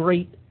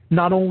integrate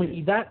not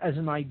only that as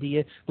an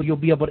idea, but you'll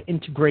be able to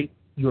integrate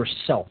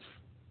yourself,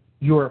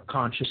 your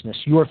consciousness,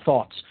 your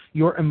thoughts,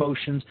 your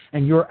emotions,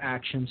 and your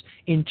actions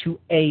into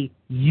a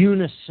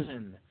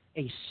unison,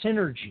 a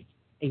synergy,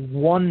 a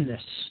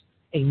oneness,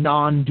 a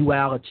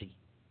non-duality.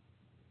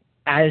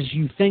 As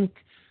you think,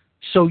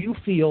 so you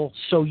feel,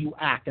 so you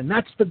act. And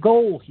that's the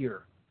goal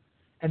here.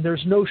 And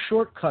there's no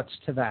shortcuts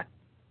to that.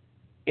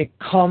 It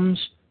comes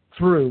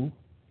through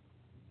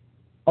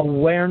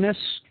awareness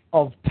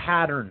of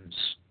patterns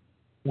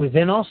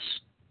within us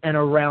and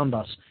around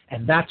us.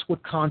 And that's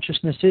what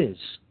consciousness is.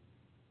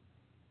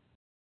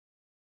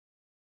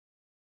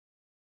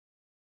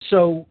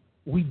 So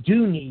we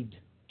do need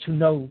to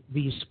know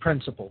these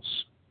principles.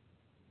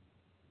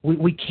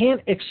 We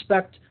can't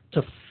expect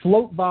to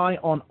float by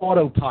on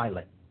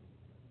autopilot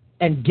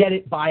and get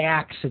it by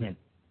accident.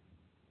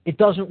 It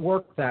doesn't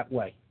work that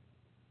way.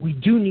 We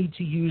do need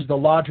to use the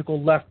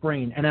logical left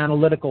brain and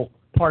analytical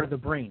part of the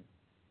brain.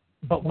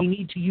 But we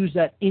need to use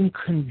that in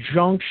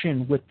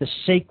conjunction with the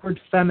sacred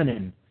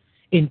feminine,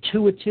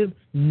 intuitive,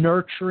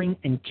 nurturing,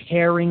 and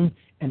caring,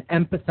 and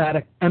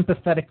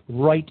empathetic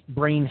right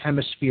brain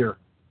hemisphere.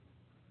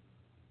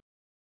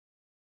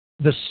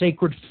 The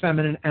sacred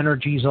feminine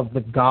energies of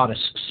the goddess,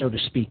 so to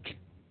speak.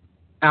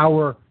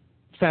 Our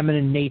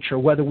feminine nature,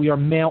 whether we are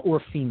male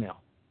or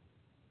female.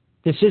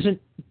 This isn't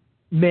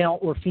male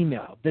or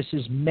female. This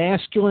is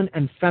masculine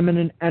and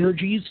feminine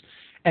energies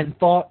and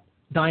thought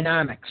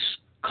dynamics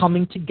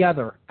coming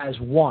together as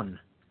one.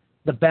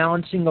 The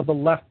balancing of the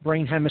left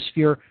brain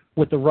hemisphere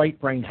with the right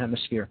brain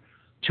hemisphere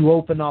to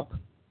open up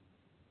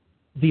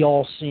the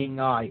all-seeing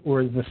eye,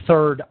 or the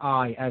third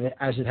eye,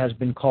 as it has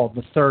been called,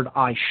 the third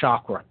eye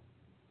chakra.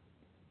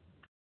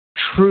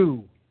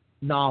 True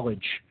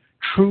knowledge,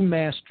 true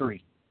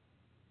mastery.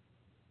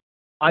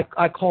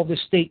 I call this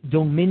state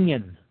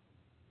dominion,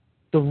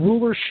 the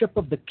rulership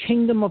of the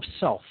kingdom of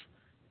self,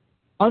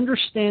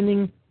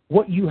 understanding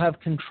what you have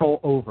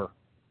control over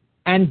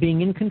and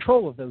being in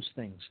control of those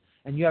things.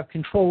 And you have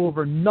control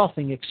over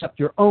nothing except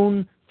your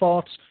own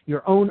thoughts,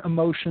 your own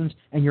emotions,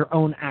 and your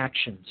own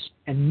actions.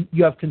 And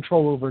you have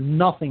control over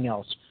nothing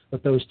else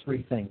but those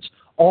three things.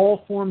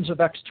 All forms of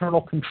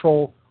external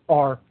control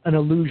are an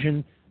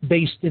illusion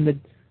based in the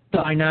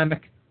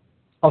dynamic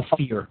of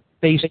fear,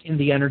 based in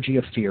the energy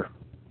of fear.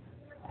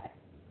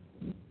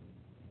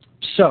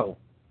 So,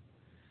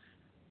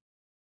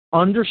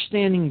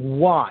 understanding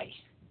why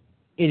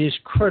it is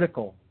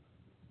critical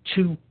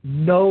to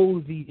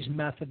know these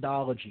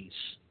methodologies,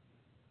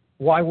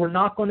 why we're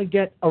not going to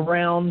get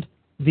around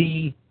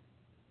the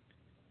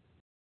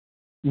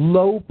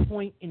low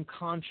point in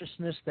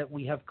consciousness that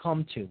we have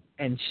come to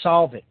and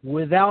solve it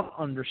without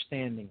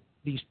understanding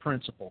these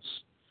principles.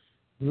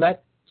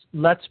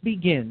 Let's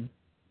begin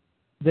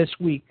this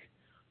week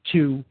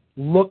to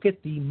look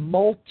at the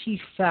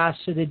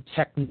multifaceted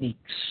techniques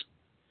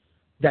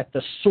that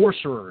the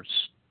sorcerers,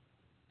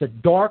 the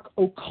dark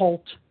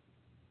occult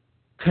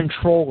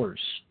controllers,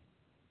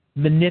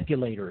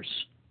 manipulators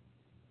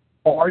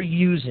are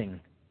using,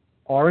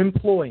 are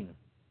employing.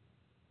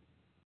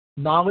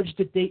 Knowledge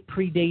that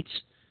predates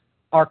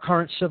our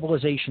current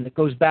civilization, that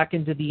goes back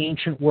into the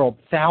ancient world,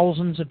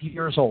 thousands of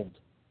years old.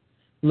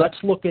 Let's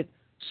look at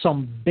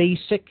some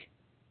basic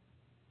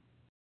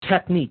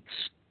techniques,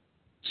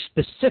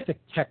 specific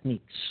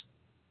techniques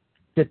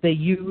that they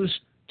use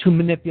to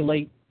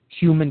manipulate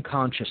human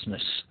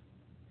consciousness.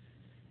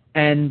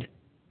 And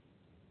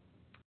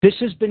this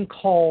has been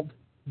called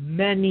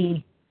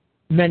many,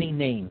 many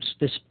names,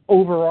 this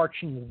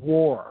overarching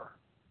war,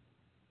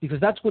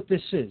 because that's what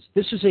this is.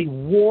 This is a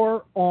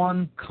war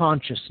on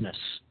consciousness.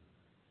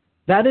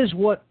 That is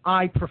what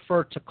I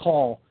prefer to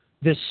call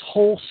this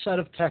whole set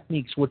of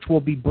techniques, which we'll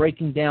be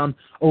breaking down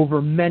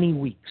over many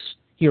weeks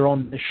here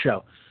on this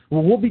show.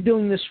 Well, we'll be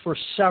doing this for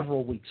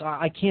several weeks.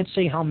 I can't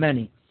say how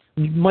many.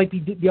 We might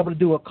be able to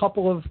do a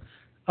couple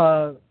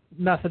of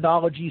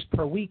methodologies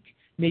per week.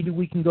 Maybe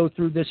we can go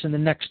through this in the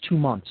next 2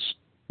 months.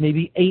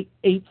 Maybe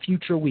eight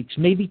future weeks.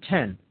 Maybe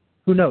 10.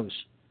 Who knows?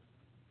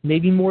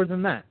 Maybe more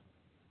than that.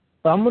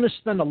 But I'm going to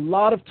spend a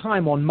lot of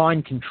time on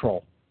mind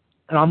control,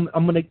 and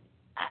I'm going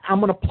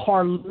to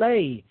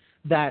parlay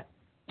that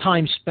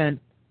time spent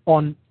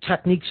on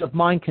techniques of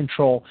mind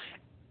control.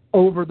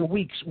 Over the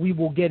weeks, we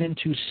will get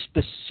into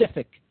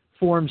specific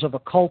forms of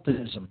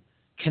occultism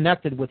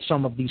connected with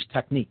some of these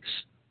techniques,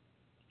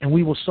 and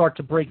we will start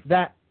to break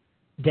that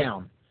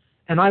down.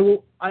 And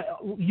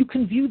you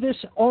can view this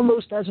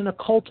almost as an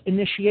occult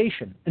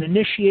initiation, an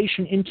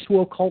initiation into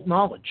occult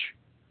knowledge.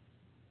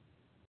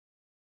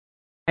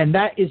 And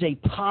that is a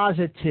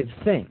positive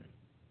thing,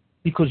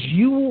 because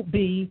you will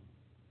be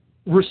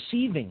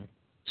receiving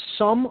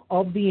some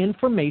of the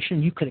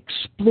information. You could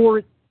explore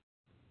it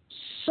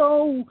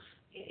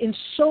in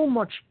so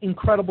much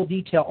incredible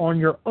detail on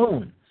your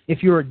own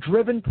if you're a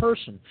driven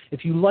person,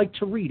 if you like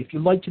to read, if you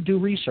like to do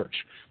research,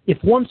 if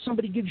once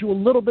somebody gives you a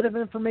little bit of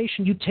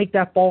information, you take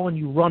that ball and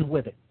you run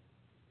with it.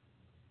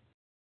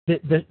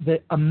 The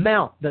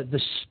amount,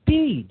 the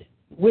speed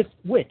with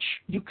which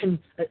you can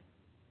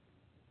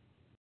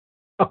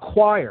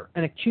acquire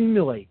and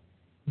accumulate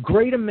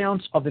great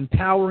amounts of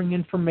empowering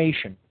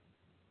information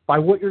by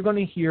what you're going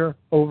to hear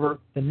over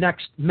the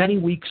next many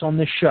weeks on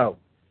this show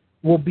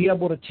will be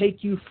able to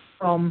take you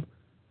from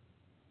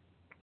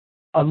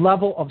a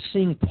level of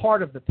seeing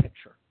part of the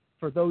picture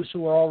for those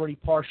who are already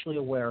partially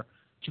aware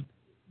to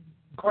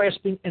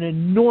grasping an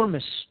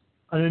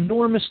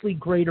enormously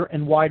greater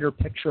and wider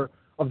picture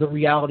of the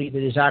reality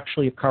that is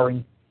actually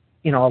occurring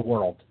in our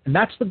world. And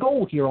that's the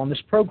goal here on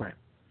this program,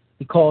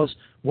 because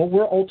what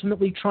we're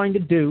ultimately trying to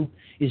do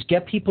is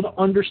get people to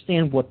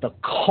understand what the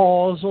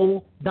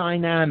causal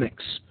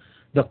dynamics,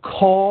 the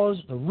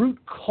root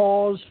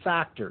cause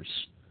factors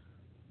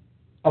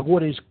of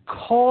what is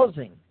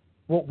causing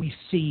what we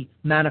see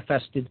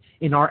manifested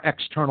in our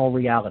external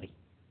reality.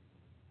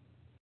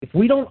 If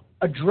we don't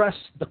address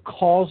the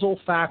causal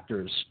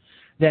factors,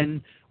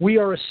 then we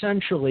are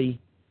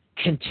essentially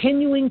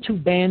continuing to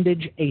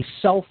bandage a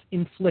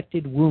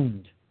self-inflicted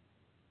wound.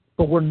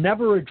 But we're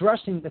never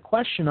addressing the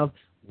question of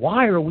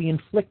why are we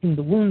inflicting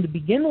the wound to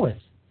begin with?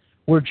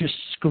 We're just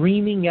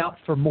screaming out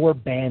for more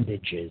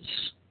bandages.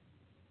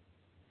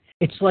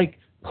 It's like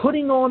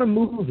putting on a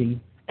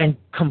movie and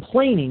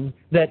complaining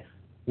that,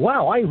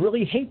 wow, I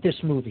really hate this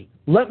movie.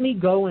 Let me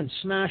go and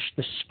smash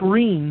the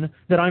screen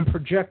that I'm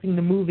projecting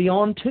the movie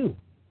onto,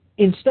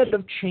 instead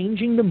of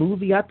changing the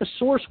movie at the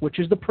source, which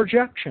is the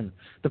projection,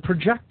 the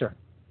projector.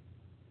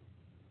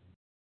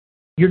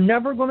 You're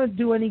never going to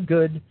do any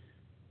good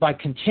by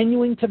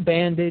continuing to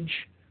bandage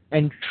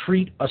and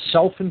treat a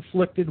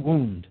self-inflicted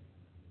wound.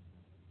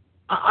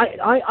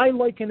 I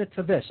liken it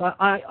to this.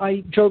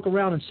 I joke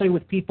around and say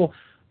with people,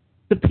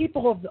 the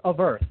people of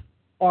Earth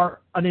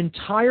are an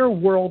entire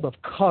world of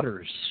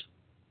cutters.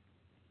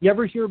 You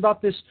ever hear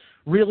about this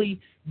really,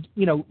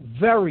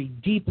 very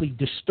deeply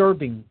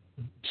disturbing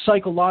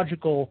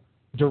psychological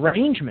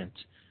derangement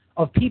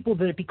of people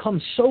that have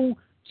become so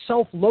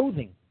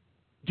self-loathing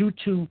due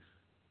to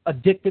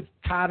addictive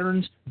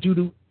patterns, due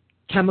to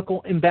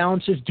chemical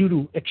imbalances, due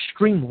to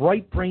extreme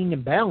right brain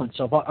imbalance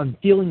and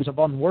feelings of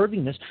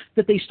unworthiness,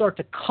 that they start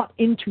to cut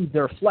into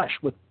their flesh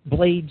with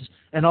blades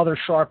and other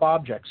sharp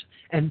objects,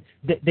 and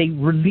they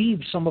relieve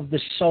some of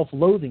this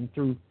self-loathing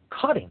through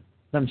cutting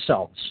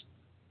themselves.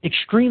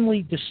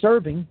 Extremely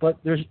disturbing, but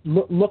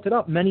look it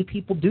up. Many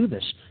people do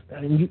this,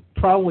 and you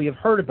probably have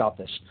heard about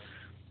this.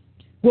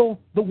 Well,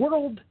 the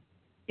world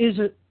is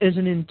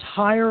an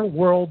entire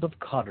world of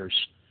cutters.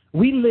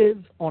 We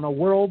live on a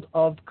world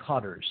of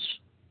cutters.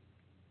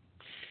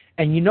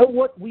 And you know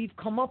what we've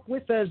come up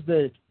with as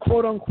the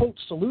quote-unquote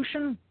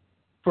solution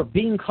for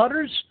being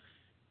cutters?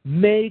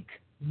 Make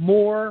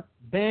more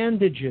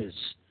bandages.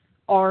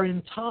 Our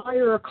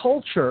entire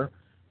culture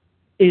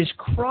is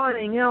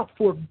crying out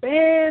for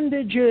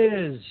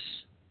bandages.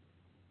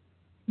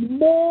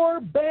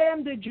 More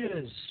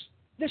bandages.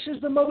 This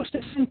is the most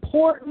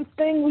important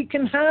thing we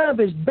can have,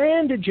 is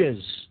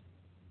bandages.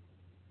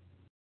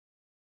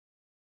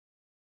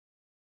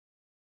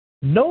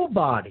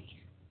 Nobody,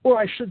 or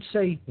I should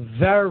say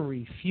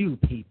very few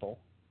people,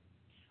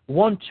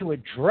 want to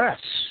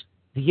address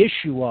the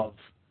issue of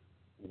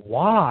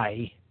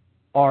why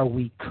are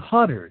we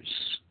cutters?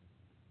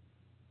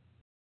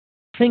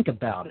 Think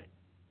about it.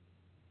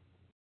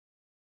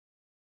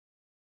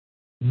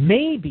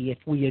 Maybe if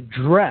we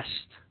addressed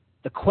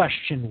the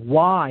question,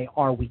 why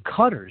are we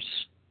cutters,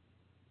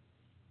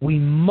 we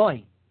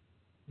might,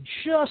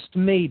 just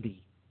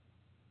maybe,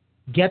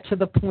 get to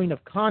the point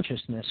of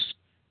consciousness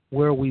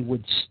where we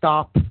would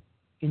stop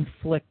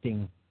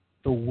inflicting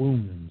the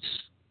wounds.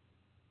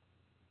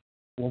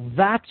 Well,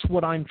 that's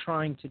what I'm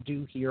trying to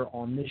do here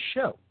on this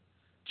show,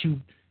 to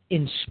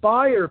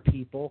inspire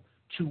people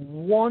to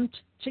want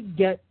to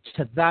get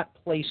to that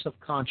place of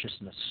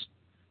consciousness,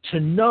 to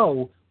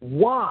know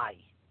why,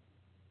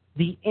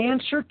 the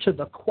answer to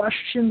the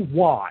question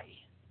why.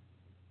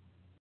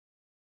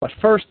 But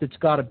first, it's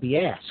got to be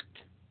asked.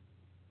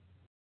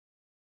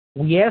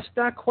 We ask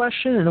that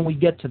question, and then we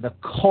get to the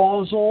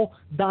causal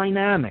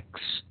dynamics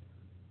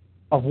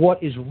of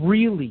what is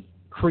really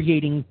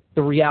creating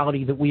the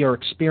reality that we are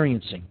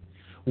experiencing.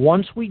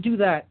 Once we do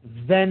that,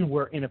 then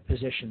we're in a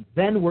position,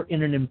 then we're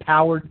in an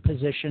empowered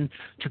position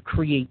to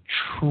create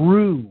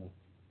true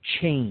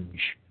change,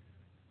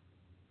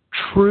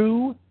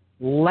 true,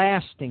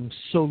 lasting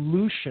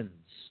solutions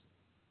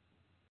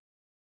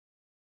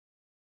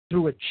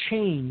through a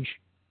change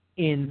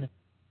in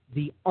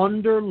the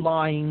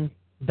underlying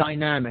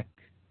dynamic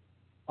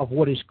of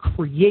what is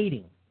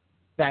creating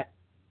that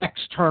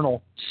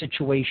external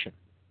situation.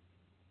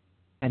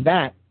 And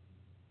that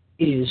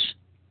is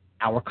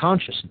our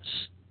consciousness.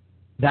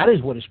 That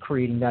is what is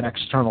creating that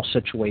external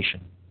situation.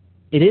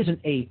 It isn't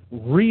a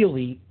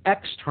really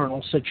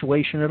external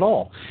situation at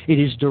all. It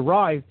is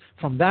derived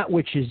from that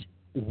which is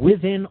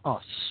within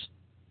us.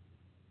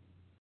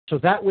 So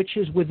that which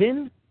is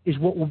within is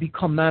what will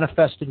become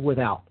manifested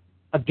without.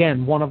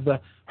 Again, one of the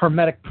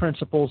Hermetic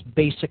principles'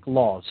 basic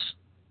laws.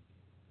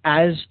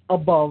 As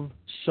above,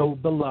 so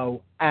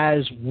below.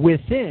 As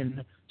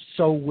within,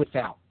 so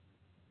without.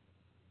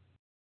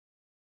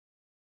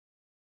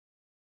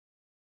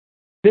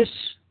 This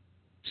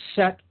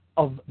set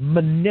of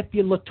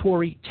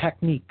manipulatory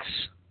techniques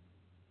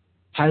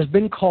has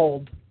been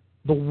called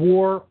the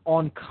war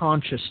on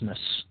consciousness.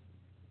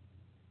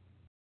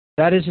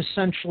 That is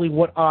essentially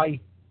what I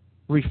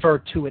refer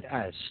to it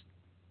as.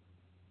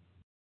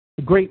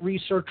 The great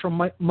researcher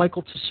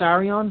Michael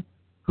Tsarion,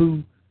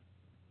 who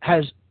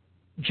has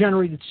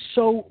generated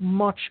so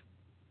much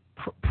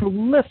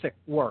prolific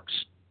works,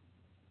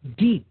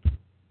 deep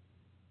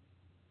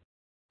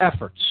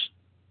efforts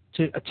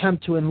to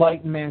attempt to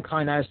enlighten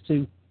mankind as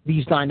to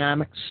these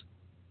dynamics,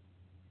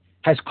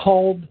 has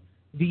called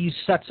these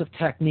sets of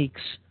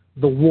techniques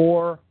the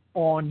war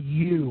on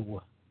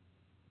you.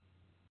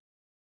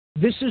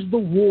 This is the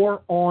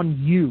war on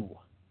you.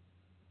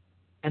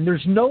 And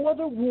there's no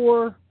other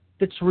war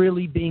that's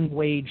really being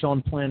waged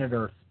on planet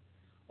Earth.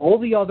 All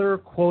the other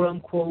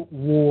quote-unquote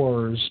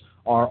wars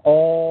are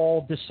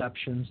all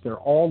deceptions. They're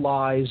all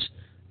lies.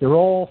 They're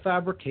all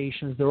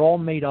fabrications. They're all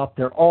made up.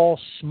 They're all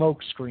smoke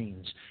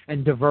screens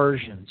and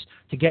diversions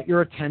to get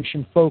your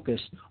attention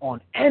focused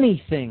on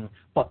anything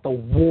but the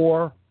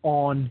war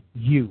on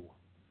you.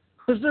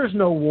 Because there's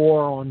no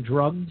war on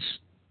drugs.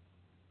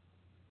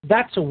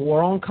 That's a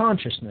war on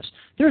consciousness.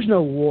 There's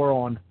no war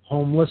on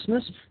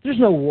homelessness. There's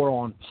no war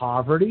on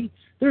poverty.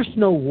 There's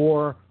no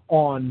war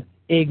on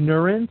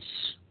ignorance.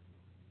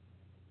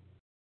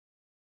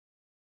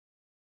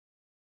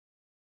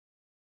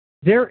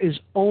 There is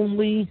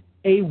only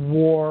a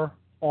war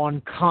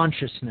on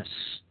consciousness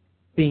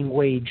being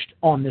waged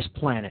on this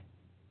planet.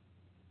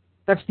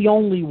 That's the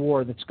only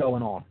war that's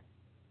going on.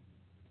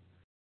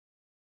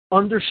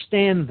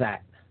 Understand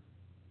that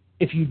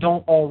if you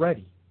don't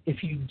already.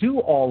 If you do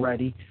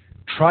already,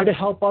 try to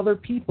help other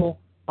people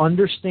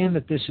understand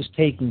that this is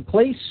taking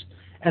place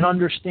and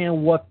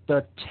understand what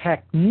the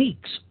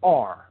techniques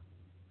are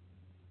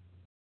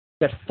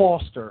that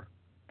foster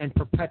and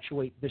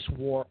perpetuate this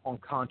war on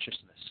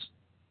consciousness.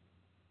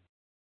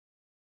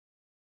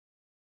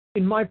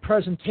 In my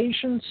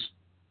presentations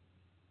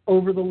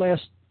over the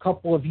last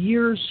couple of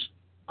years,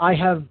 I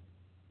have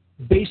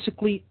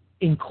basically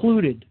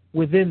included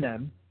within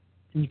them,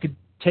 and you could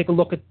take a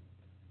look at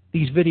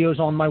these videos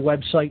on my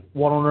website,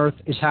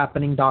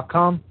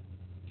 whatonearthishappening.com.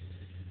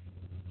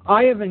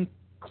 I have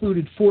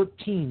included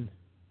 14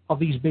 of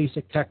these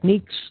basic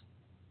techniques.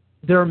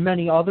 There are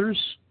many others,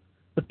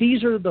 but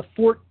these are the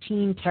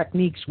 14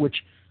 techniques which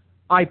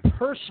I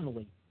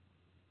personally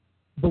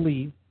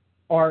believe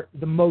are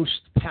the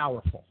most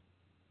powerful,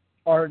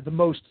 are the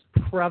most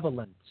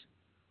prevalent,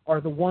 are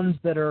the ones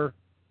that are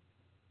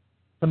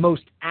the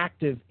most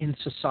active in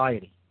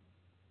society.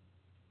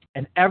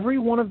 And every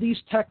one of these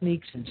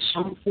techniques, in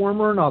some form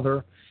or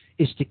another,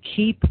 is to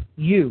keep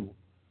you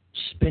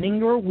spinning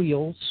your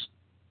wheels,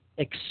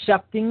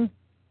 accepting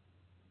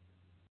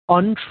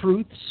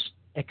untruths,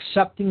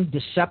 accepting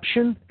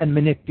deception and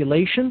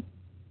manipulation,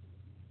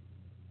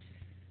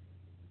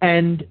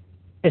 and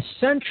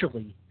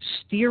essentially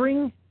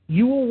steering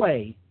you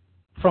away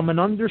from an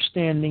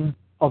understanding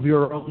of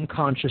your own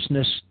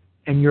consciousness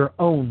and your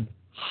own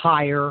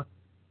higher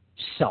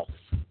self.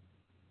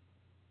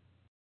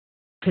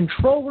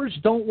 Controllers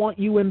don't want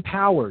you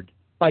empowered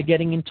by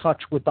getting in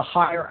touch with the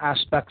higher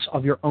aspects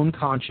of your own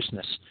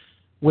consciousness,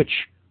 which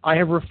I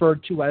have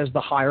referred to as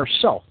the higher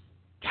self,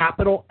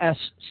 capital S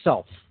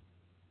self.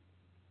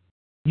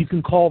 You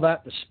can call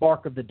that the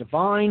spark of the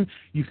divine.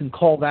 You can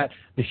call that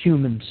the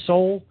human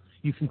soul.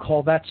 You can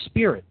call that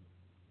spirit.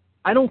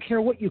 I don't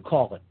care what you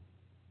call it.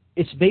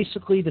 It's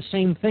basically the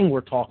same thing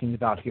we're talking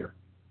about here.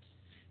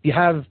 If you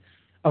have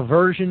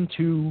aversion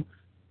to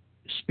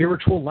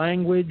spiritual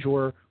language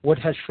or what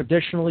has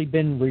traditionally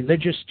been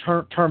religious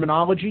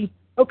terminology,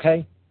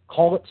 okay,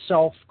 call it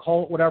self,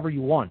 call it whatever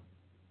you want.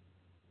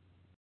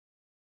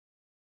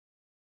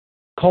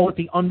 Call it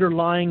the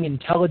underlying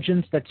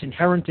intelligence that's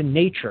inherent in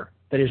nature,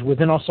 that is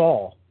within us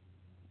all.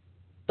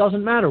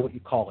 Doesn't matter what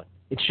you call it.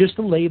 It's just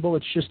a label,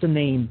 it's just a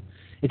name.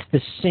 It's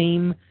the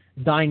same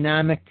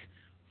dynamic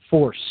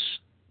force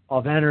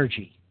of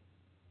energy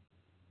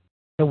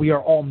that we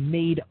are all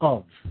made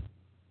of.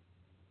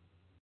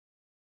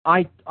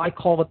 I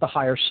call it the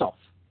higher self.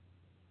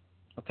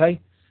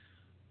 Okay?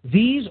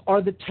 These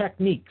are the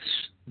techniques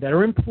that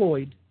are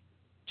employed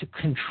to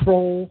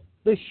control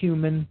the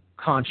human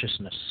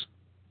consciousness.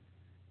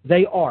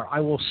 They are. I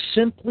will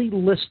simply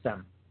list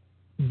them.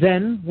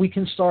 Then we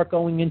can start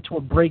going into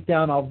a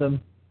breakdown of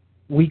them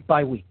week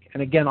by week.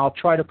 And again, I'll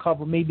try to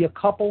cover maybe a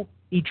couple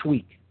each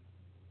week.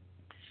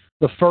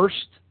 The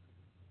first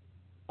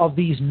of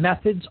these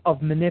methods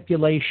of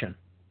manipulation,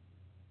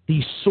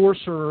 these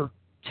sorcerer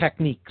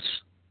techniques,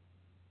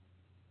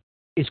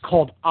 is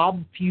called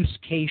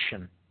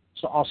obfuscation.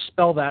 So I'll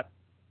spell that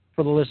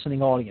for the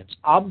listening audience.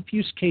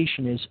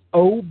 Obfuscation is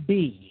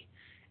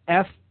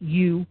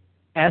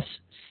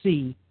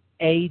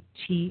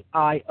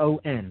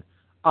O-B-F-U-S-C-A-T-I-O-N.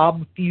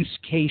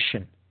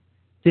 obfuscation.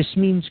 This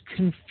means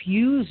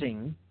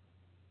confusing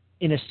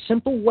in a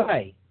simple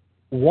way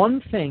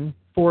one thing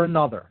for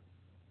another.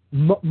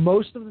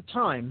 Most of the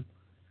time,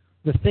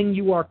 the thing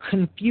you are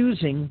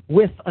confusing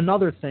with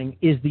another thing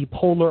is the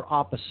polar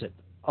opposite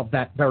of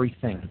that very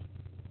thing.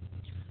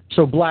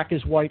 So black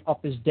is white,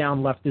 up is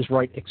down, left is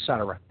right,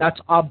 etc. That's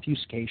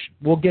obfuscation.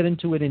 We'll get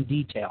into it in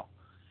detail.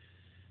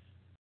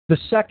 The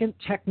second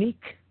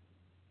technique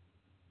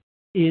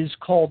is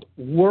called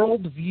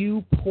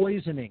worldview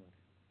poisoning.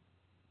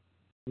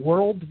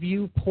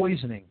 Worldview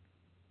poisoning.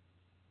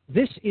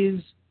 This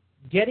is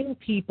getting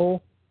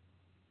people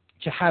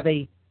to have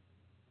a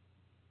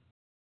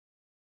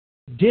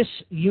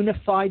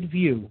disunified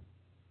view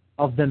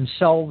of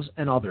themselves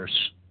and others,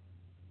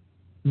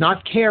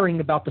 not caring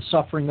about the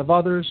suffering of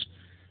others,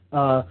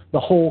 the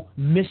whole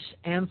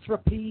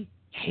misanthropy,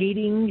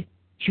 hating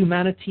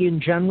humanity in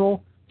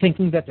general,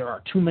 thinking that there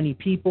are too many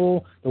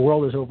people, the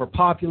world is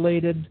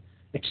overpopulated,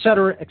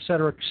 etc.,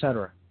 etc.,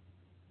 etc.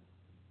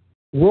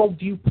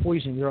 Worldview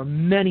poisoning. There are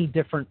many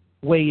different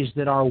ways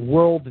that our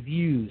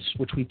worldviews,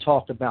 which we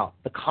talked about,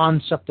 the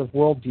concept of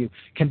worldview,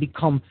 can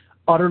become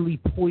utterly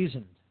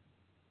poisoned.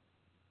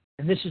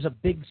 And this is a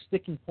big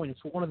sticking point.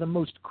 It's one of the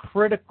most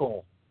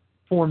critical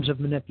forms of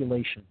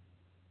manipulation.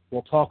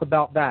 We'll talk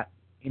about that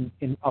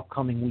in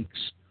upcoming weeks.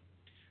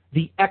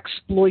 The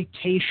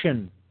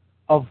exploitation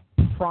of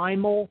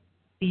primal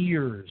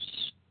fears.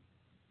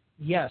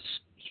 Yes,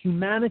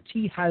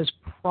 humanity has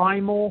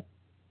primal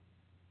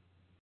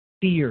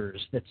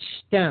fears that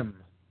stem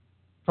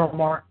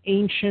from our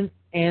ancient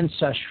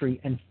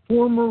ancestry and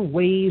former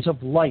ways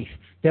of life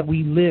that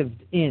we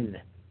lived in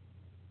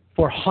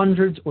for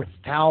hundreds or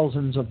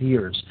thousands of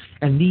years.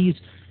 And these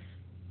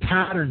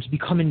patterns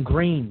become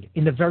ingrained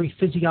in the very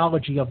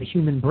physiology of the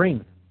human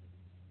brain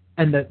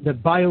and the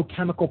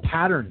biochemical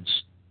patterns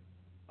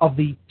of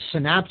the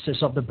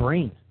synapses of the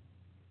brain.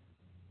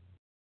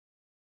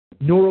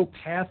 Neural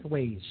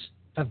pathways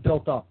have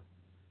built up.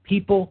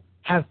 People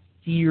have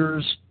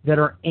fears that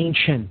are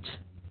ancient,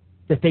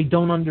 that they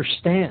don't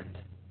understand.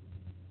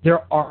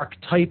 They're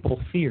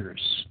archetypal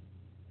fears.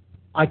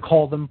 I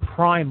call them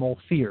primal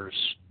fears.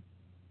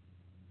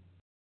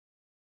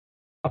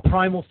 A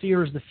primal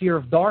fear is the fear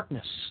of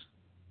darkness,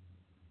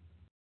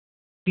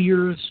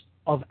 fears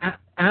of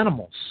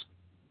animals,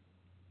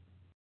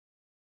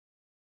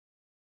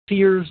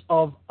 fears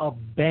of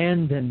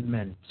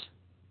abandonment,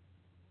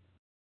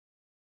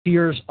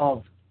 fears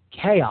of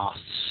chaos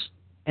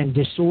and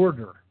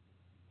disorder,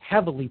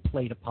 heavily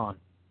played upon.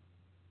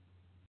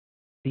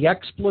 The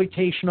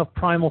exploitation of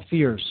primal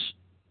fears,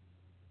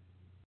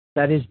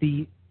 that is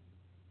the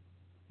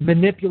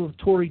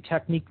manipulatory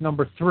technique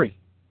number 3.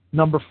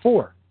 Number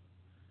 4,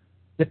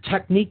 the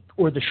technique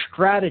or the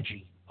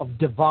strategy of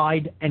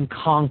divide and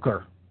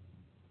conquer.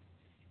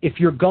 If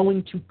you're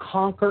going to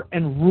conquer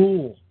and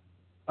rule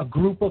a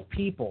group of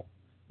people,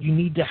 you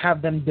need to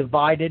have them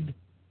divided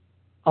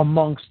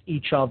amongst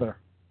each other,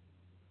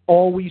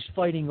 always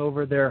fighting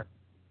over their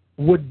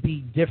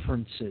would-be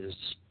differences.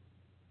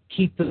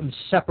 Keep them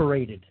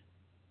separated.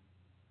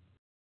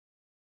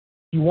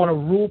 You want to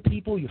rule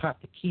people, you have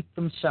to keep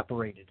them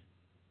separated.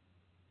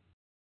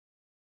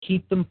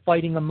 Keep them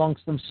fighting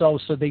amongst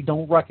themselves so they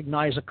don't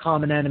recognize a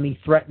common enemy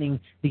threatening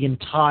the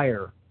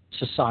entire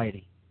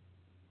society.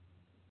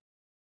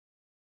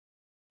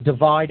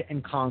 Divide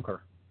and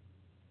conquer.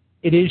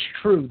 It is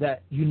true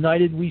that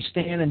united we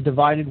stand and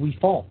divided we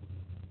fall.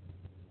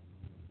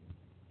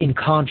 In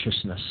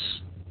consciousness.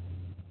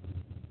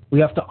 We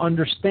have to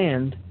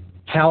understand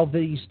how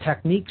these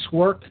techniques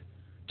work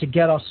to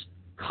get us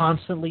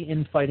constantly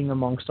infighting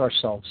amongst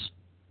ourselves.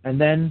 And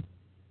then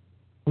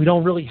we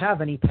don't really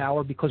have any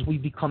power because we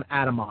become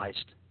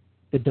atomized.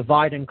 The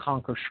divide and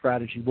conquer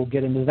strategy. We'll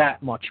get into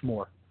that much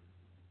more.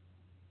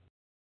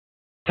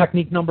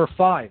 Technique number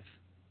 5.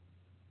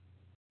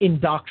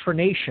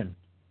 Indoctrination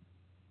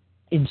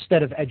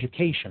instead of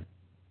education.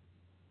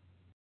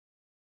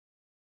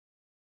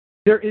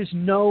 There is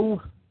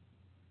no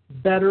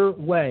better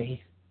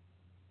way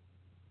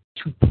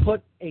to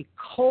put a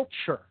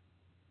culture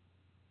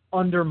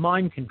under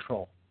mind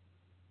control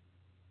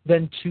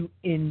than to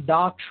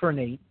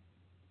indoctrinate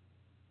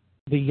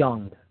the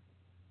young.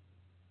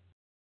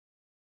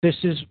 This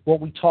is what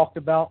we talked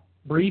about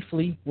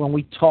briefly when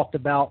we talked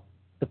about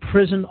the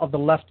prison of the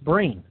left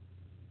brain,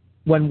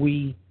 when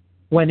we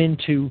went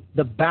into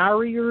the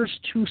barriers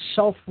to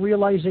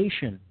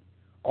self-realization,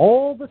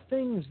 all the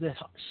things that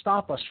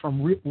stop us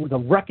from the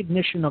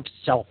recognition of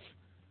self,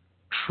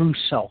 true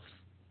self.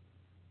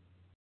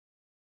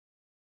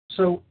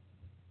 So,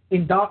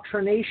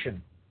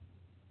 indoctrination.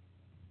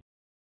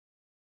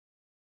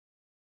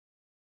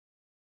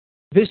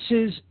 This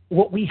is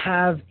what we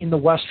have in the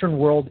Western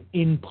world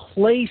in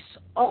place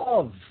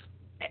of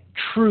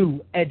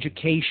true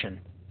education.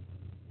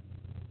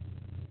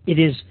 It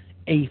is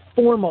a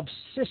form of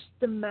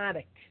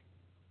systematic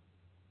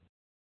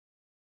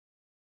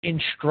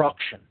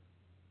instruction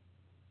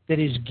that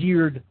is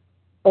geared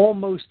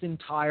almost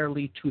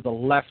entirely to the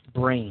left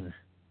brain.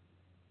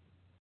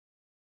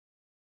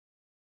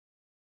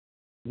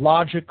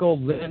 logical,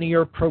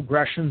 linear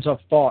progressions of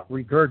thought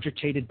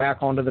regurgitated back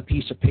onto the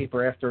piece of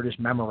paper after it is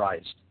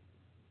memorized.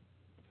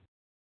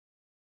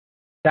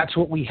 That's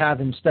what we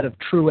have instead of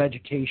true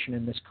education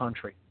in this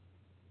country.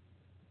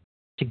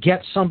 To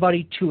get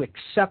somebody to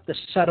accept a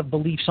set of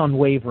beliefs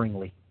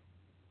unwaveringly,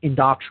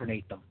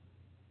 indoctrinate them.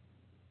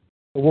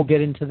 But we'll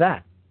get into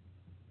that.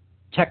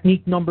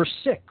 Technique number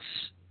 6,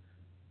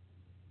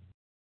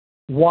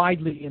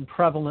 widely and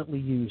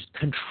prevalently used,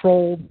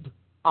 controlled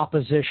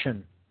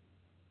opposition.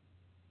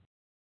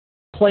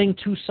 Playing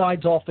two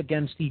sides off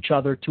against each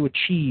other to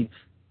achieve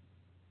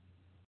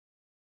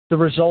the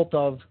result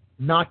of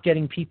not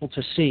getting people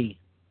to see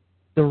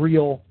the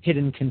real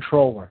hidden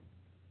controller.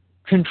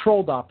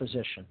 Controlled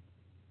opposition.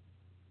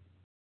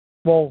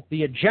 Well,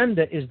 the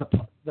agenda is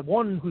the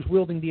one who's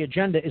wielding the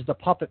agenda is the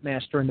puppet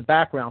master in the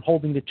background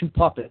holding the two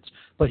puppets,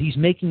 but he's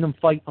making them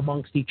fight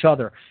amongst each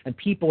other. And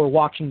people are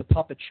watching the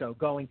puppet show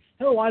going,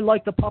 oh, I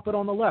like the puppet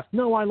on the left.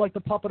 No, I like the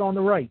puppet on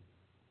the right.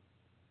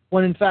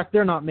 When in fact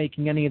they're not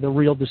making any of the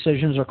real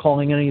decisions or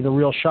calling any of the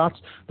real shots.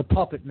 The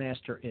puppet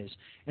master is.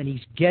 And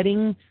he's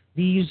getting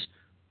these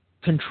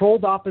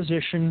controlled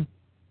opposition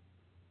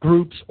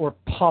groups or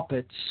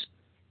puppets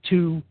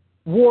to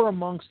war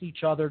amongst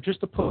each other just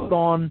to put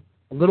on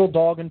a little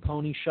dog and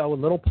pony show, a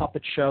little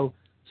puppet show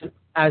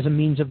as a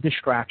means of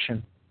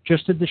distraction,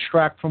 just to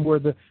distract from where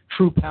the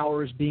true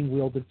power is being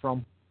wielded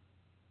from,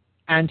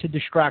 and to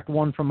distract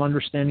one from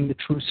understanding the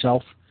true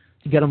self,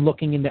 to get them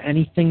looking into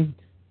anything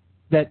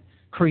that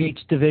creates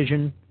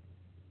division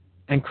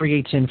and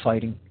creates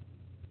infighting.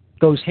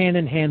 Goes hand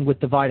in hand with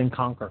divide and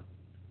conquer.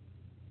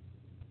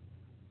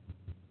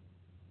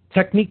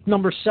 Technique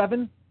number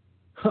 7,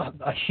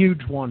 a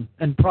huge one,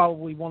 and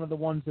probably one of the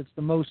ones that's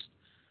the most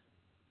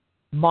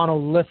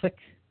monolithic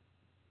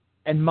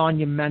and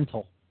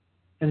monumental,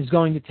 and is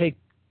going to take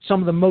some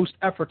of the most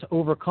effort to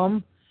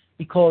overcome,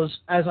 because,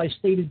 as I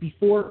stated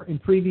before in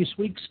previous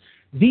weeks,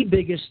 the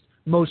biggest,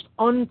 most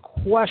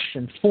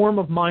unquestioned form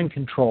of mind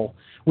control,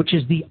 which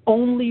is the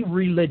only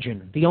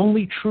religion, the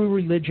only true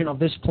religion of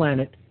this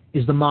planet,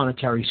 is the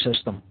monetary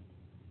system.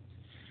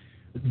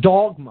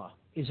 Dogma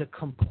is a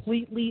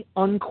completely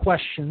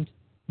unquestioned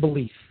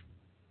belief.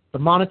 The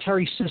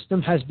monetary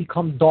system has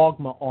become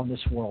dogma on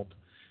this world.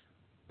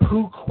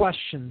 Who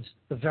questions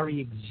the very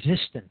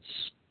existence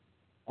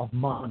of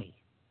money?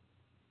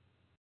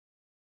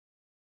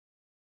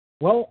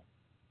 Well,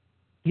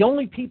 the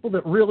only people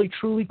that really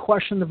truly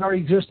question the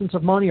very existence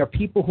of money are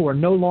people who are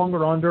no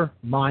longer under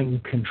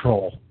mind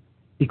control.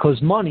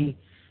 Because money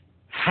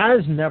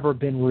has never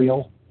been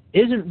real,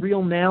 isn't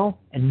real now,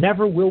 and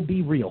never will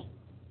be real.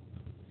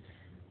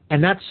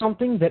 And that's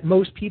something that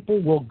most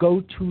people will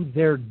go to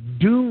their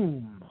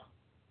doom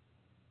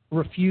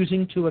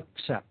refusing to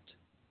accept.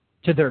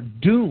 To their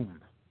doom.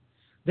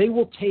 They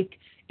will take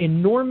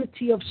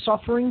enormity of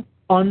suffering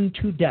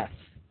unto death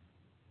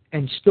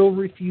and still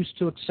refuse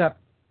to accept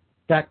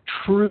that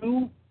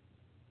true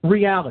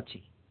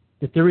reality,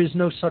 that there is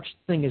no such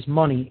thing as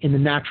money in the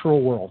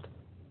natural world.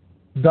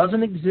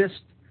 Doesn't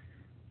exist,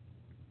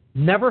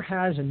 never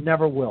has, and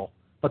never will.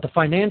 But the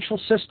financial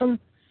system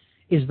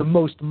is the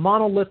most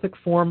monolithic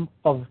form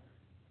of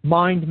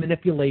mind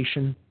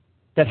manipulation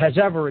that has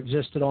ever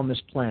existed on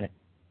this planet.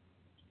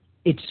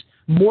 It's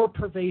more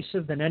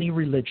pervasive than any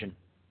religion,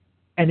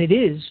 and it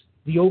is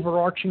the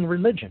overarching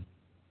religion.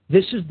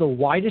 This is the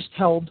widest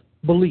held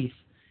belief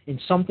in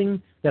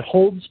something that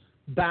holds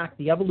back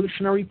the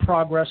evolutionary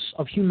progress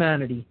of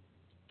humanity,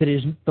 that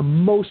is the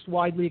most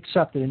widely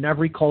accepted in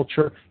every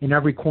culture, in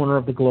every corner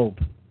of the globe,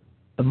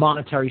 the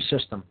monetary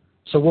system.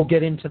 So we'll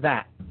get into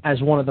that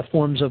as one of the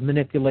forms of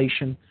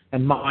manipulation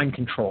and mind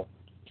control.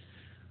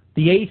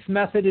 The 8th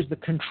method is the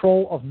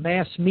control of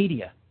mass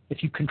media.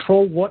 If you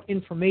control what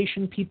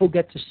information people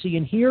get to see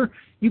and hear,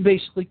 you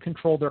basically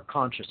control their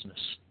consciousness.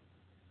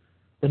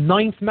 The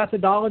 9th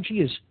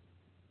methodology is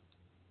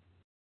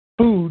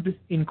food,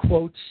 in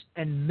quotes,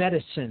 and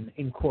medicine,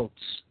 in quotes.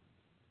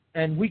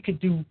 And we could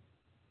do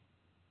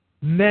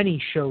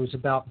many shows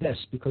about this,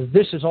 because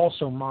this is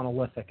also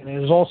monolithic, and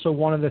it is also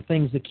one of the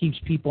things that keeps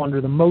people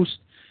under the most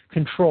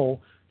control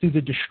through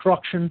the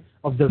destruction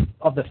of the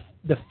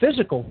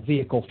physical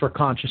vehicle for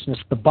consciousness,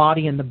 the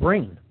body and the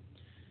brain.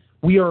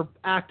 We are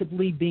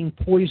actively being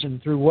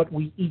poisoned through what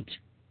we eat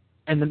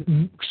and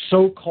the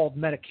so-called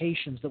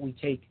medications that we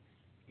take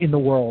in the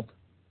world.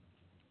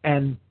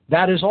 And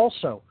that is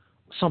also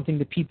something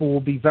that people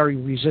will be very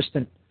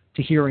resistant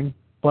to hearing,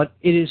 but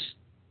it is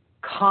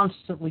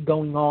constantly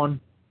going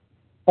on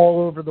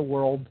all over the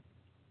world.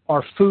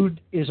 Our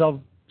food is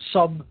of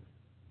substandard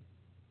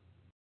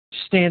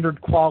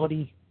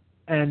quality,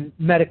 and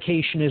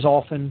medication is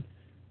often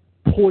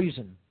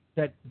poison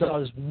that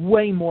does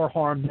way more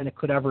harm than it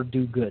could ever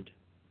do good.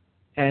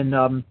 And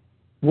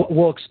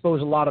we'll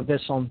expose a lot of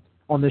this on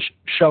this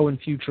show in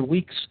future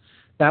weeks.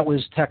 That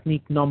was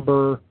technique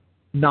number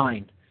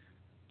 9.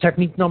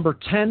 Technique number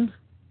 10,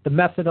 the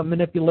method of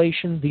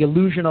manipulation, the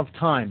illusion of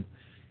time.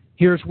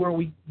 Here's where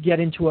we get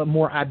into a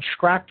more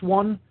abstract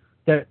one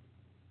that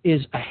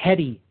is a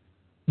heady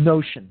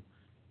notion.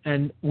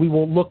 And we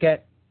will look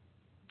at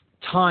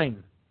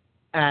time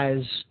as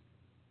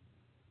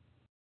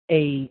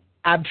a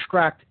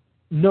abstract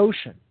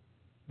notion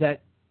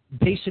that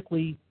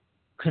basically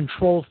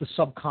controls the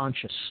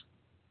subconscious.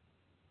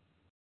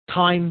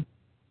 Time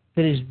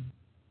that is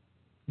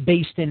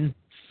based in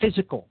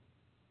physical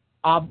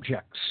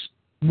objects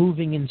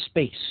moving in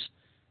space,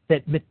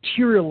 that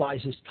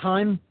materializes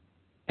time.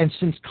 And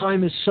since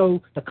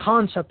the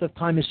concept of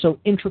time is so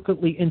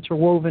intricately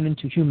interwoven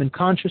into human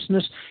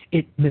consciousness,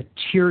 it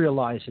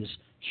materializes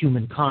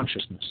human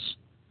consciousness.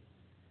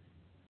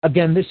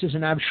 Again, this is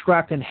an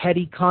abstract and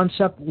heady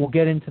concept. We'll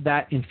get into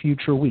that in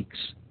future weeks.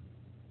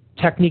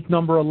 Technique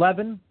number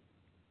 11,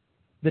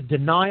 the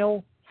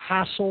denial,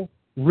 hassle,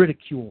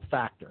 ridicule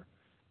factor.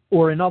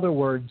 Or in other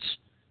words,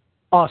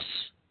 us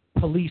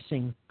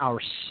policing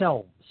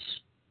ourselves.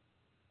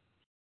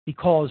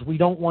 Because we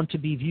don't want to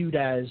be viewed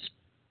as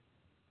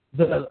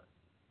the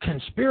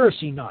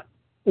conspiracy nut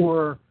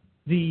or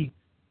the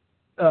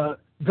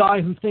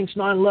guy who thinks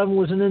 9/11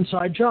 was an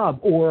inside job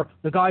or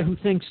the guy who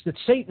thinks that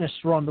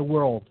Satanists run the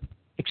world,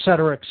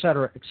 etc.,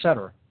 etc.,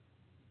 etc.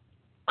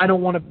 I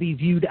don't want to be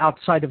viewed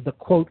outside of the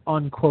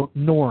quote-unquote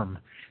norm.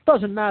 It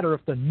doesn't matter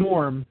if the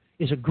norm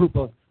is a group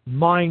of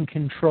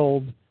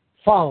mind-controlled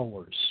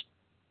followers.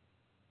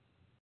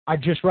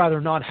 I'd just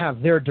rather not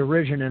have their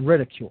derision and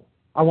ridicule.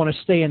 I want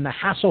to stay in the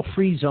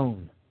hassle-free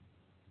zone,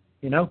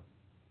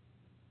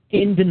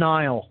 in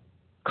denial,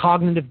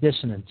 cognitive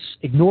dissonance,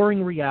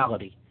 ignoring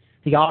reality,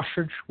 the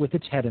ostrich with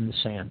its head in the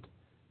sand.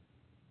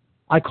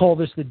 I call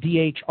this the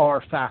DHR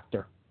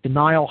factor,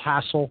 denial,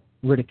 hassle,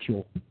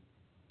 ridicule.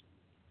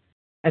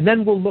 And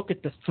then we'll look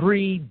at the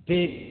three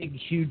big,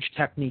 huge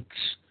techniques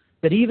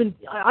that even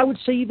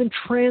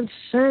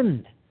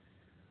transcend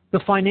the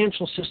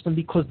financial system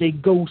because they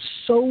go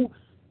so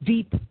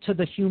deep to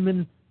the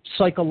human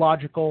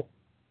psychological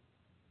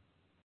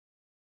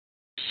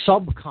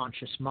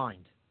subconscious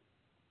mind.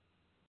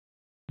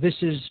 This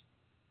is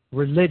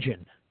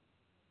religion.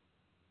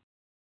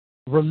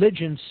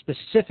 Religion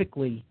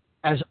specifically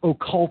as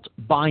occult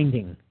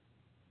binding.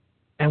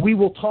 And we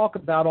will talk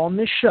about on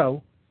this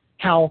show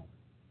how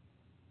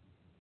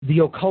the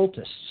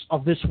occultists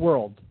of this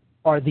world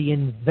are the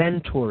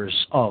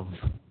inventors of,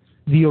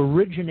 the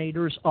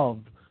originators of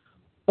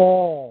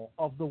all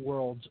of the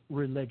world's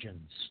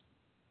religions.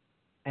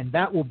 And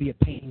that will be a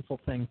painful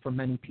thing for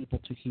many people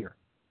to hear.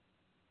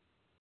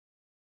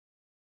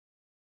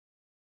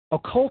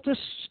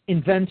 Occultists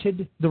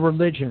invented the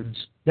religions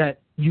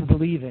that you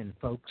believe in,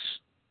 folks.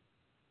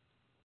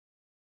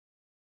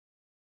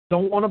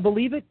 Don't want to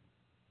believe it?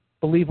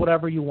 Believe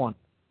whatever you want.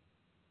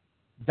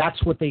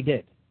 That's what they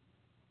did.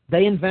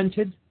 They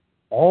invented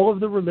all of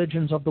the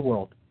religions of the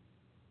world.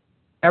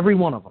 Every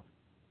one of them.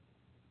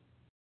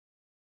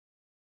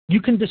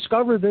 You can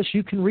discover this.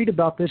 You can read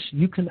about this.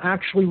 You can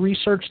actually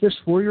research this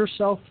for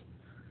yourself.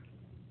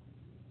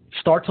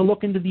 Start to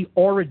look into the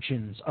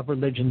origins of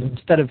religion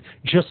instead of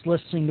just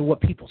listening to what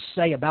people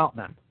say about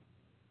them.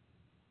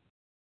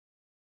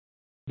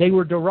 They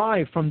were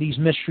derived from these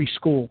mystery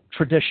school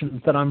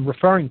traditions that I'm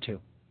referring to.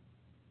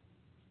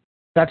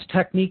 That's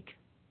technique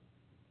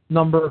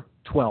number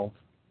 12.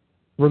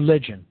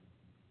 Religion.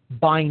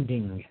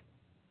 Binding,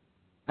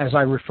 as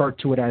I refer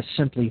to it as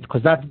simply,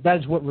 because that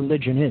is what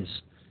religion is.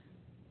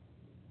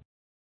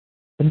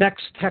 The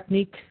next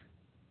technique,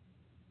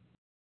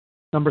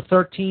 number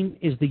 13,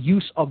 is the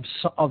use of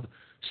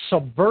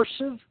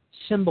subversive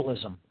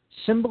symbolism.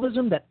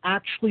 Symbolism that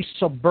actually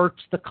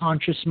subverts the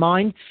conscious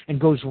mind and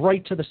goes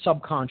right to the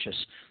subconscious.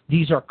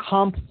 These are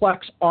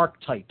complex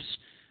archetypes,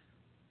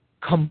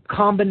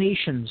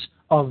 combinations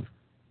of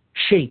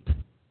shape,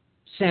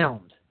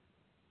 sound,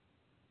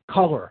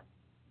 color,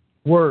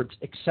 words,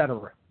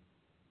 etc.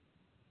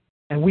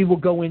 And we will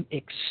go in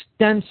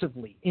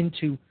extensively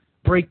into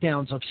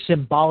breakdowns of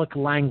symbolic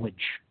language,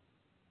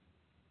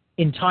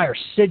 entire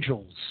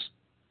sigils,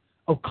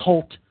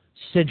 occult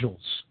sigils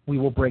we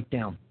will break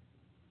down,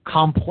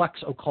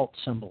 complex occult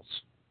symbols.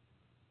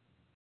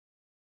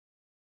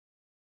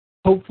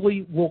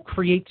 Hopefully we'll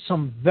create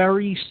some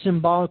very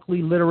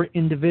symbolically literate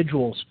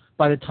individuals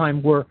by the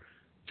time we're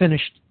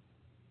finished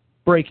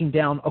breaking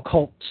down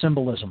occult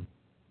symbolism.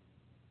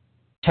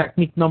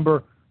 Technique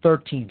number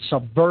 13,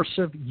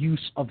 subversive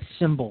use of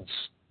symbols.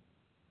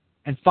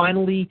 And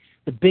finally,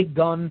 the big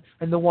gun,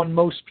 and the one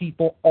most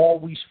people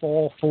always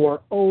fall for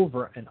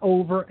over and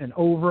over and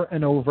over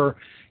and over.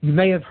 You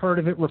may have heard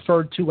of it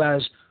referred to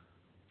as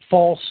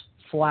false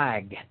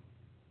flag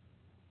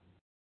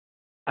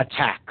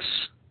attacks.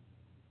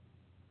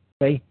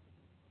 Okay?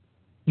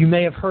 You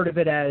may have heard of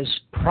it as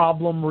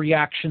problem,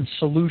 reaction,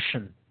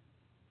 solution,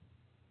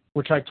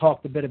 which I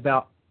talked a bit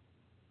about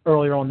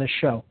earlier on this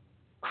show.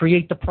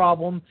 Create the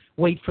problem,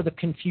 wait for the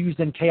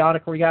confused and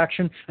chaotic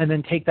reaction, and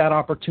then take that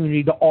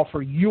opportunity to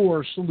offer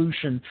your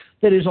solution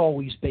that is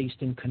always based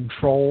in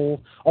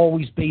control,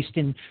 always based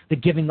in the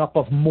giving up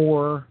of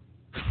more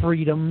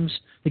freedoms,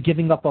 the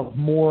giving up of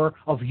more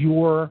of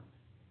your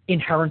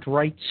inherent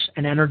rights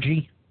and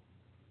energy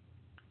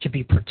to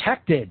be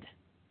protected.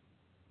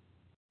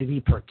 To be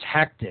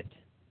protected.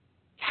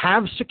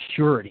 Have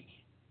security.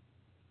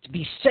 to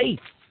be safe,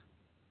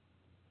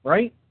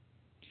 right?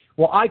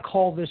 Well, I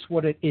call this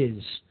what it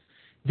is.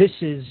 This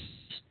is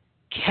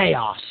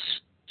chaos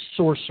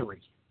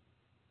sorcery.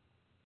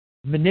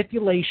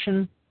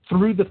 Manipulation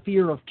through the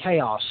fear of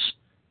chaos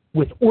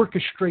with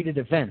orchestrated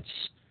events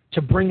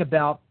to bring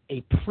about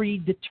a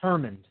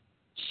predetermined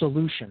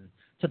solution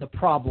to the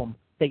problem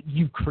that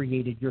you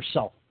created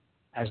yourself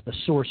as the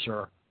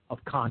sorcerer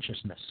of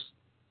consciousness.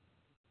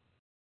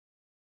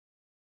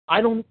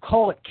 I don't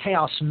call it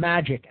chaos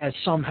magic as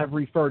some have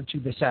referred to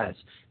this as.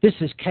 This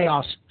is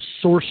chaos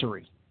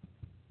sorcery.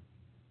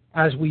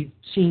 As we've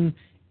seen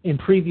in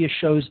previous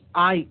shows,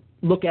 I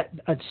look at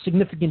a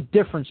significant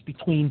difference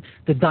between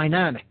the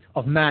dynamic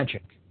of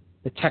magic,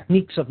 the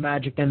techniques of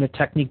magic, and the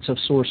techniques of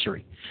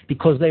sorcery,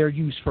 because they are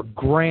used for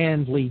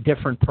grandly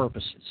different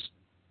purposes.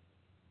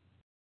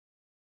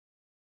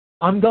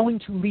 I'm going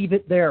to leave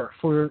it there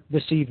for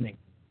this evening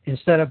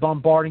instead of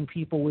bombarding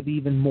people with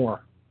even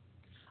more.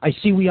 I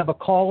see we have a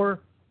caller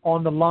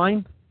on the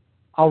line.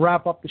 I'll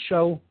wrap up the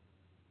show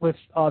with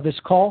this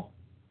call.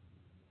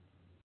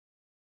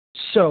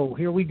 So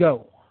here we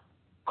go.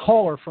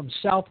 Caller from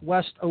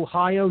Southwest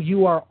Ohio,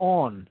 you are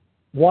on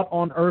What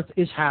on Earth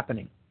is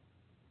Happening?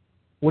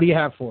 What do you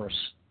have for us?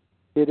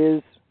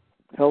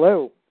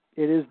 Hello.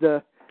 It is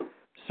the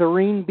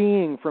Serene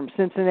Being from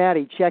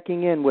Cincinnati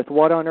checking in with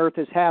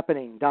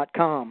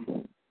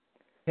whatonearthishappening.com.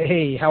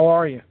 Hey, how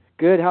are you?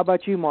 Good. How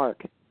about you,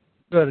 Mark?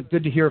 Good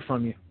to hear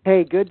from you.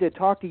 Hey, good to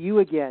talk to you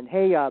again.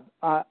 Hey,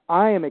 I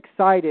am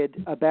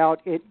excited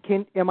about it.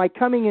 Am I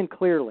coming in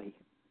clearly?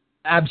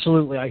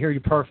 Absolutely. I hear you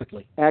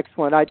perfectly.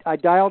 Excellent. I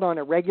dialed on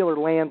a regular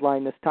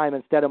landline this time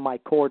instead of my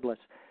cordless.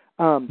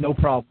 No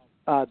problem.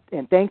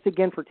 And thanks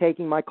again for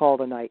taking my call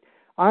tonight.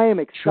 I am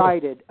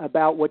excited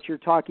about what you're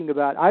talking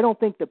about. I don't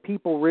think that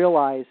people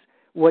realize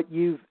what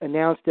you've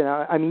announced. And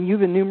I mean,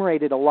 you've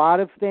enumerated a lot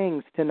of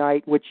things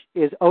tonight, which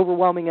is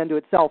overwhelming unto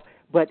itself,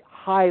 but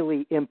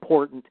highly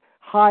important.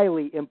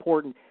 Highly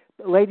important.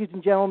 Ladies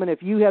and gentlemen,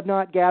 if you have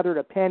not gathered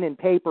a pen and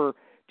paper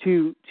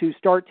to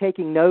start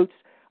taking notes,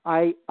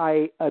 I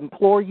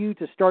implore you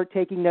to start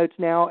taking notes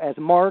now, as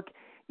Mark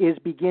is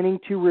beginning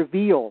to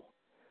reveal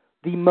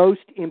the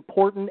most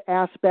important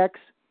aspects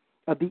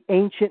of the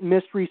ancient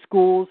mystery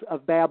schools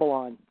of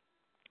Babylon.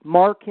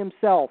 Mark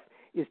himself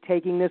is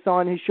taking this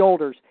on his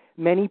shoulders.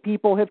 Many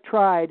people have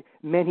tried,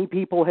 many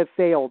people have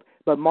failed,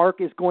 but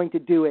Mark is going to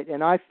do it,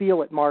 and I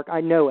feel it, Mark.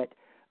 I know it.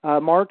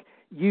 Mark,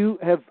 you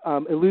have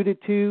alluded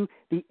to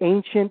the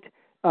ancient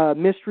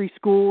mystery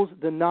schools,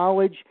 the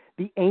knowledge,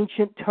 the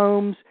ancient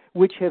tomes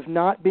which have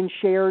not been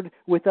shared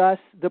with us,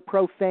 the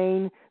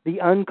profane, the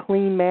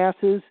unclean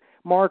masses.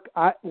 Mark,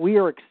 we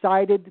are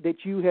excited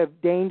that you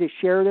have deigned to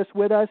share this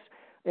with us.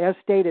 As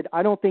stated,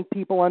 I don't think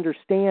people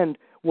understand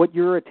what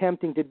you're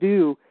attempting to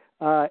do,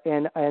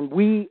 and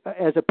we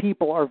as a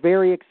people are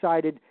very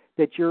excited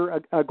that you're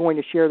going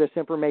to share this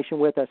information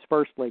with us,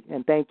 firstly,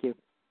 and thank you.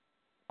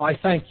 I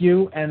thank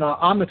you, and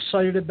I'm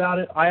excited about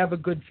it. I have a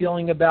good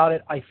feeling about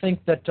it. I think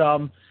that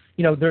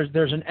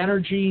there's an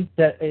energy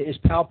that is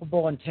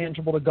palpable and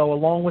tangible to go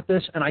along with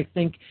this, and I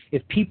think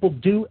if people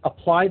do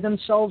apply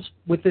themselves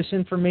with this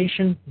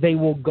information, they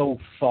will go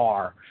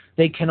far.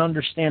 They can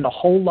understand a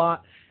whole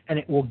lot, and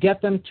it will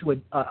get them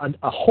to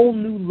a whole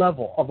new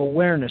level of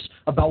awareness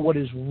about what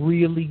is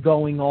really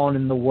going on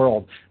in the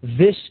world.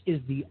 These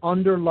are the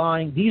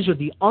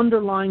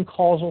underlying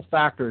causal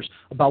factors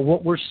about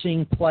what we're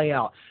seeing play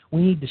out.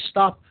 We need to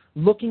stop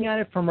looking at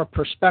it from a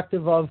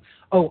perspective of,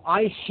 oh,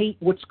 I hate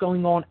what's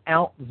going on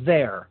out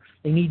there.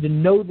 They need to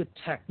know the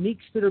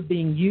techniques that are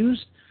being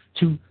used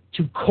to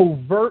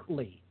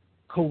covertly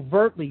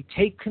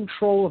take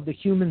control of the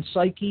human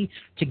psyche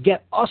to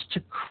get us to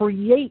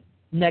create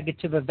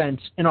negative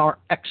events in our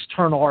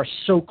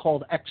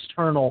so-called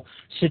external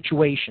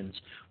situations.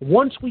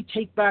 Once we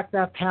take back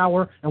that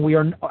power and we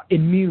are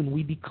immune,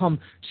 we become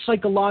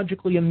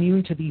psychologically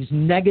immune to these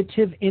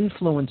negative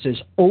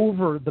influences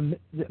over the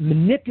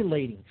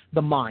manipulating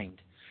the mind,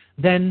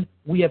 then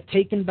we have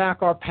taken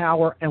back our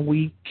power and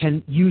we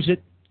can use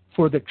it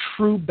for the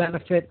true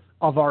benefit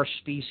of our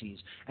species.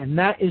 And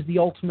that is the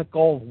ultimate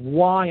goal of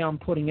why I'm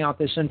putting out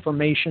this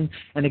information.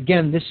 And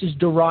again, this is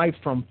derived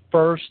from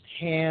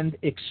first-hand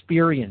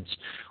experience.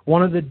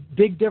 One of the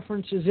big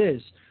differences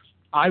is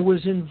I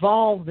was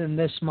involved in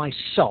this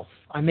myself.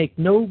 I make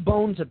no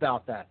bones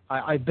about that.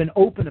 I've been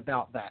open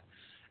about that.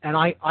 And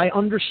I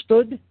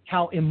understood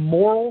how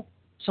immoral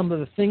some of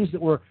the things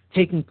that were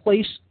taking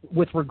place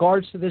with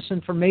regards to this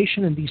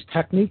information and these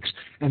techniques,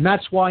 and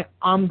that's why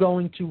I'm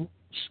going to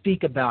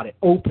speak about it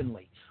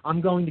openly. I'm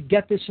going to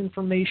get this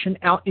information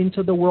out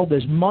into the world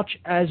as much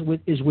as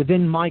is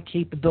within my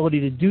capability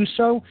to do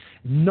so.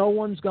 No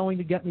one's going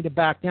to get me to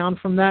back down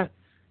from that.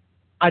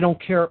 I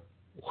don't care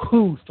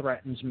who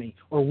threatens me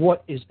or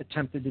what is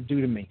attempted to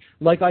do to me.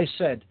 Like I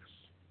said,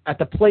 at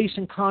the place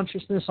in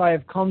consciousness I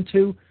have come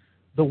to,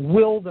 the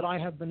will that I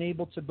have been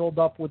able to build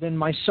up within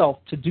myself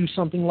to do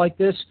something like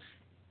this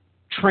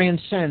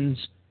transcends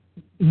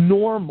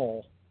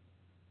normal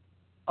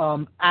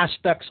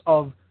aspects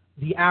of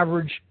the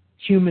average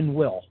human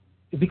will,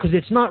 because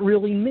it's not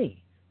really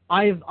me.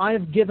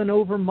 I've given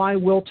over my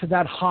will to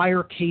that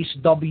higher case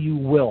W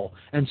will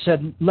and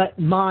said, let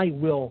my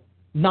will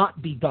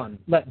not be done.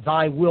 Let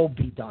thy will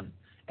be done.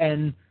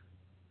 And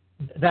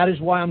that is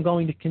why I'm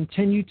going to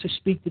continue to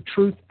speak the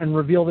truth and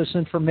reveal this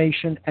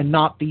information and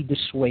not be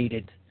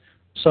dissuaded.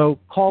 So,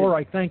 caller,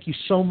 I thank you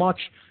so much.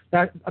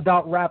 That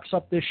about wraps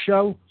up this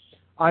show.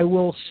 I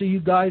will see you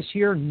guys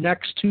here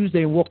next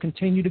Tuesday, and we'll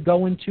continue to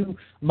go into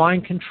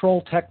mind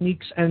control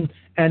techniques and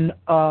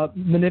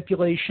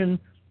manipulation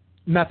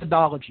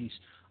methodologies.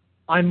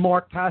 I'm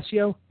Mark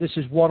Passio. This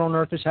is What on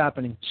Earth is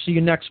Happening. See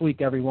you next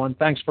week, everyone.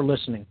 Thanks for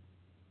listening.